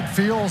Wes, it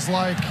feels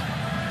like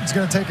it's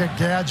going to take a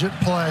gadget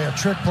play, a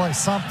trick play,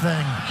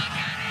 something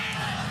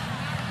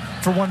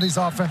for one of these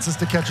offenses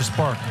to catch a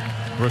spark.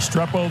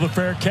 Restrepo the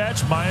fair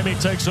catch. Miami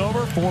takes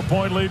over.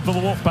 4-point lead for the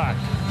Wolfpack.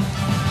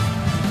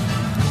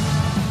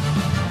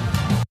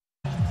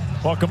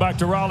 Welcome back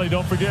to Raleigh.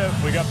 Don't forget,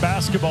 we got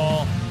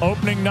basketball.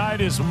 Opening night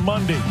is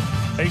Monday.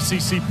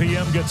 ACC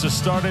PM gets us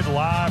started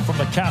live from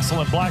the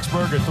Castle in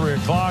Blacksburg at 3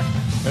 o'clock.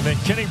 And then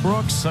Kenny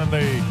Brooks and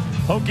the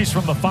Hokies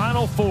from the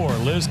Final Four.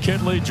 Liz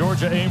Kidley,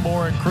 Georgia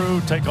Amore, and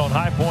crew take on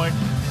High Point.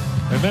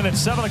 And then at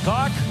 7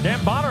 o'clock,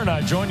 Dan Bonner and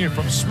I join you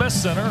from Smith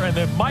Center. And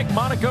then Mike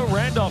Monaco,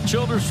 Randolph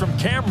Childers from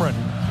Cameron.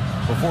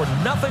 Before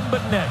Nothing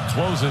But Net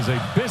closes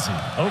a busy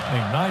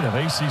opening night of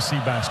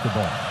ACC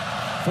basketball.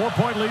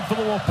 4-point lead for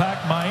the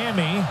Wolfpack.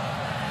 Miami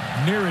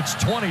near its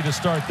 20 to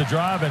start the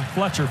drive, and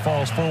Fletcher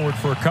falls forward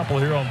for a couple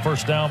here on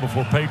first down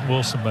before Peyton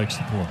Wilson makes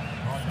the play.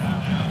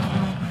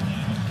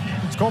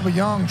 It's Colby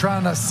Young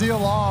trying to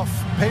seal off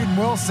Peyton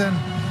Wilson.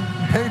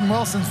 Peyton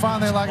Wilson's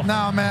finally like,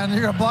 nah, man,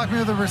 you're going to block me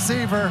with the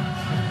receiver.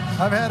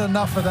 I've had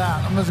enough of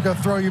that. I'm just going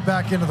to throw you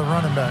back into the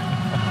running back.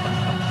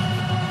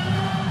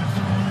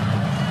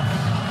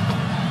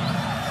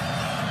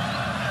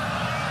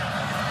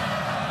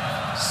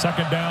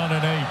 Second down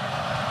and 8.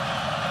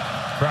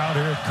 Crowd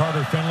here at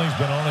Carter Finley's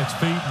been on its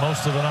feet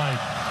most of the night.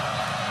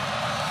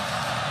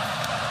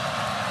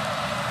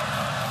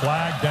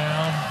 Flag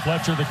down.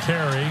 Fletcher the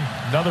carry.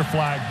 Another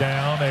flag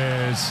down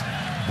as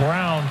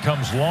Brown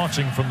comes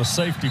launching from the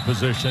safety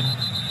position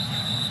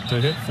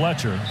to hit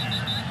Fletcher.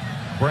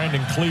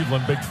 Brandon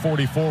Cleveland, big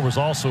 44, was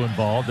also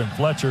involved, and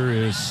Fletcher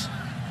is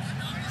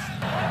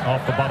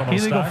off the bottom of the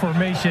stack. Illegal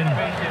formation,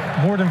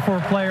 more than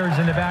 4 players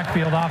in the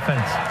backfield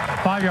offense.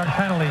 5-yard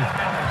penalty,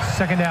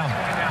 second down.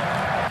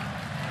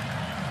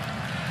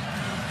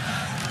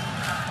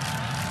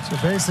 So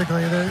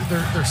basically,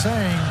 they're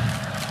saying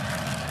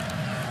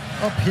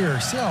up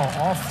here, see how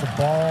off the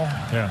ball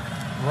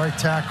right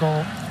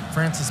tackle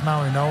Francis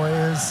Maui-Noah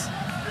is?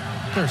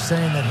 They're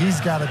saying that he's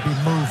got to be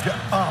moved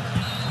up.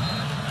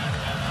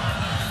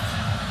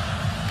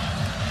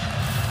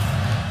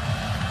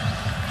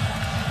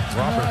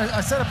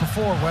 I said it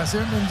before, Wes,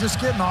 and just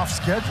getting off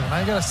schedule.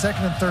 Now you got a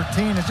 2nd and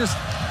 13. It's just,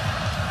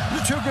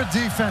 they're 2 good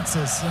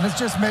defenses, and it's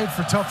just made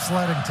for tough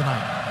sledding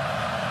tonight.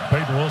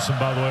 Peyton Wilson,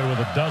 by the way, with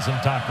 12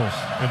 tackles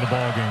in the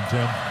ball game,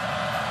 Tim.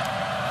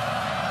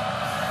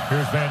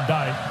 Here's Van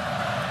Dyke,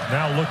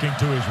 now looking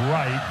to his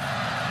right.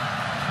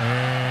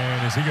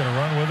 And is he going to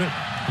run with it?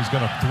 He's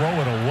going to throw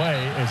it away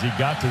as he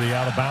got to the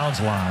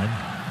out-of-bounds line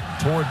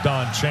toward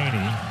Don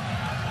Chaney.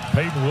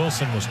 Peyton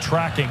Wilson was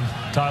tracking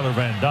Tyler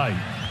Van Dyke.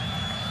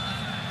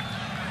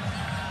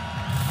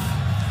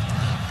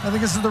 I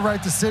think this is the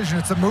right decision.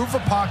 It's a move a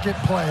pocket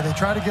play. They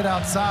try to get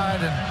outside,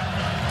 and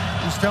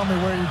just tell me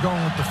where you're going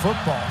with the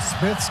football.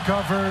 Smith's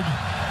covered,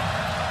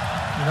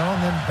 you know,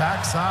 and then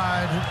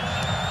backside.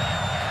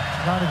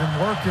 Not even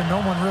working.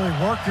 No one really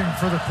working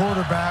for the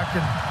quarterback,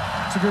 and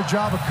it's a good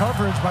job of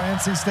coverage by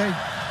NC State.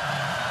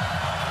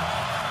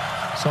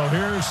 So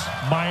here's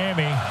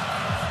Miami,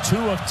 2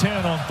 of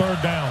 10 on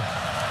 3rd down.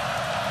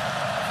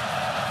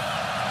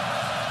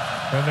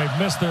 And they've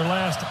missed their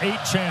last 8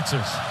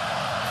 chances.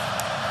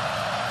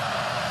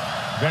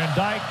 Van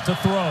Dyke to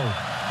throw.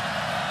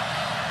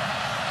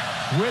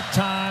 With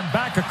time,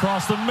 back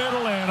across the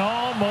middle and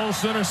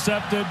almost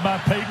intercepted by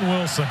Peyton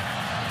Wilson.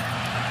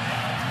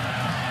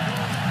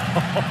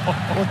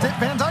 Well,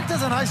 Van Dyke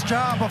does a nice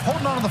job of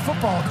holding on to the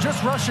football,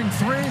 just rushing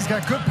 3. He's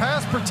got good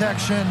pass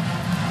protection.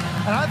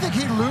 And I think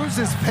he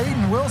loses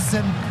Peyton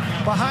Wilson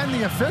behind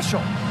the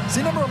official.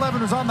 See number 11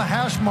 who's on the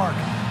hash mark.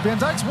 Van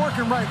Dyke's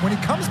working right. When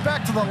he comes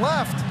back to the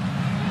left,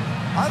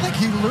 I think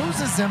he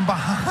loses him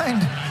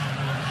behind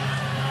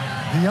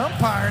the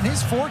umpire, and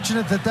he's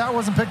fortunate that that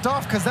wasn't picked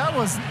off, because that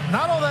was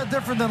not all that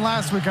different than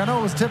last week. I know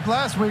it was tipped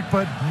last week,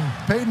 but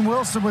Peyton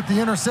Wilson with the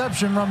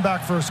interception run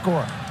back for a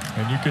score.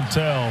 And you can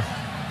tell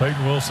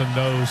Peyton Wilson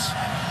knows,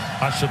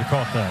 I should have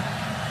caught that.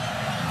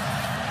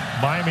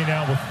 Miami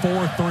now with 4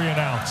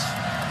 3-and-outs,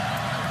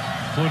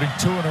 including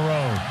 2 in a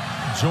row.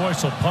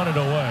 Joyce will punt it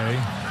away.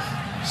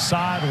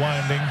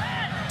 Sidewinding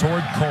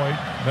toward Coit.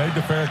 Made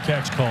the fair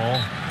catch call.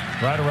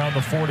 Right around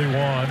the 41.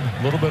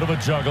 A little bit of a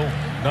juggle.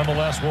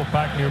 Nonetheless,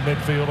 Wolfpack near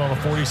midfield on a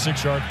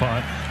 46-yard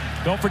punt.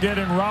 Don't forget,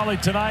 in Raleigh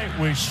tonight,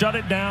 we shut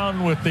it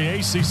down with the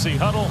ACC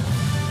huddle.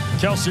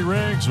 Kelsey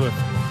Riggs with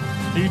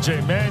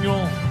E.J.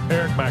 Manuel,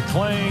 Eric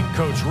McClain,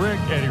 Coach Rick,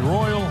 Eddie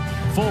Royal.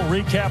 Full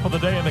recap of the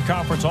day in the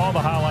conference, all the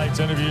highlights,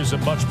 interviews,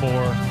 and much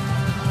more.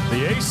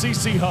 The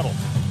ACC huddle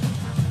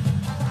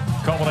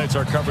culminates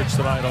our coverage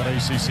tonight on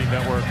ACC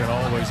Network, and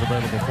always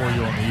available for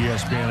you on the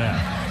ESPN app.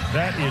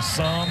 That is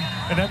some,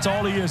 and that's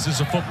all he is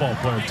a football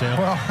player, Tim.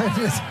 Well,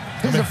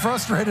 he's a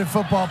frustrated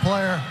football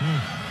player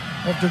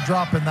after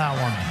dropping that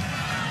one.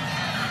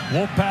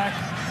 Wolfpack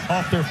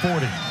off their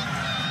 40.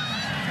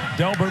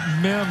 Delbert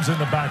Mims in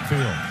the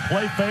backfield.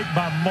 Play fake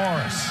by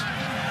Morris.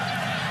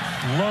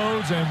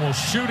 Loads and will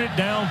shoot it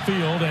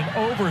downfield and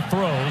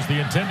overthrows the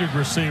intended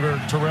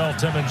receiver, Terrell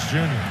Timmons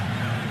Jr.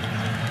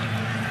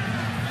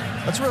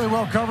 That's really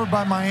well covered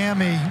by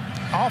Miami.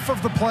 Off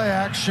of the play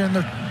action,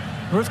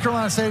 North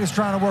Carolina State is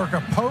trying to work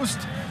a post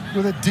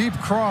with a deep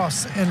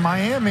cross, and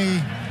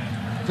Miami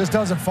just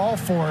doesn't fall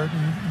for it.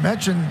 And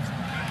mentioned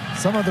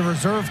some of the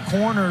reserve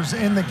corners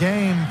in the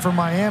game for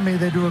Miami.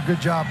 They do a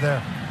good job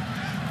there.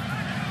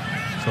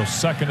 So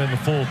 2nd in the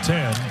full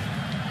 10.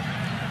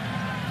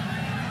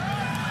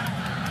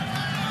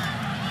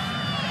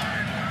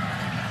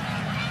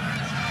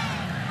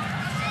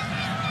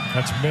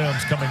 That's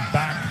Mims coming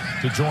back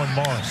to join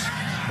Morris.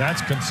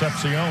 That's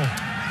Concepcion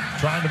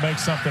trying to make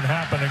something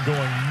happen and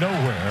going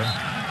nowhere,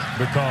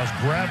 because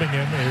grabbing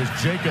him is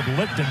Jacob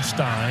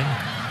Lichtenstein,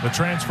 the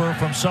transfer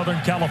from Southern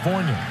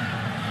California.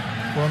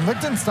 Well,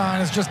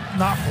 Lichtenstein is just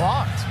not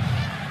blocked.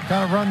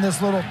 Kind of run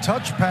this little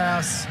touch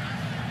pass,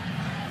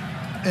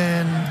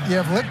 and you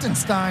have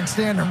Lichtenstein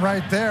standing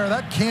right there.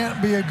 That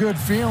can't be a good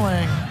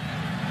feeling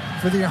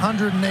for the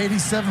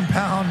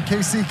 187-pound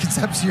KC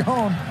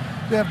Concepcion.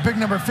 You have big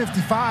number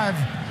 55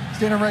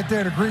 standing right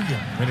there to greet you.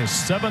 In his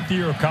 7th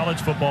year of college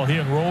football, he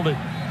enrolled at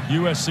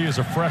USC as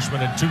a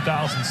freshman in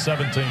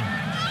 2017.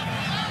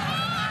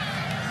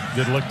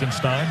 Did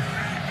Lichtenstein.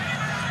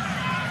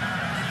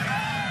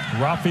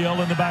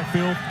 Raphael in the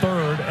backfield,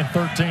 3rd and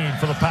 13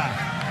 for the Pack.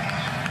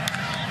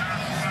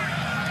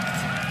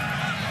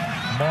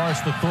 Morris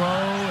the throw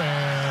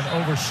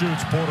and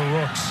overshoots Porter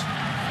Rooks.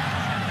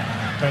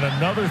 And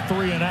another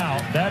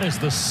 3-and-out. That is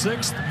the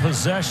 6th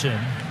possession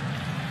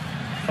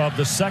of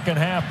the second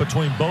half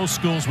between both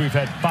schools. We've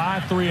had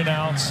 5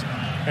 3-and-outs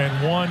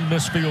and 1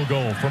 missed field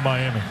goal for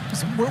Miami.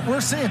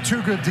 We're seeing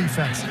 2 good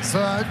defenses. So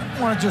I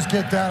want to just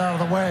get that out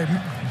of the way.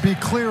 Be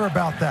clear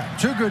about that.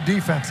 2 good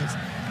defenses.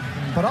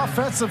 But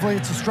offensively,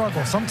 it's a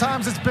struggle.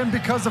 Sometimes it's been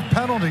because of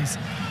penalties.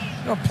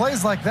 You know,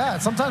 plays like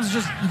that. Sometimes it's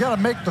just you got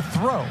to make the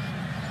throw.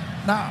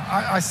 Now,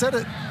 I said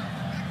it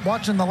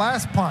watching the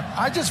last punt.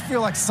 I just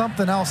feel like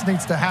something else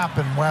needs to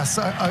happen, Wes.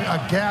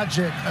 A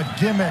gadget, a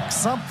gimmick,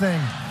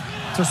 something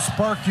to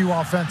spark you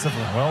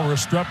offensively. Well,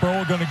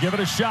 Restrepo going to give it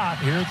a shot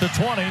here at the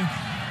 20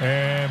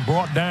 and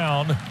brought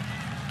down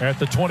at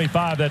the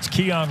 25. That's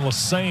Keon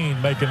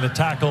Lassane making the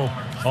tackle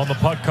on the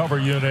punt cover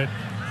unit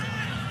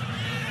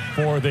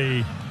for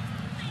the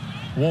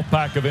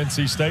Wolfpack of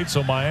NC State.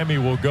 So Miami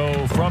will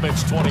go from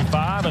its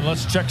 25, and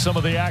let's check some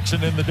of the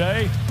action in the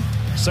day.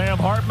 Sam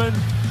Hartman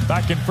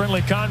back in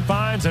friendly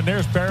confines, and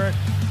there's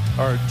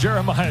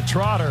Jeremiah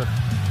Trotter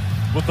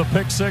with the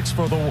pick 6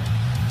 for the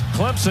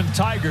Clemson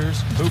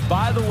Tigers, who,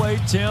 by the way,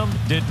 Tim,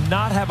 did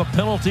not have a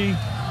penalty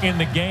in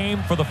the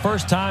game for the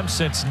first time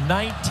since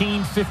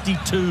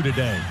 1952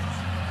 today.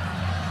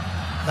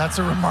 That's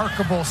a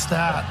remarkable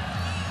stat,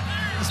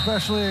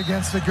 especially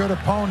against a good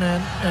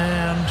opponent.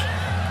 And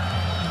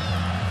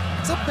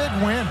It's a big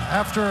win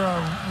after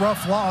a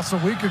rough loss a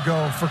week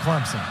ago for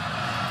Clemson.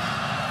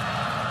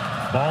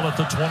 Ball at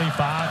the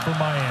 25 for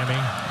Miami.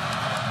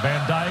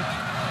 Van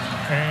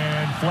Dyke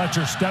and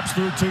Fletcher steps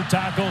through 2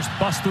 tackles,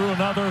 busts through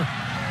another,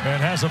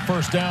 and has a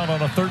first down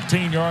on a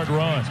 13-yard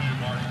run.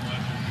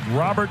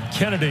 Robert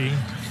Kennedy,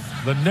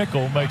 the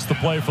nickel, makes the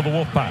play for the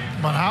Wolfpack.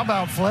 But how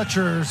about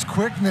Fletcher's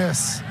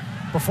quickness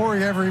before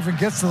he ever even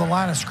gets to the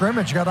line of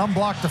scrimmage? You got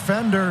unblocked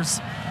defenders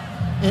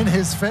in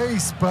his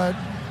face, but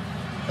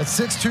at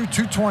 6'2",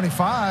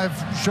 225,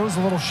 shows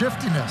a little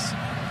shiftiness.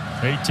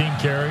 18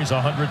 carries,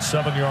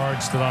 107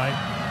 yards tonight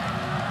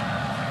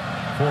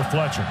for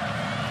Fletcher.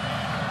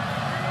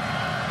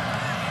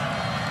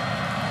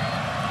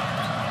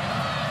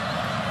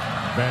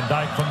 Van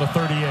Dyke from the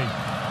 38.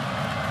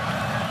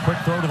 Quick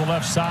throw to the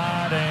left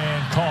side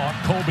and caught.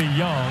 Colby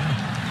Young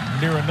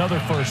near another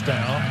first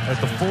down at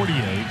the 48.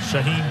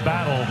 Shaheen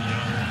Battle,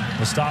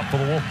 the stop for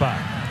the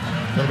Wolfpack.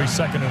 It'll be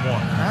 2nd and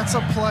 1. That's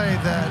a play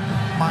that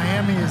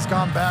Miami has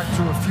gone back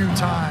to a few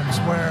times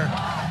where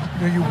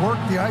you work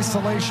the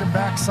isolation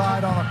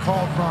backside on a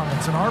called run.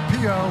 It's an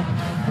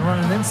RPO. They run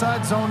an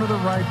inside zone to the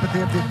right, but they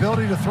have the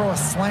ability to throw a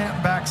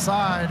slant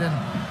backside. And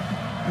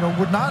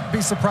would not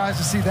be surprised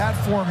to see that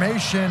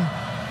formation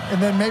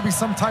and then maybe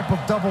some type of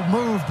double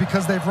move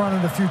because they've run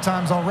it a few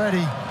times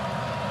already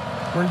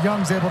where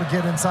Young's able to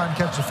get inside and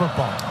catch the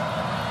football.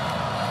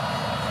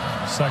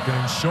 2nd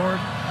and short.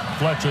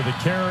 Fletcher the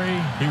carry.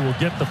 He will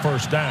get the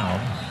first down.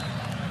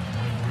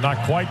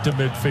 Not quite to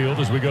midfield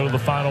as we go to the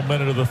final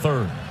minute of the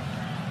 3rd.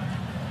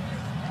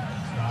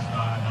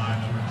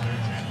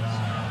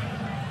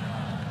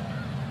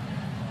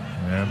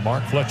 And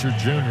Mark Fletcher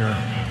Jr.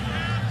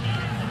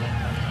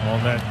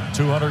 on that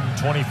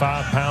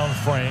 225-pound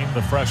frame,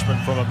 the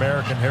freshman from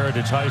American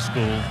Heritage High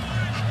School.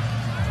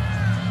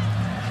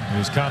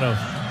 He's kind of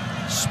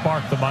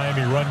sparked the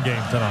Miami run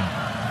game tonight.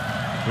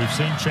 We've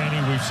seen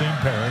Chaney, we've seen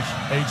Parrish.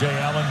 A.J.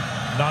 Allen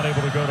not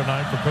able to go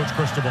tonight for Coach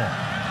Cristobal.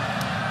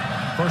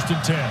 1st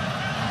and 10.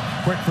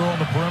 Quick throw on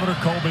the perimeter.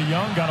 Colby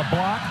Young got a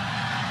block.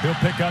 He'll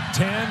pick up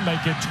 10, make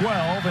it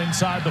 12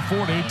 inside the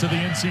 40 to the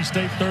NC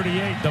State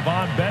 38.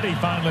 Devon Betty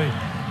finally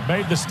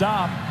made the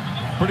stop.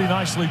 Pretty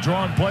nicely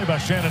drawn play by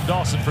Shannon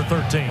Dawson for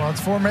 13. Well,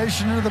 it's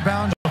formation into the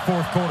boundary. The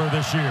 4th quarter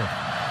this year.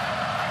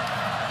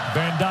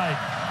 Van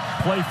Dyke,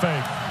 play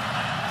fake.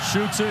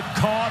 Shoots it,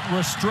 caught.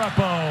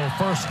 Restrepo,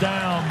 first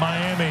down,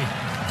 Miami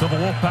to the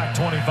Wolfpack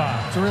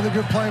 25. It's a really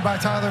good play by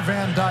Tyler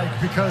Van Dyke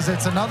because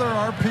it's another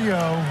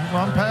RPO,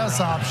 run pass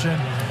option.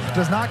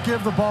 Does not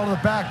give the ball to the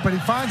back, but he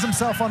finds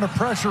himself under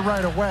pressure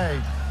right away.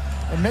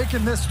 And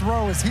making this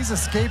throw as he's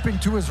escaping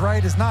to his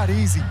right is not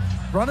easy.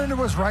 Running to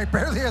his right,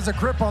 barely has a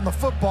grip on the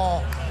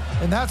football,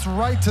 and that's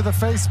right to the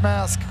face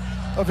mask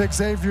of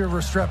Xavier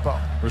Restrepo.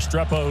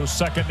 Restrepo,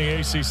 2nd in the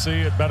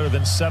ACC at better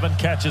than 7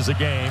 catches a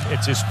game.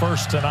 It's his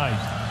first tonight.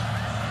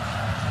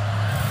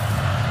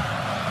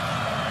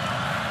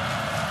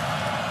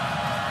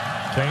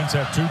 Canes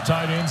have 2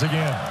 tight ends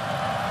again.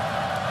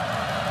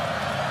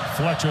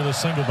 Fletcher, the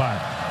single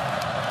back.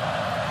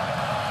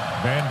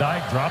 Van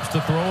Dyke drops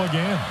to throw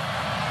again.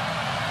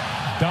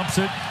 Dumps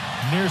it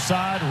near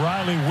side.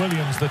 Riley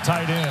Williams, the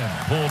tight end,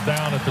 pulled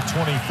down at the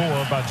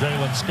 24 by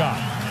Jalen Scott.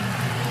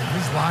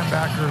 These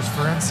linebackers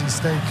for NC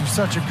State do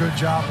such a good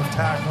job of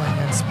tackling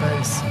in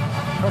space.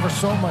 Cover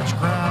so much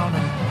ground.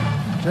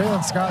 And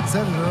Jalen Scott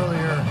said it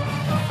earlier.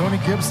 Tony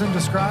Gibson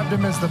described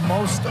him as the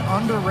most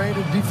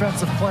underrated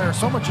defensive player.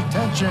 So much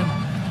attention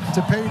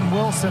to Peyton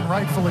Wilson,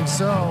 rightfully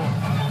so.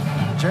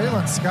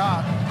 Jalen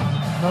Scott,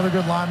 another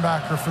good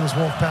linebacker for this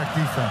Wolfpack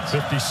defense.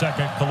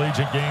 52nd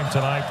collegiate game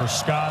tonight for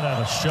Scott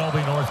out of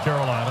Shelby, North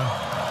Carolina.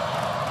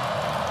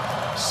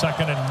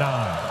 2nd and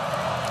 9.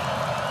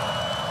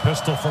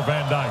 Pistol for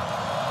Van Dyke.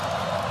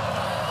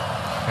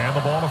 Hand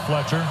the ball to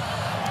Fletcher.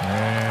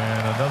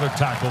 And another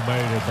tackle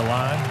made at the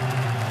line.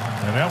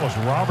 And that was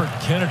Robert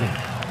Kennedy.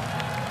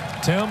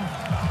 Tim,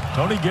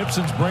 Tony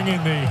Gibson's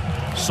bringing the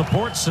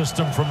support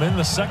system from in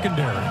the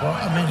secondary. Well,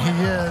 I mean,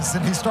 he is.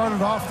 And he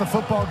started off the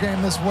football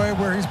game this way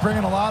where he's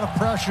bringing a lot of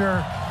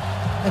pressure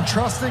and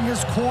trusting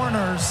his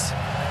corners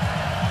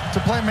to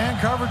play man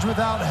coverage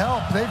without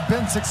help. They've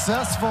been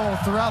successful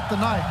throughout the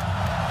night.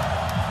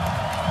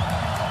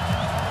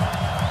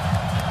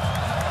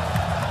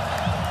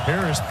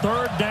 Here is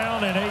 3rd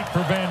down and 8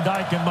 for Van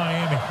Dyke in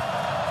Miami.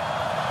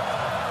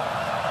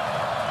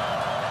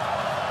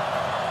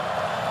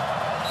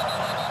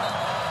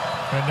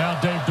 And now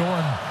Dave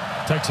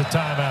Doeren takes a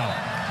timeout.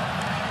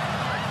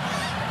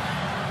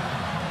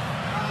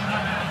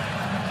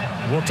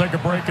 We'll take a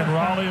break in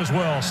Raleigh as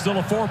well. Still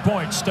a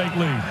 4-point state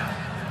lead.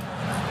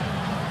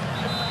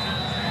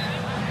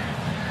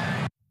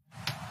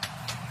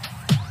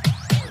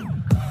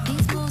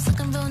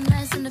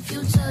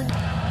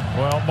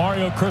 Well,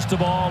 Mario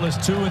Cristobal is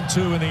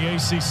 2-2 in the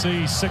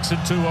ACC,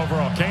 6-2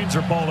 overall. Canes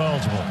are bowl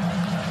eligible.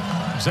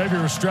 Xavier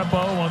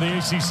Restrepo, one of the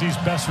ACC's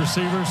best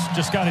receivers,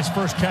 just got his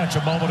first catch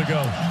a moment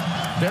ago.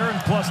 They're in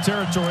plus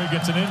territory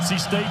against an NC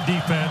State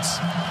defense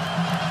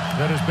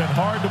that has been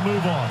hard to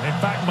move on. In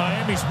fact,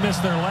 Miami's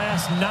missed their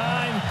last 9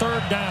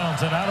 third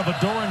downs, and out of a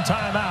Doeren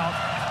timeout,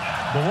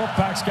 the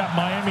Wolfpack's got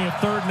Miami at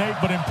 3rd and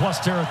 8, but in plus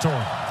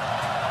territory.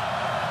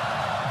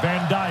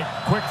 Van Dyke,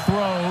 quick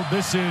throw.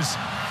 This is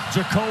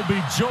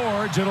Jacoby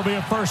George. It'll be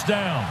a 1st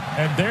down.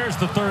 And there's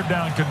the 3rd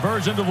down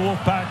conversion to the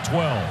Wolfpack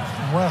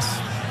 12. Wes,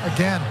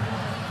 again,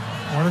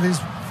 one of these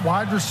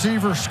wide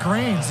receiver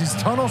screens, these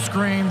tunnel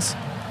screens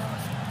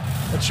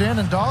that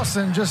Shannon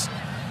Dawson just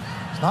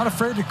is not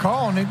afraid to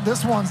call. And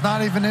this one's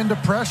not even into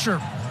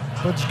pressure.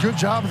 But it's a good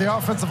job of the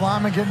offensive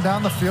lineman getting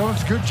down the field.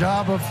 It's a good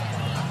job of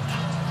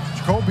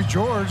Jacoby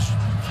George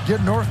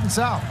getting north and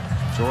south.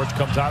 George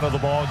comes out of the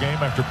ball game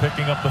after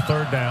picking up the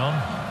 3rd down.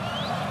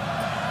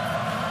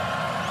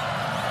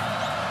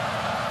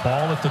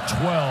 Ball at the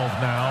 12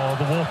 now of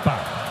the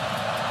Wolfpack.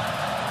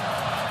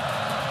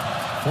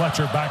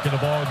 Fletcher back in the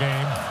ball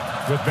game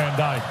with Van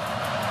Dyke.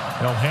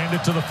 They'll hand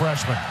it to the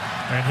freshman,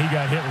 and he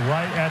got hit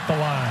right at the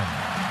line.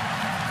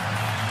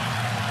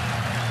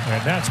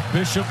 And that's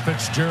Bishop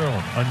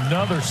Fitzgerald,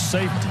 another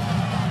safety,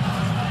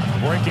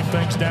 breaking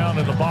things down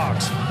in the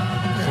box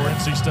for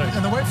NC State.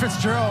 And the way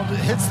Fitzgerald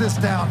hits this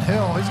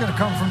downhill, he's going to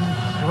come from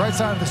the right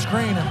side of the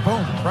screen and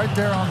boom, right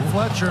there on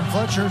Fletcher. And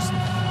Fletcher's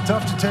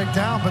tough to take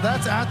down, but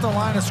that's at the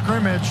line of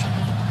scrimmage,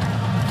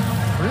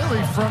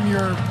 really from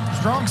your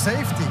strong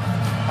safety.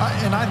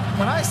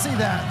 When I see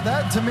that,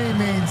 that to me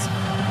means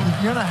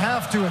you're going to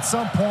have to, at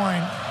some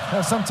point,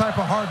 have some type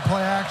of hard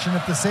play action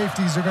if the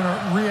safeties are going to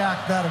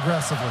react that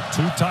aggressively.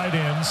 2 tight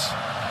ends,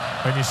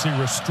 and you see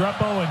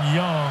Restrepo and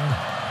Young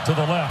to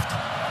the left.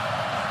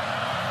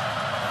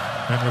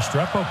 And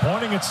Restrepo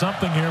pointing at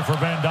something here for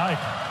Van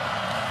Dyke.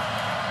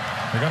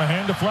 They're going to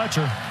hand to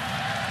Fletcher.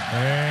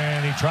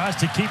 And he tries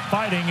to keep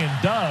fighting and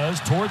does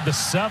toward the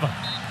 7.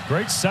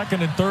 Great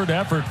 2nd and 3rd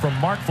effort from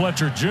Mark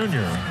Fletcher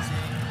Jr.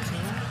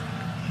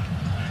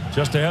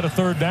 Just ahead of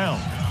 3rd down.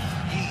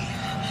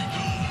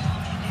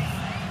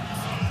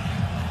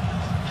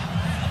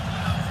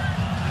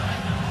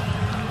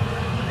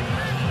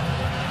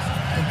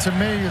 To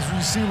me, as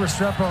you see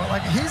Restrepo,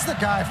 like he's the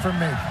guy for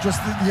me.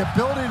 Just the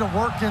ability to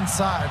work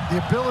inside,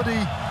 the ability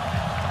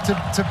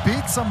to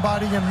beat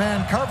somebody in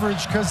man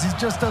coverage because he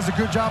just does a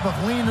good job of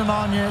leaning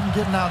on you and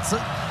getting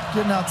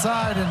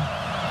outside. And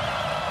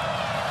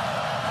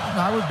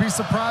I would be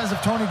surprised if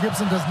Tony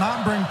Gibson does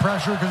not bring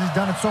pressure because he's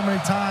done it so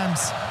many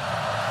times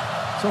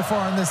so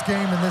far in this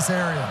game in this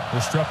area.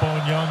 Restrepo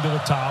and Young to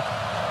the top.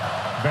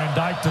 Van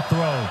Dyke to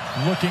throw,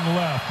 looking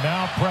left,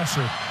 now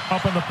pressure.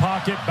 Up in the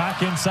pocket,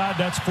 back inside,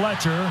 that's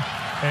Fletcher.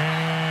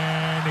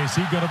 And is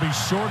he going to be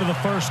short of the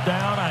 1st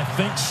down? I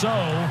think so.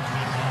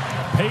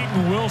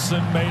 Peyton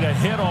Wilson made a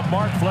hit on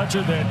Mark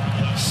Fletcher that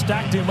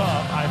stacked him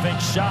up, I think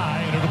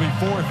shy, and it'll be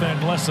 4th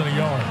and less than a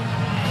yard.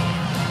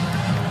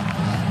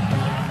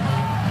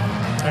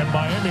 And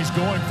Miami's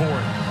going for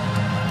it.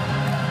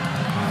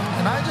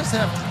 And I just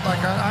have, like,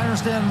 I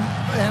understand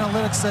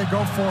analytics say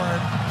go for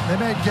it. They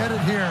may get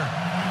it here.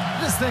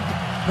 I just think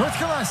North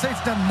Carolina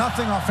State's done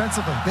nothing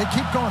offensively. They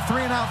keep going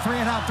 3 and out,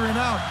 3 and out, 3 and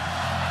out.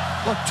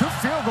 Look, 2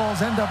 field goals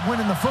end up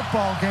winning the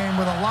football game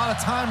with a lot of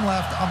time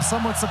left. I'm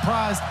somewhat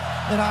surprised,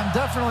 and I'm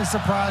definitely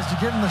surprised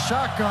you get in the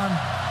shotgun.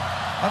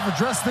 I've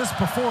addressed this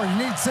before. You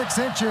need 6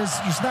 inches.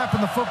 You're snapping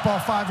the football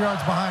 5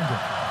 yards behind you.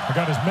 We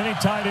got as many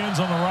tight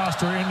ends on the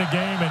roster in the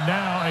game, and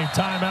now a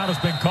timeout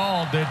has been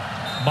called. Did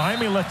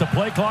Miami let the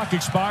play clock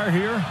expire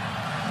here?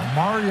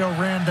 Mario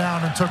ran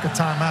down and took a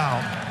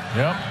timeout.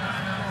 Yep.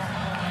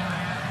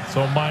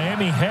 So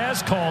Miami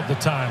has called the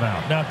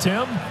timeout. Now,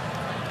 Tim,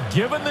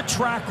 given the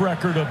track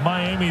record of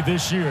Miami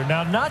this year,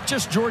 now not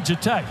just Georgia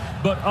Tech,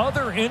 but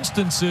other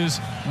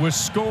instances with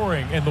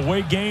scoring and the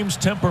way games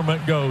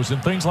temperament goes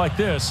and things like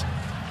this,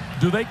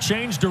 do they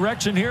change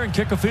direction here and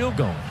kick a field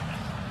goal?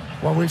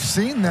 Well, we've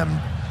seen them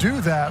do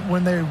that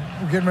when they were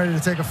getting ready to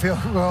take a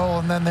field goal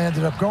and then they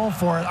ended up going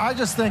for it. I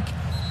just think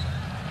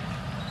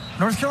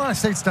North Carolina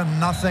State's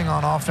done nothing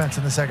on offense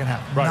in the second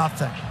half. Right.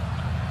 Nothing.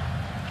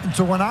 And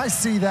so when I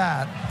see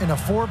that in a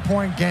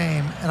 4-point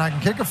game and I can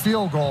kick a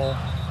field goal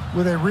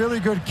with a really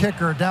good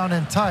kicker down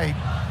in tight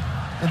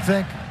and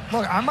think,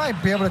 look, I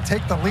might be able to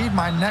take the lead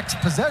my next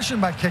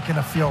possession by kicking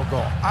a field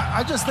goal.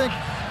 I just think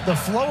the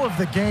flow of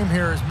the game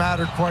here has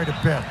mattered quite a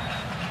bit.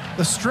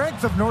 The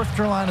strength of North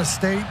Carolina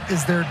State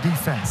is their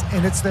defense,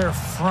 and it's their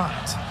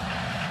front.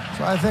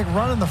 So I think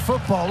running the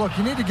football, look,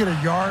 you need to get a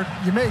yard.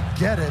 You may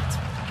get it.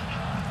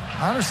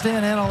 I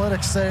understand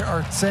analytics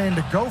are saying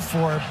to go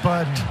for it,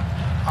 but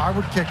I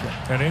would kick it.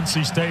 And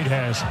NC State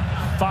has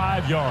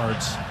 5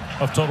 yards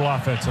of total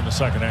offense in the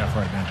second half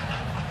right now.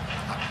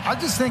 I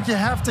just think you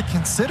have to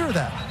consider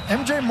that.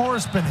 MJ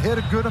Morris been hit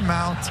a good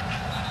amount.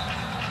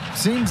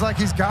 Seems like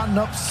he's gotten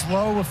up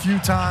slow a few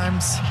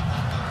times.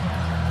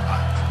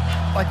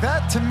 Like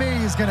that, to me,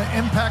 is going to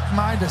impact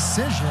my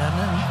decision,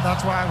 and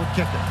that's why I would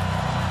kick it.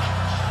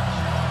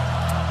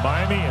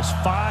 Miami is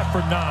 5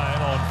 for 9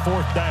 on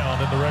 4th down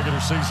in the regular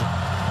season.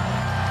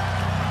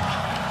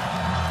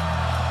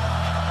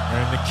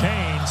 And the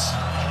Canes.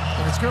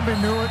 It's going to be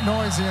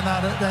noisy in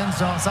that end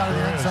zone, side of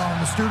the end zone.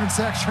 The student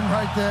section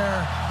right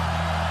there.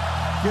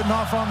 getting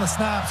off on the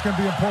snap is going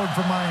to be important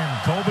for Miami.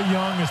 Colby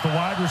Young is the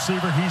wide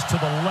receiver. He's to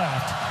the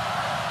left.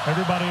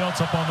 Everybody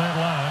else up on that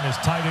line is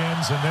tight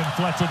ends, and then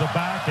Fletcher the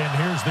back, and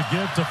here's the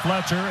give to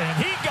Fletcher, and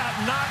he got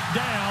knocked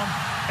down,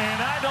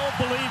 and I don't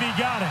believe he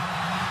got it.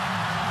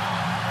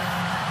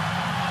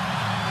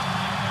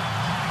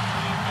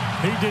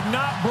 He did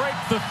not break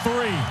the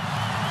 3.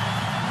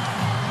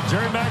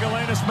 Jerry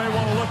Magallanes may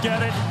want to look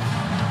at it.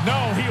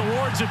 No, he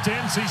awards it to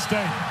NC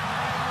State.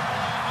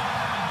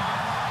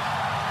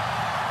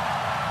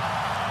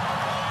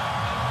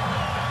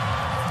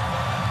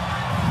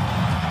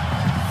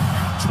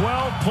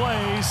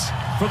 Plays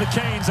for the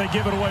Canes. They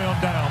give it away on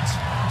downs.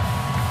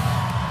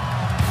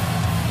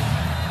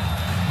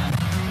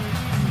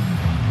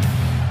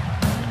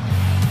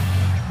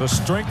 The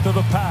strength of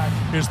the pack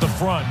is the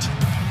front.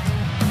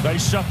 They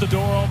shut the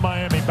door on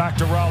Miami. Back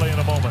to Raleigh in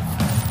a moment.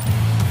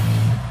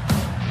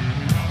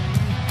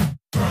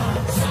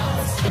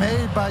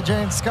 Made by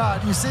Jane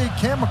Scott. You see,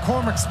 Cam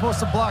McCormick's supposed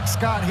to block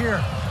Scott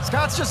here.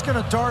 Scott's just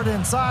going to dart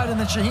inside, and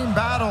then Shaheen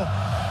Battle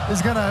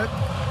is going to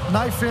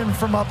knife in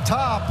from up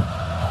top.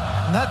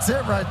 And that's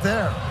it right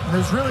there. And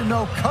there's really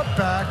no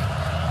cutback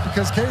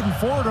because Caden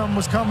Fordham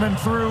was coming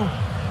through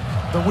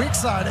the weak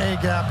side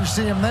A-gap. You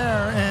see him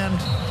there.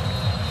 And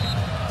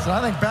so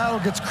I think Battle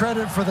gets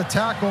credit for the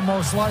tackle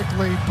most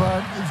likely,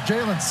 but it's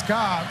Jalen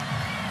Scott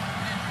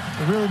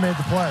that really made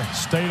the play.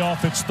 State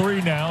off its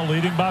 3 now,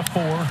 leading by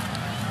 4.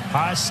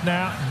 High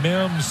snap.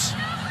 Mims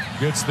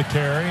gets the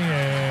carry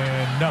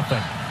and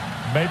nothing.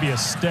 Maybe a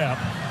step.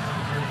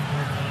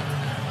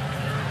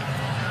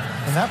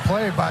 And that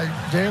play by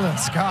Jalen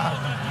Scott,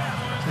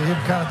 so him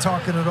kind of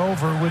talking it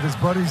over with his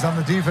buddies on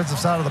the defensive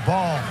side of the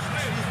ball.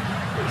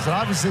 So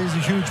obviously it's a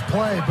huge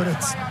play, but it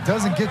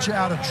doesn't get you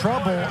out of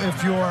trouble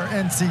if you're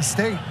NC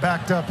State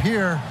backed up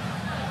here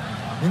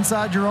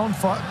inside your own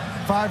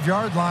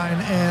 5-yard line,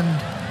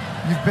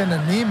 and you've been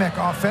anemic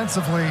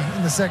offensively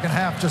in the second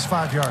half, just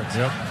 5 yards.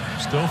 Yep,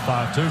 still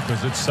 5 too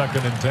because it's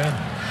 2nd and 10.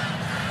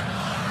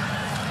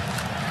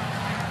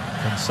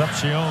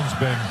 Concepcion's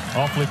been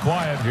awfully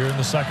quiet here in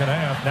the second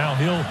half. Now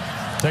he'll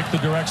take the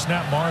direct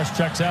snap. Morris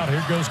checks out.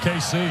 Here goes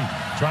KC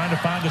trying to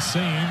find a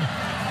seam.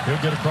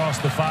 He'll get across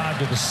the 5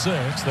 to the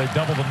 6. They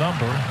double the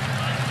number.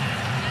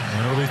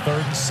 And it'll be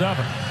 3rd and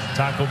 7.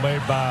 Tackle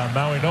made by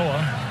Maui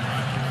Noah.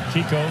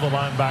 Kiko, the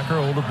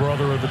linebacker, older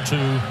brother of the 2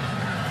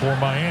 for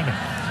Miami.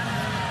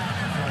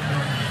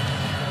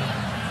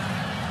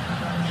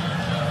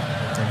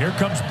 And here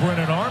comes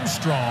Brennan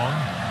Armstrong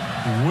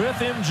with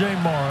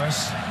MJ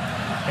Morris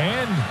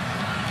and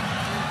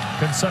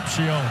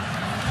Concepcion.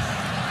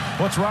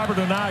 What's Robert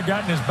and I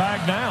got in his bag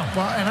now?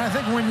 Well, and I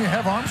think when you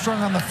have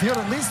Armstrong on the field,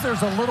 at least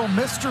there's a little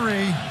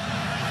mystery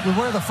with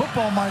where the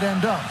football might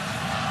end up.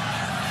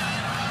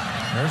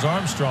 There's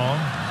Armstrong.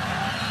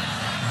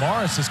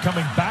 Morris is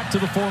coming back to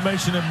the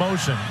formation in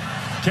motion.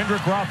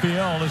 Kendrick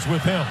Raphael is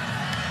with him.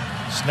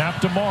 Snap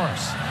to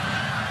Morris.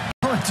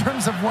 In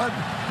terms of what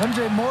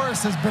MJ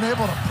Morris has been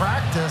able to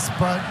practice,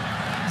 but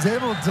he's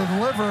able to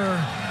deliver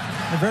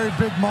a very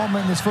big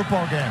moment in this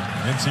football game.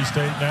 NC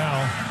State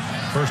now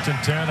 1st and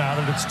 10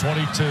 out of its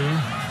 22.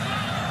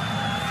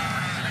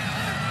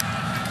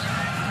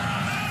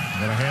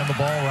 Gonna hand the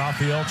ball.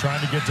 Raphael trying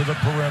to get to the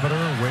perimeter,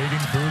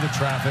 wading through the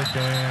traffic,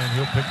 and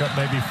he'll pick up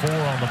maybe 4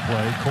 on the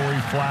play.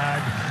 Corey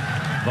Flagg,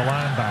 the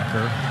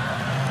linebacker,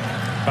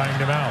 banged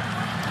him out.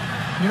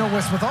 You know,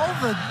 Wes, with all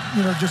the,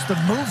 just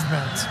the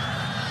movement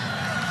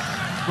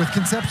with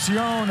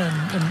Concepcion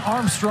and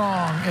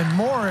Armstrong and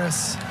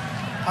Morris,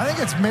 I think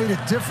it's made it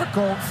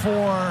difficult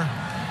for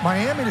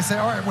Miami to say,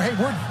 all right, well, hey,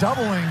 we're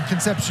doubling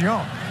Concepcion.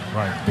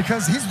 Right.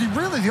 Because he's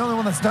really the only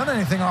one that's done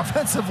anything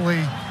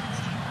offensively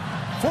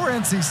for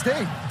NC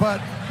State. But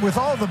with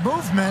all the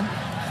movement,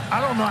 I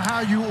don't know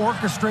how you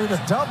orchestrate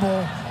a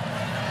double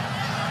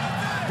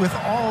with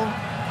all,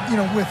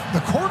 with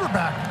the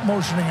quarterback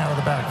motioning out of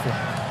the backfield.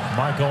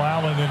 Michael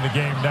Allen in the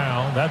game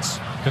now. That's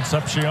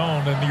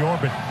Concepcion in the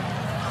orbit.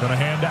 Going to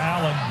hand to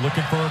Allen,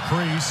 looking for a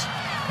crease,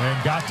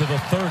 and got to the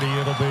 30.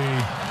 It'll be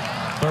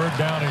 3rd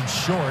down and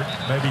short,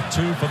 maybe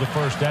 2 for the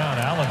 1st down.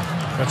 Allen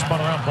got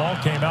spun around, ball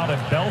came out, and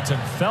Belton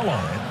fell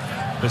on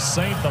it. The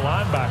Saint, the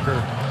linebacker,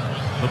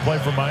 the play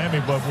for Miami,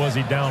 but was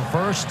he down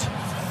first?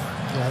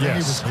 Yeah,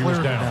 yes, he was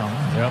down.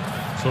 Yep.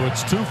 So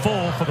it's 2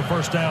 full for the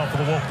 1st down for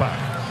the Wolfpack.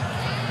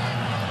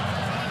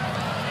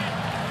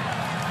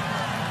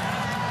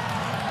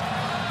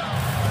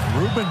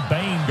 Ruben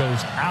Bain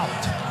goes out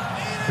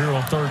here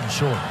on 3rd and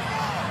short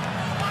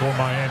for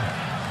Miami.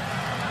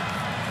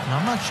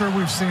 I'm not sure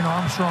we've seen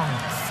Armstrong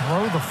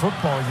throw the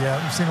football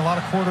yet. We've seen a lot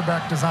of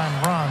quarterback design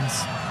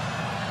runs.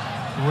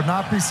 Would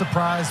not be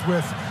surprised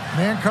with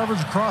man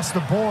coverage across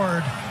the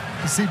board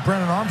to see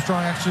Brennan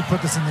Armstrong actually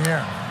put this in the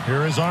air.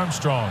 Here is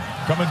Armstrong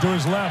coming to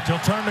his left.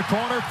 He'll turn the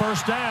corner,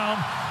 1st down,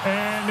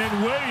 and then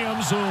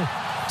Williams will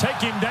take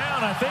him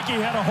down. I think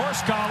he had a horse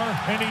collar,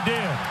 and he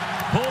did.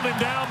 Pulled him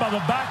down by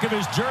the back of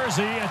his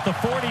jersey at the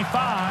 45,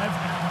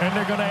 and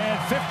they're going to add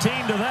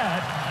 15 to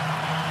that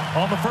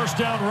on the 1st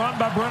down run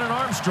by Brennan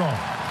Armstrong.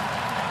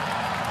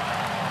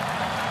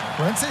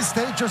 NC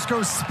State just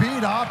goes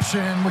speed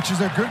option, which is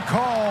a good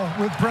call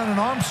with Brennan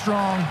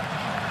Armstrong.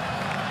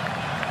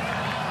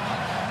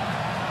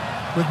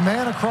 With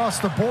man across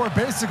the board,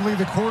 basically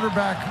the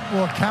quarterback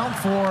will account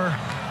for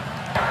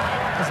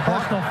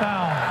personal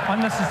foul,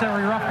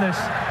 unnecessary roughness,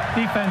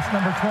 defense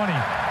number 20.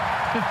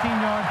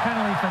 15-yard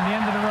penalty from the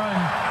end of the run,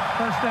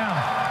 first down.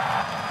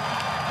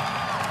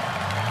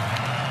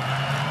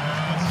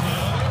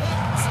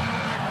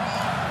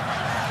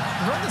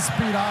 Run the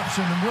speed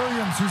option, and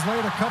Williams, who's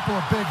laid a couple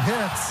of big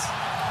hits,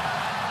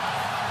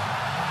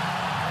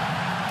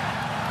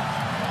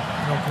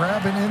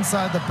 grabbing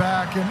inside the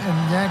back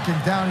and yanking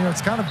down.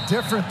 It's kind of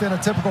different than a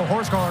typical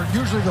horse collar.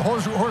 Usually the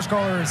horse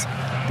collar is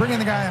bringing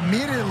the guy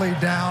immediately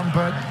down,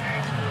 but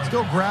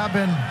still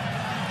grabbing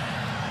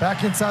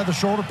back inside the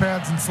shoulder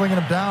pads and slinging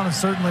him down is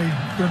certainly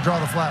going to draw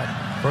the flag.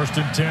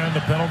 1st and 10.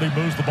 The penalty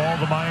moves the ball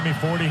to the Miami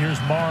 40. Here's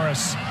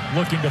Morris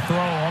looking to throw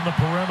on the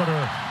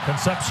perimeter.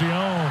 Concepcion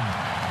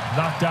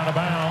knocked out of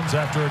bounds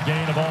after a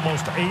gain of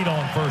almost 8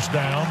 on first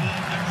down.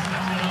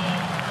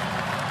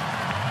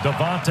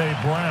 Devontae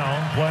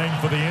Brown, playing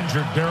for the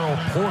injured Darryl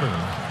Porter,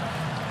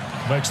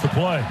 makes the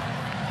play.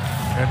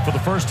 And for the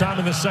first time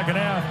in the second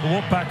half, the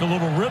Wolfpack a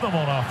little rhythm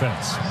on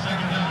offense.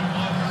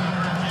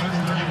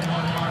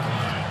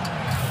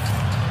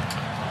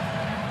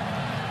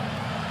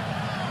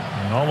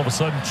 And all of a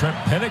sudden, Trent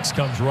Penix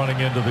comes running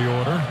into the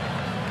order.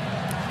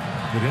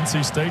 Did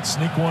NC State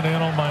sneak one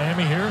in on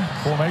Miami here,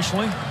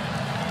 formationally?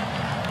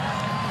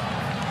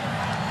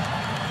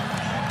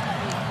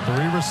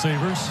 3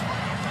 receivers.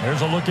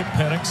 There's a look at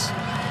Penix.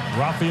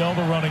 Raphael,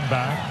 the running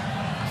back.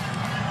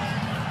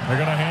 They're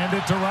going to hand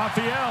it to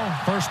Raphael.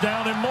 First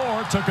down and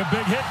more. Took a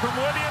big hit from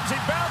Williams. He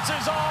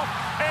bounces off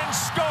and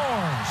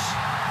scores.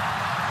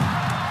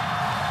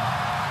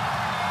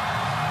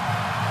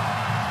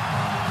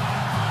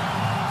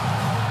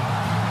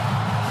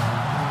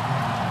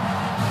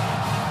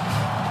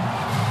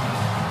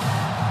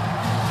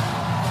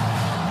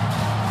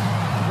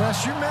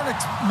 Wes, you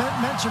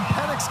mentioned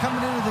Penix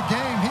coming into the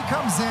game. He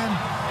comes in,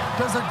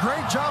 does a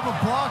great job of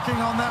blocking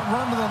on that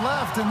run to the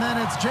left, and then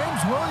it's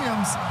James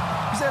Williams,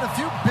 who's had a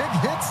few big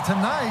hits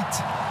tonight.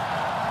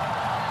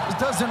 Just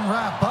doesn't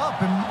wrap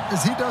up, and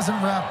as he doesn't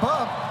wrap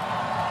up,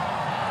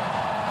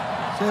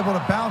 he's able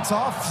to bounce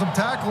off some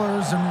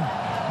tacklers, and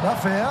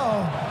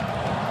Raphael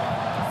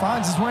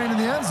finds his way into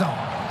the end zone.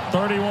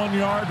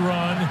 31-yard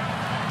run.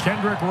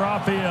 Kendrick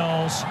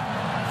Raphael's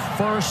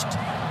first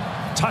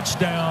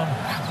touchdown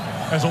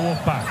as a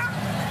Wolfpack.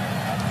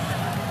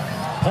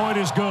 Point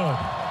is good.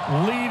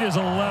 Lead is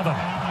 11.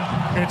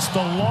 It's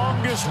the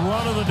longest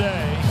run of the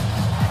day.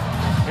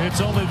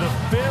 It's only the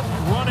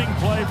 5th running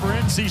play for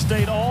NC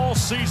State all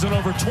season,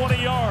 over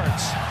 20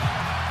 yards.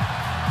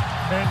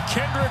 And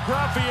Kendrick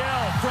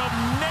Raphael from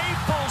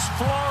Naples,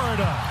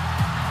 Florida,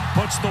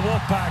 puts the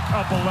Wolfpack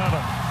up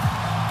 11.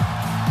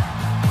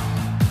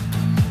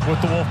 With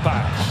the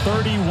Wolfpack,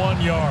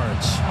 31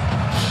 yards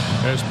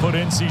has put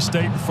NC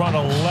State in front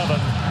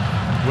 11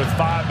 with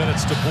 5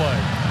 minutes to play.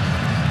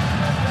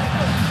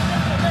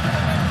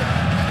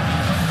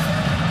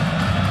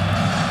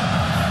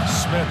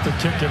 Smith to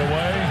kick it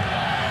away,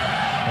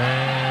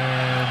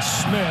 and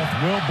Smith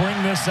will bring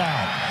this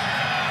out.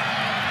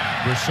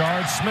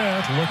 Richard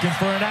Smith looking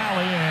for an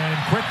alley and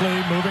quickly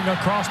moving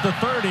across the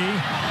 30,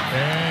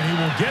 and he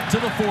will get to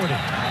the 40.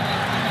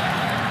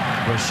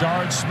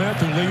 Richard Smith,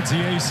 who leads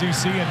the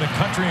ACC in the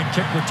country in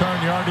kick return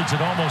yardage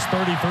at almost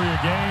 33 a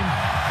game,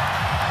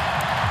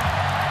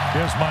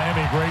 gives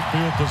Miami great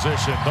field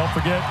position. Don't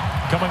forget,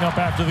 coming up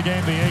after the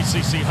game, the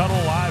ACC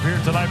Huddle live here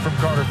tonight from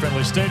Carter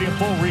Finley Stadium.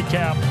 Full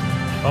recap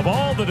of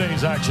all the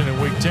day's action in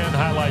Week 10,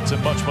 highlights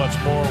and much, much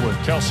more with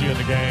Kelsey and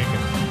the gang.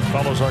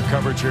 Follows our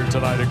coverage here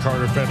tonight at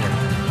Carter Finley.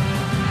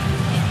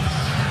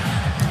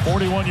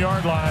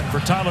 41-yard line for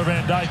Tyler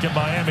Van Dyke in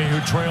Miami, who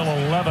trail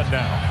 11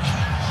 now.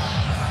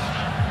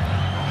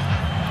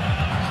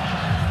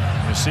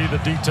 You see the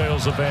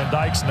details of Van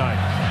Dyke's night.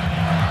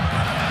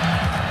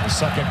 The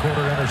second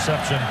quarter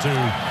interception to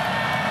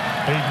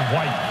Aiden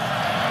White.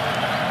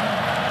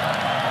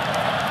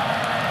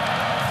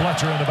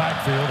 Fletcher in the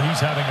backfield.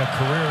 He's having a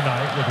career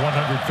night with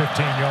 115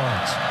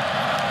 yards.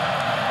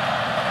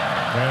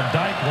 Van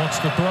Dyke wants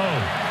to throw.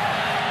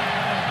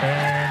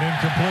 And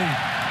incomplete.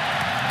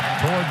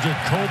 Toward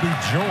Jacoby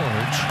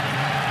George.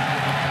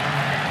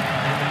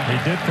 He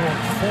did throw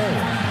it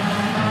forward.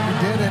 He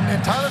did,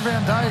 and Tyler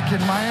Van Dyke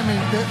in Miami,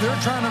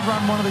 they're trying to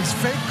run one of these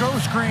fake go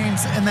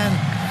screens and then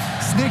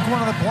sneak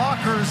one of the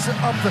blockers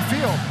up the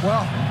field.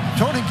 Well,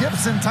 Tony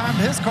Gibson timed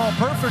his call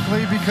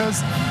perfectly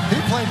because he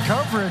played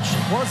coverage,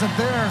 wasn't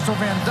there, so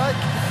Van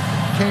Dyke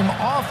came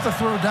off the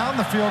throw down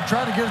the field,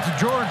 tried to get it to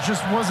George,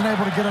 just wasn't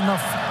able to get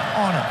enough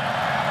on it.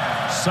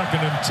 2nd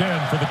and 10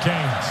 for the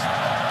Canes.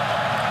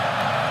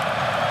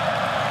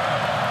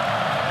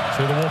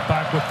 See the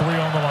Wolfpack with 3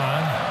 on the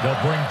line.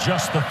 They'll bring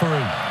just the 3.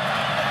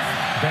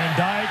 Van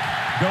Dyke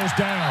goes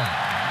down.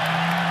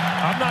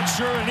 I'm not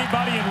sure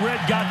anybody in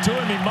red got to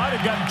him. He might have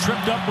gotten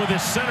tripped up with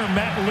his center,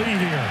 Matt Lee,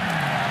 here.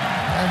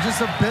 And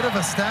just a bit of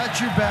a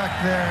statue back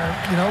there.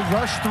 You know,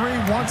 rush 3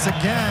 once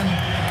again.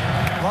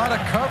 A lot of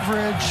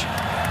coverage.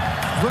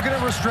 Looking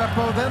at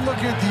Restrepo, then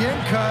looking at the in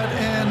cut,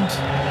 and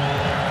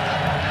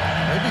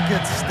maybe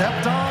gets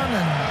stepped on.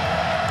 And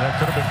that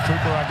could have been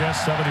Cooper, I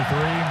guess, 73.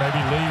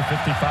 Maybe Lee,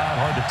 55.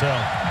 Hard to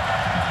tell.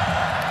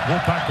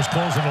 Wolfpack was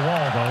closing the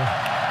wall, though.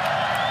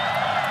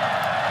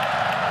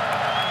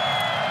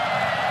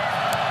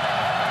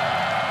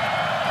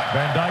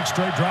 Van Dyke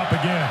straight drop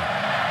again.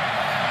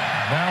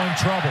 Now in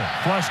trouble.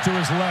 Flush to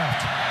his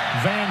left.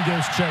 Van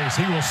gives chase.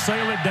 He will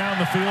sail it down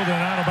the field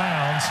and out of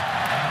bounds.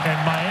 And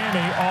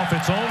Miami, off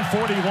its own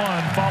 41,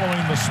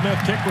 following the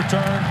Smith kick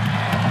return,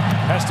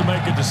 has to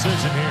make a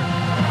decision here.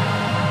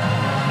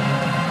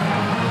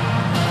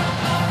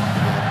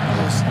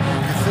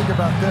 You think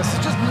about this,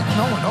 it's just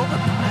no one open.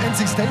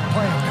 NC State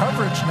playing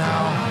coverage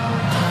now.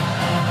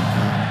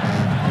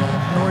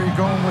 Where are you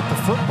going with the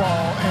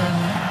football? And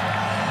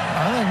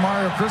I think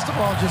Mario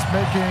Cristobal just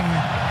making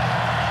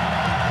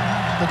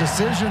the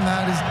decision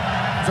that is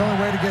the only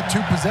way to get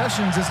 2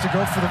 possessions is to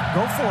go for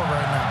it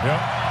right now.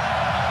 Yep.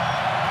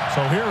 So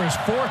here is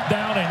 4th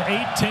down and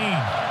 18.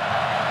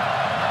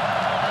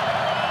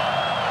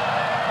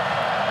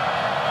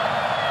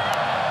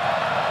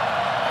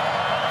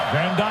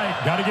 Van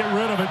Dyke got to get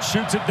rid of it.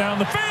 Shoots it down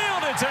the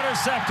field. It's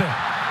intercepted.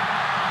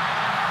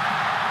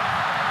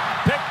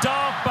 Picked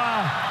off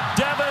by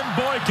Devin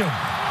Boykin.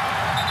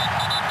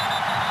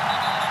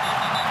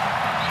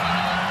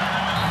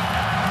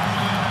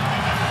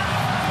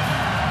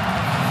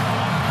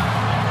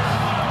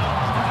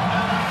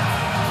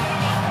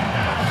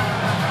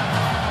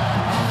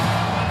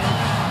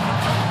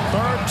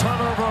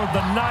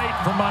 The night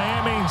for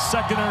Miami.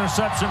 2nd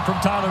interception from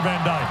Tyler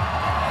Van Dyke.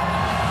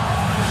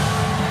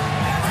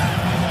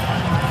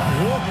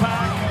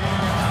 Wolfpack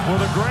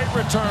with a great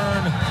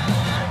return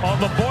on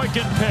the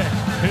Boykin pick,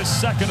 his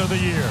 2nd of the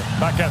year.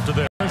 Back after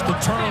this. There's the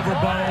turnover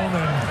bone,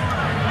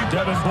 and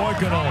Devin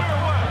Boykin will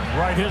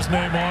write his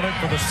name on it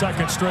for the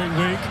 2nd straight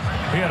week.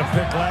 He had a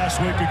pick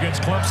last week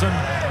against Clemson,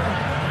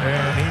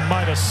 and he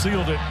might have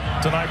sealed it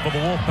tonight for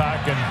the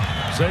Wolfpack. And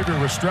Xavier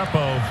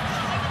Restrepo,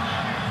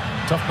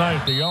 tough night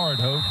at the yard,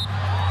 Hope.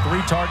 3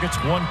 targets,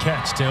 1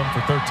 catch, Tim, for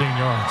 13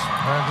 yards.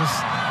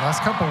 Just last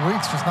couple of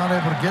weeks, just not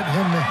able to get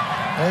him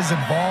as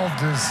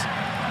involved as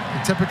he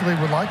typically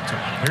would like to.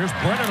 Here's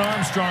Brennan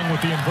Armstrong with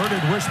the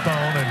inverted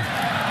wishbone, and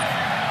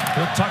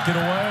he'll tuck it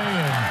away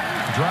and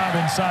drive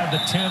inside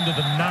the 10 to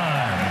the 9.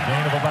 A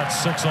gain of about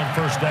 6 on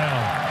 1st down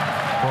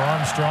for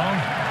Armstrong.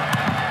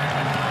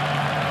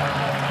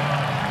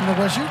 You know,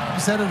 Wes, you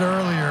said it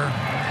earlier.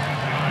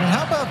 I mean,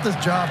 how about this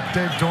job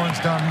Dave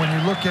Doeren's done when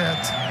you look at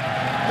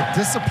a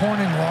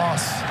disappointing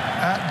loss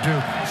at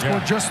Duke?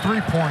 Scored just 3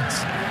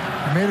 points.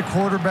 He made a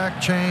quarterback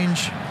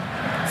change.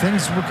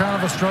 Things were kind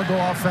of a struggle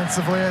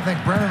offensively. I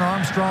think Brennan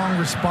Armstrong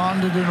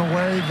responded in a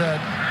way that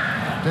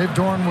Dave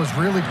Doeren was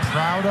really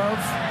proud of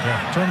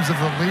in terms of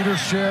the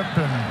leadership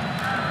and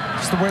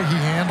just the way he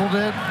handled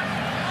it.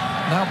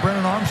 Now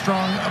Brennan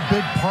Armstrong, a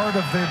big part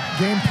of the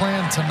game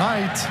plan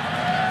tonight.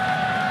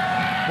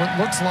 What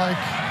looks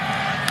like,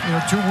 you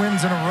know, 2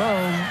 wins in a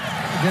row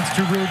against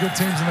 2 really good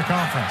teams in the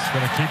conference.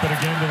 Going to keep it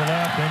again to the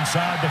left,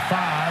 inside the 5.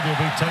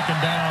 He'll be taken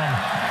down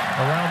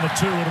around the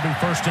 2. It'll be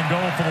 1st and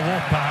goal for the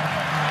Wolfpack.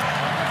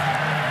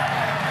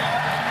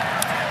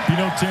 You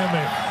know, Tim,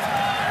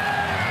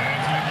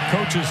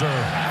 coaches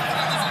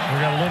we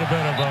got a little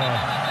bit of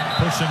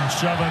pushing,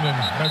 shoving, and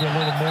maybe a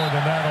little more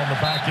than that on the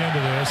back end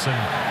of this. And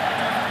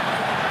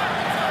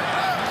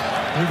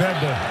we've had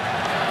the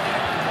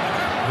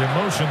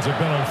emotions have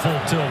been on full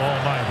tilt all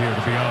night here,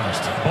 to be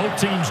honest. Both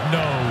teams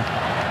know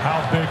how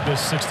big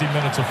this 60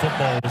 minutes of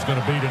football is going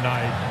to be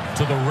tonight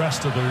to the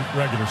rest of the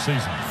regular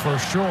season. For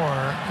sure.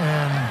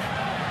 And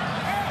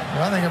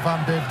I think if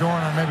I'm Dave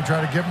Doeren, I'd maybe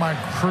try to get my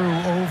crew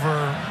over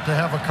to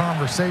have a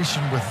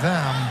conversation with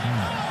them.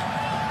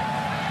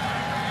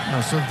 You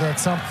know, so that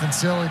something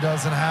silly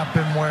doesn't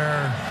happen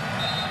where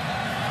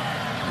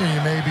you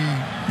maybe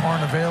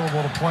aren't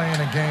available to play in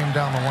a game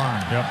down the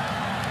line. Yep.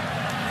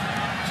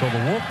 So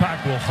the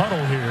Wolfpack will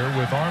huddle here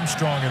with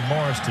Armstrong and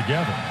Morris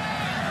together.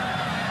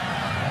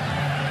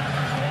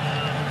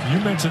 You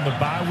mentioned the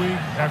bye week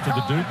after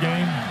the Duke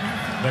game.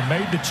 They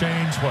made the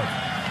change,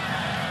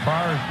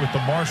 prior with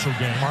the Marshall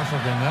game.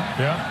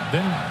 Yeah.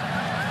 Then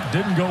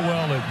didn't go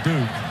well at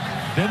Duke.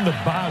 Then the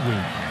bye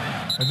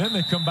week. And then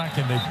they come back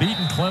and they've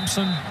beaten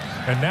Clemson.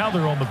 And now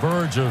they're on the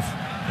verge of,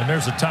 and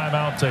there's a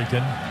timeout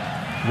taken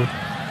with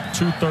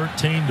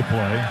 2:13 to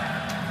play.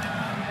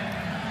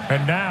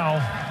 And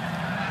now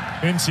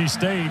NC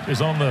State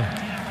is on the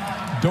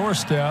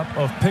doorstep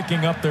of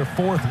picking up their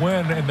 4th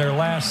win in their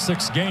last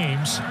 6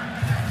 games.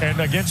 And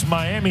against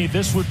Miami,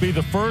 this would be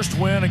the first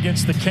win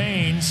against the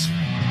Canes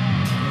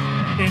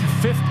in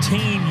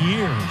 15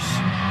 years.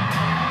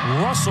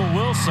 Russell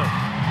Wilson,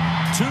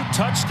 2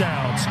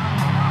 touchdowns,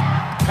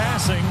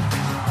 passing.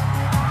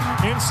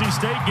 NC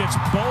State gets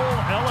bowl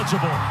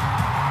eligible.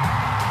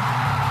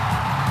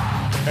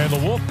 And the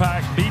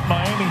Wolfpack beat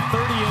Miami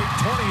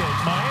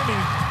 38-28. Miami,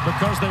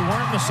 because they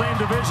weren't in the same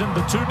division,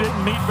 the two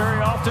didn't meet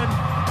very often.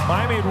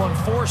 Miami had won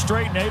 4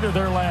 straight in 8 of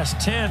their last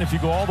 10, if you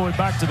go all the way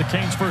back to the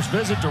Canes' first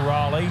visit to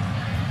Raleigh.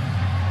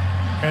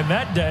 And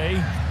that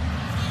day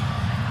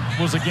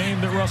was a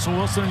game that Russell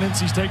Wilson and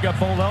NC State got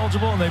bowl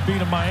eligible, and they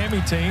beat a Miami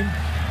team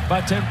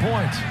by 10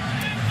 points.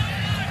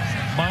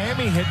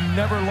 Miami had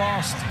never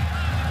lost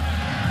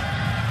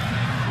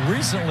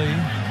recently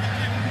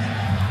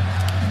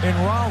in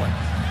Raleigh.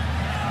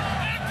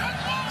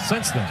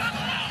 Since then,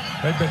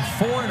 they've been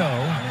 4-0,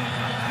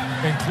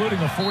 including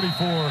a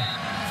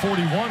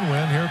 44-41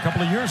 win here a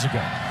couple of years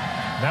ago.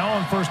 Now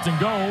on 1st and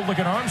goal, look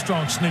at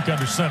Armstrong sneak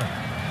under center.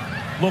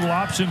 Little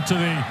option to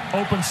the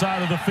open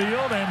side of the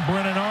field, and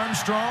Brennan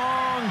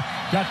Armstrong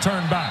got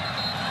turned back.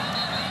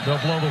 They'll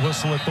blow the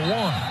whistle at the 1.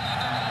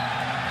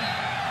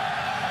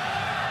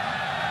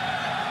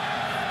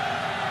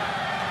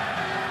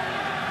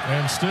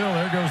 And still,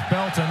 there goes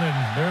Belton,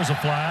 and there's a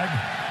flag.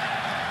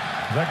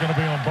 Is that going to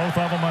be on both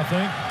of them, I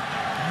think?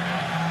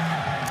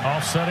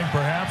 Offsetting,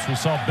 perhaps. We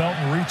saw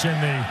Belton reach in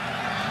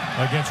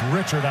against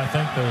Richard, I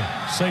think, the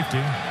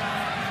safety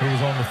who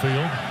was on the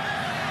field.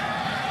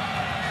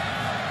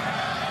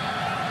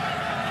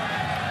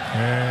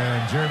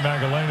 And Jerry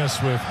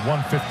Magallanes with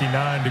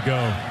 1:59 to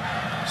go,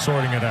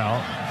 sorting it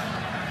out.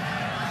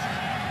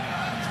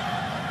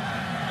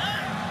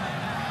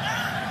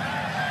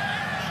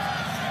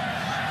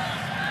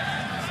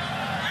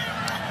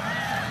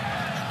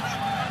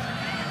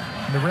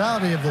 The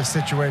reality of this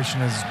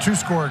situation is a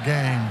 2-score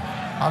game.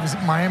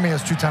 Obviously, Miami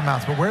has 2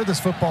 timeouts, but where this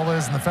football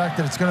is and the fact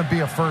that it's going to be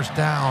a first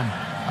down,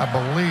 I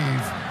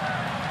believe,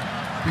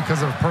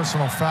 because of a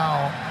personal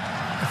foul,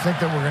 I think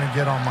that we're going to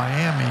get on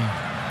Miami.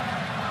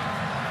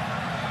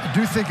 I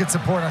do think it's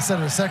important, I said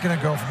it a second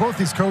ago, for both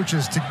these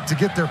coaches to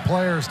get their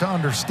players to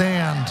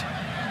understand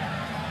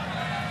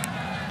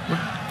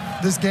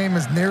this game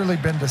has nearly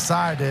been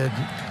decided.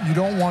 You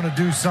don't want to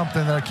do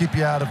something that'll keep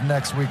you out of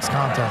next week's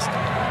contest.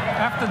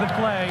 After the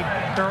play,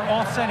 they're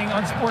offsetting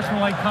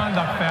unsportsmanlike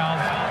conduct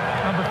fouls.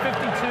 Number 52,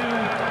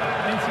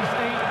 NC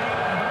State.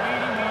 Number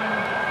 81,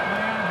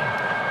 Miami.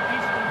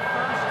 Each of the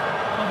first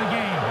of the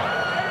game.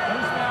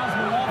 Those fouls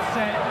will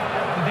offset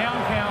the down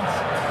counts,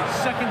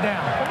 2nd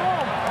down.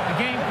 The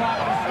game clock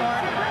will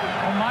start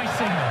on my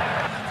signal.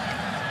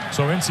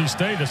 So NC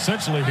State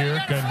essentially here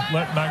can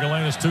let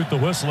Magallanes toot the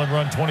whistle and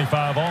run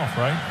 25 off,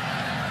 right?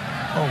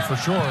 Oh, for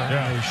sure.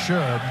 Yeah, they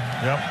should.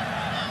 Yep.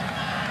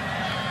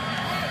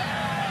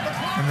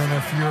 And then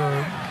if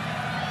you're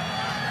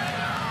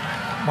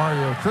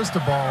Mario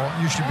Cristobal,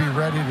 you should be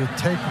ready to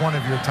take one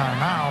of your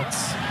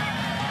timeouts.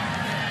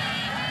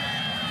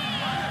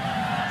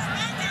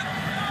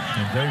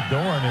 And Dave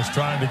Doeren is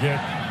trying to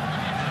get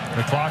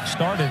the clock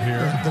started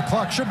here. The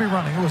clock should be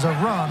running. It was a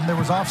run. There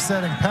was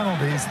offsetting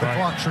penalties. The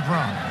clock should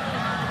run.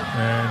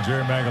 And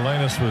Jerry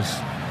Magallanes was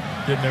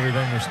getting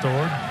everything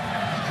restored.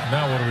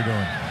 Now what are we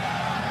doing?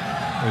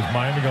 Is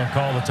Miami going to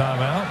call the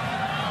timeout?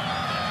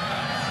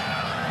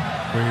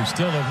 We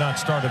still have not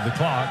started the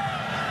clock.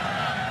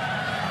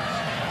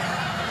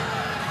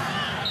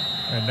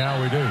 And now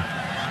we do.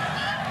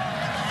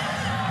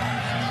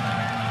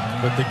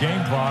 But the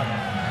game clock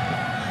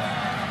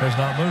has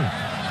not moved.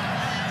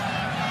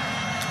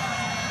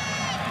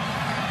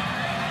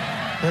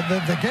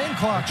 The game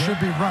clock should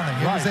be running.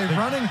 It was a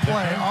running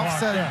play,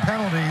 offsetting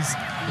penalties.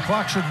 The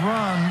clock should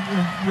run.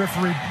 The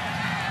referee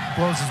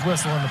blows his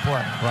whistle into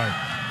play. Right.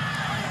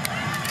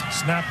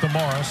 Snap to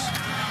Morris.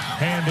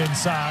 Hand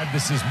inside.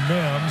 This is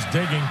Mims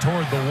digging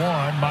toward the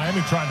 1.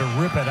 Miami trying to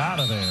rip it out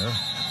of there.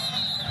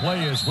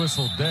 Play is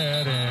whistled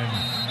dead, and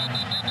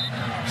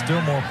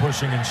still more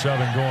pushing and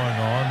shoving going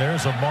on.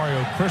 There's a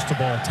Mario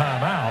Cristobal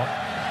timeout.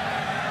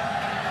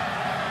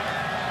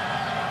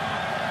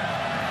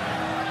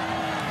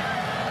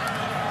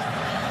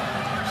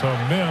 So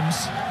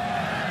Mims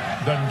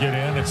doesn't get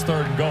in. It's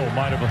 3rd and goal.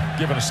 Might have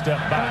given a step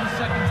back.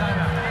 Second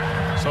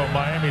timeout. So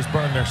Miami's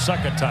burned their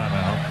 2nd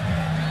timeout.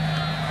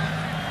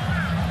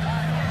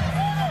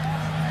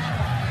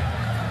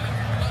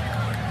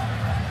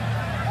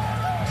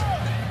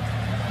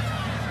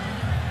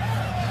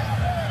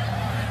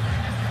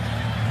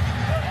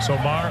 So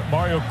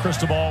Mario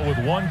Cristobal with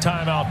 1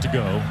 timeout to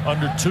go,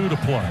 under 2 to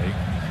play,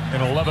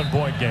 an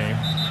 11-point game.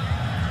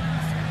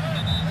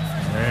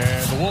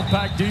 And the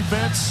Wolfpack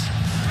defense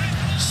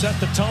set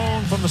the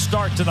tone from the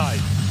start tonight.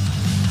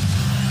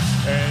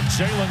 And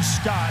Jalen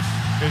Scott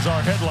is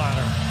our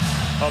headliner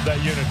of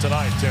that unit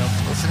tonight, Tim.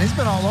 Listen, he's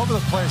been all over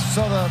the place.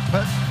 We saw the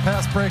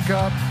pass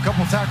breakup, a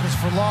couple tackles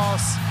for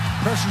loss,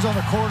 pressures on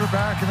the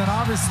quarterback, and then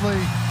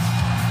obviously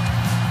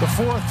the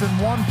 4th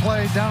and 1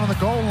 play down on the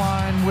goal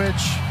line,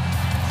 which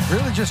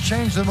really just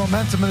changed the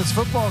momentum of this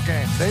football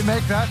game. They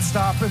make that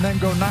stop and then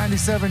go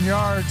 97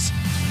 yards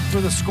for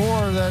the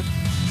score that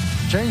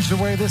changed the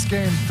way this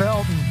game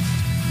felt. And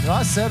you know,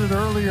 I said it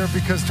earlier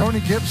because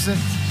Tony Gibson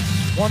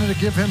wanted to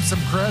give him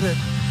some credit.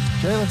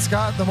 Jalen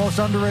Scott, the most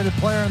underrated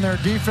player in their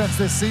defense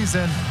this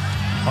season.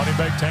 Honey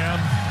baked ham,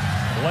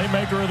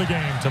 playmaker of the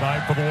game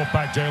tonight for the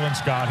Wolfpack, Jalen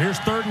Scott. Here's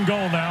 3rd and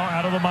goal now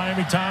out of the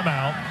Miami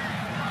timeout.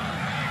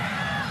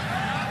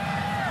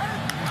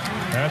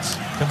 That's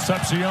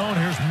Concepcion.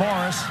 Here's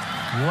Morris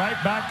right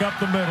back up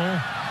the middle.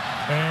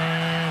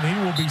 And he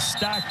will be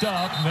stacked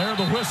up. And there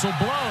the whistle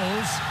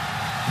blows.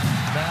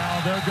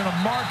 Now they're going to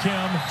mark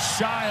him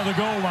shy of the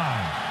goal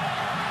line.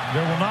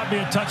 There will not be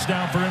a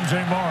touchdown for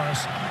MJ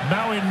Morris.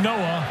 Maui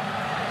Noah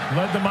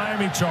led the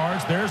Miami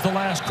charge. There's the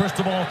last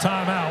Cristobal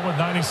timeout with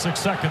 96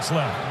 seconds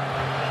left.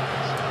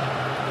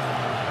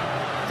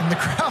 And the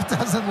crowd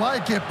doesn't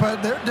like it,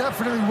 but there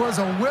definitely was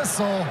a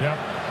whistle. Yep.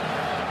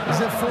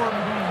 Is it fourth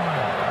down?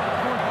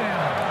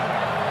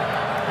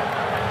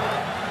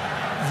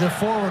 As if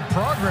forward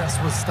progress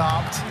was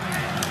stopped.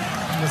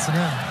 Listen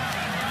in.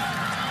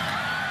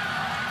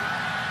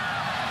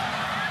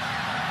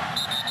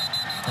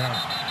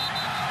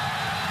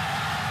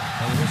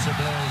 The whistle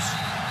blows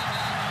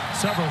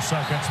several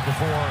seconds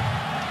before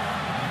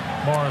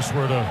Morris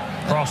were to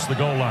cross the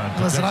goal line.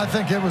 Listen, I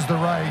think it was the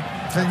right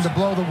thing to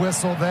blow the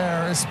whistle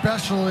there,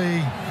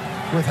 especially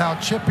with how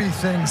chippy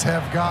things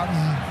have gotten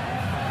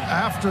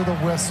after the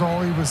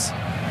whistle. He was,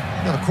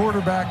 the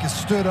quarterback is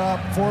stood up,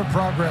 forward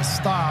progress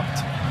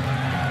stopped.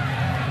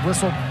 The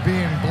whistle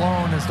being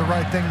blown is the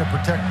right thing to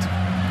protect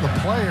the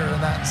player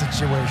in that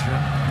situation.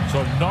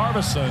 So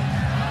Narveson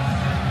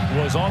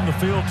was on the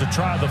field to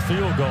try the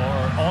field goal,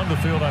 or on the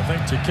field, I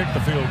think, to kick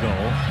the field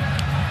goal.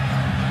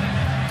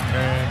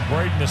 And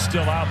Braden is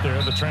still out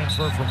there, the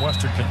transfer from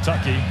Western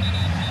Kentucky,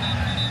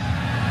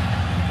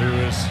 who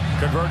is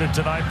converted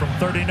tonight from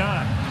 39.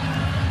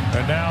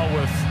 And now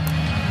with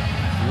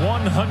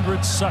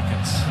 100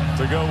 seconds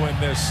to go in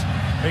this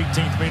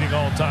 18th meeting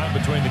all time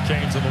between the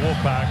Canes and the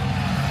Wolfpack,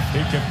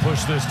 he can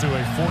push this to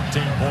a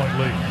 14-point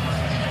lead.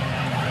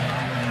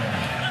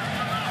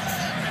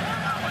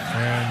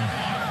 And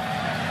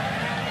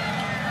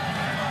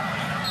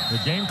the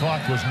game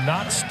clock was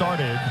not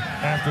started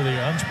after the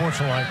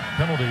unsportsmanlike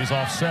penalties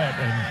offset,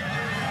 and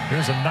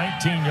here's a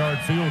 19-yard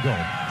field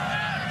goal.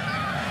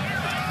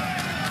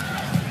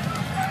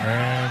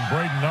 And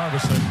Braden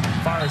Narveson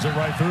fires it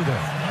right through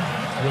there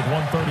with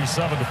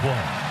 1:37 to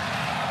play.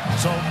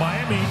 So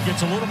Miami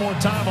gets a little more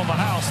time on the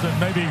house than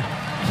maybe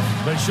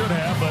they should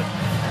have, but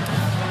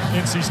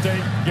NC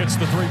State gets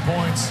the 3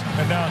 points,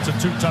 and now it's a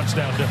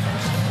 2-touchdown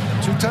difference.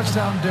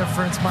 2-touchdown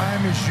difference.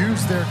 Miami's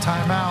used their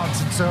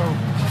timeouts, and so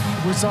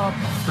we saw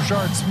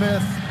Brashard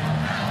Smith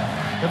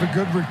have a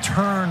good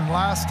return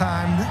last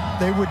time.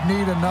 They would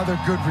need another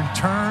good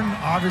return.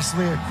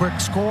 Obviously, a quick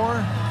score,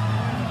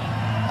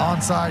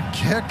 onside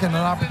kick, and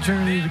an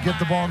opportunity to get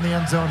the ball in the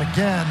end zone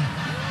again.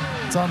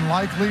 It's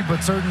unlikely,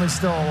 but certainly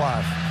still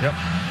alive. Yep.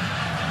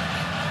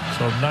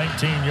 So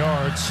 19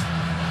 yards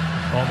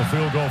on the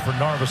field goal for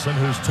Narveson,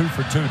 who's 2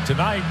 for 2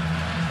 tonight,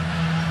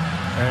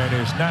 and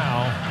is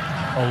now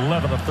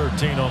 11 of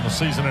 13 on the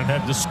season, and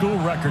had the school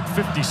record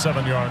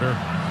 57-yarder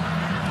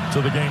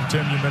to the game.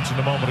 Tim, you mentioned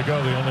a moment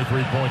ago the only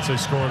 3 points they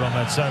scored on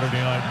that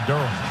Saturday night in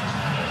Durham.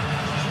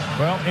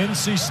 Well,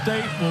 NC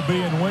State will be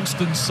in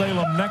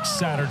Winston-Salem next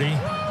Saturday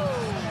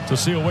to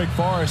see a Wake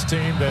Forest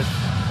team that,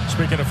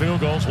 speaking of field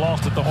goals,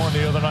 lost at the Horn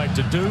the other night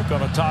to Duke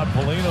on a Todd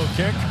Polino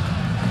kick.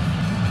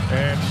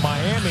 And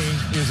Miami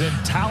is in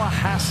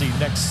Tallahassee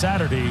next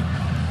Saturday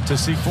to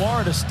see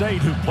Florida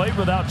State, who played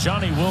without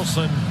Johnny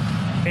Wilson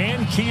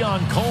and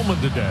Keon Coleman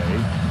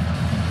today.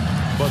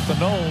 But the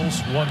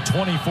Noles won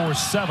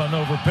 24-7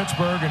 over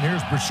Pittsburgh, and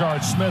here's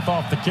Brashard Smith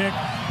off the kick.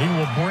 He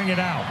will bring it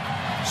out.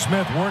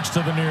 Smith works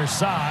to the near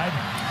side,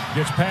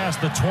 gets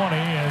past the 20,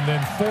 and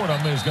then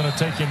Fordham is going to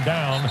take him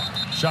down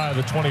shy of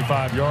the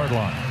 25-yard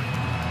line.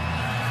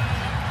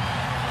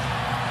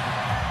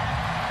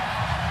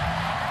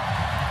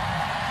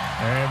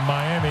 And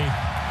Miami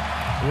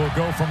will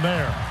go from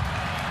there.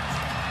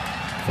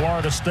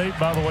 Florida State,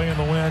 by the way, in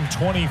the win,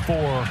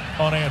 24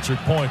 unanswered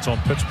points on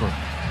Pittsburgh.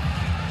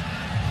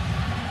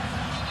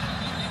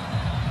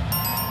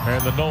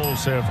 And the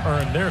Noles have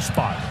earned their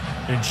spot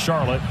in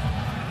Charlotte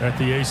at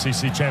the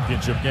ACC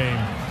championship game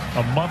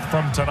a month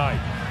from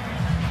tonight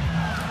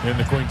in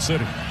the Queen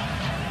City.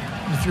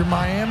 If you're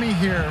Miami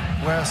here,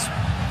 Wes,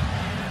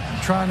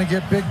 trying to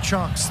get big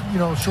chunks, you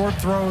know, short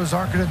throws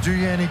aren't going to do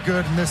you any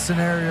good in this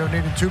scenario,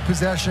 needing 2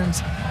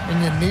 possessions,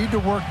 and you need to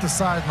work the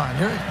sideline.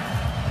 You're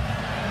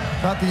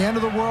not the end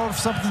of the world if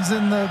something's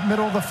in the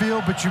middle of the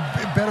field, but you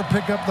better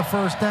pick up the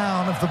first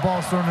down if the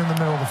ball's thrown in the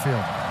middle of the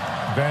field.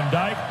 Van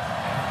Dyke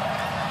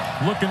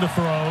looking to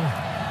throw.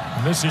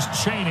 And this is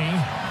Chaney,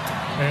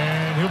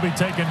 and he'll be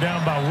taken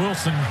down by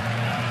Wilson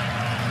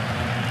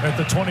at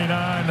the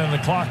 29, and the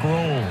clock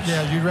rolls.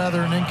 Yeah, you'd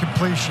rather an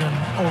incompletion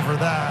over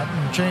that,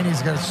 and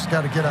Chaney's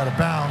got to get out of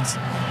bounds.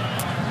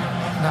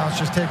 Now it's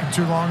just taking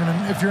too long, and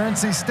then if you're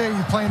NC State,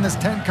 you're playing this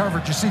tent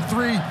coverage. You see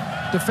 3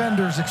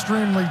 defenders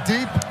extremely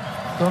deep.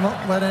 Don't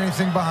let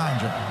anything behind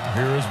you.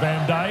 Here is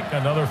Van Dyke,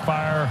 another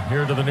fire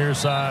here to the near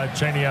side.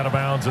 Chaney out of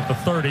bounds at the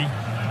 30.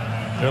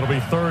 It'll be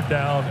 3rd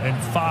down and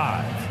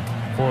 5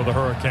 for the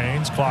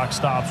Hurricanes. Clock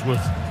stops with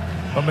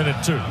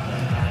 1:02.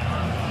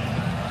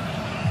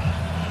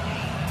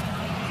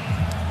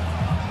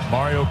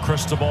 Mario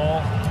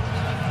Cristobal,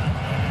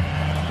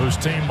 whose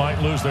team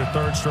might lose their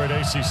third straight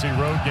ACC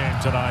road game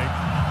tonight.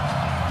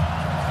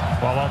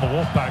 While on the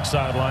Wolfpack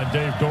sideline,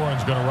 Dave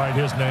Doeren's going to write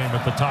his name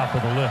at the top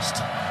of the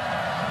list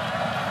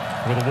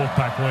with a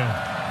Wolfpack win.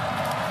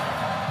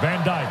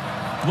 Van Dyke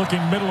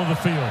looking middle of the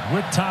field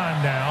with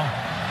time now.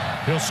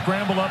 He'll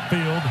scramble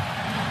upfield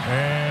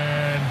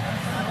and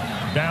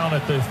down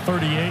at the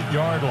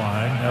 38-yard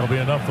line. That'll be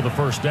enough for the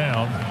first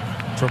down.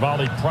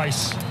 Trevally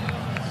Price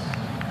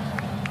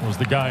was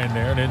the guy in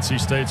there, and NC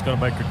State's going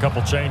to make a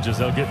couple changes.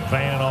 They'll get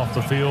Van off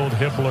the field,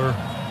 Hibbler,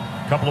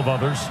 a couple of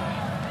others.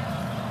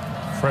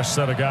 Fresh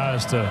set of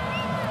guys to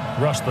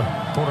rush the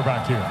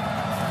quarterback here.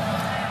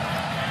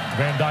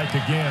 Van Dyke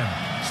again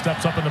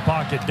steps up in the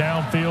pocket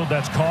downfield.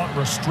 That's caught.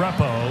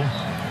 Restrepo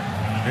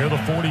near the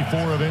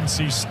 44 of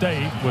NC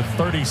State with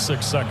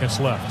 36 seconds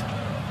left.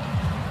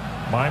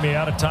 Miami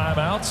out of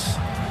timeouts.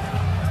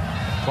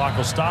 Clock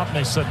will stop and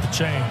they set the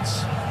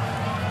chains.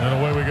 And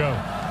away we go.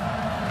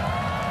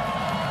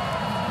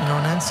 You know,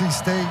 and NC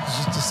State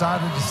just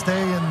decided to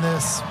stay in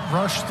this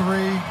rush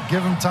 3,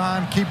 give them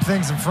time, keep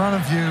things in front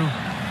of you.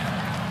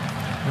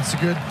 It's a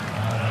good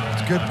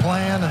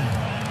plan, and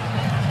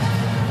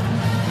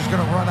just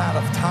going to run out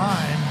of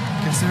time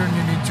considering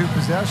you need 2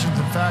 possessions.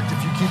 In fact, if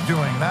you keep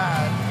doing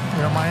that,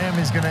 you know,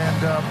 Miami's going to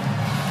end up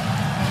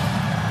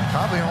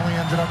probably only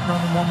ended up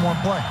running 1 more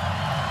play.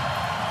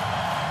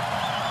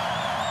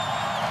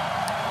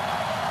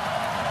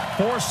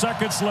 4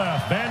 seconds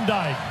left. Van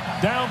Dyke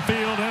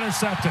downfield,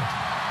 intercepted.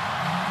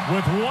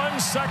 With 1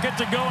 second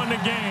to go in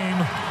the game,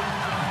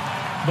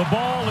 the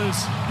ball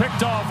is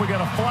picked off. We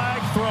got a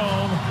flag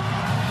thrown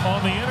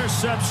on the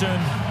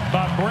interception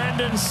by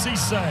Brandon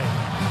Cisse.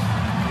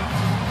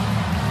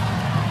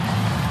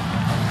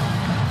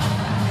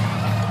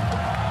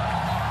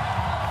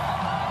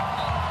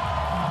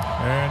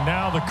 And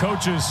now the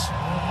coaches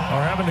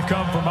are having to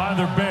come from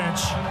either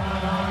bench.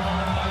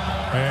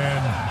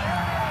 And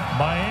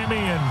Miami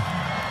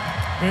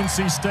and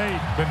NC State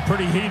been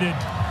pretty heated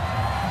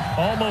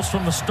almost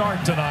from the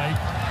start tonight.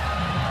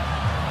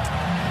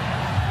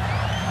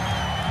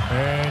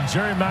 And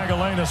Jerry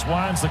Magallanes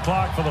winds the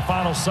clock for the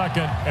final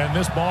second, and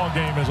this ball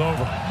game is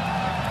over.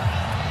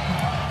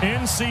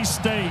 NC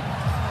State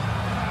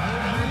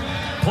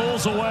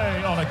pulls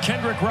away on a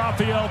Kendrick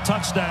Raphael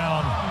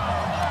touchdown.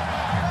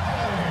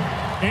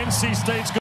 NC State's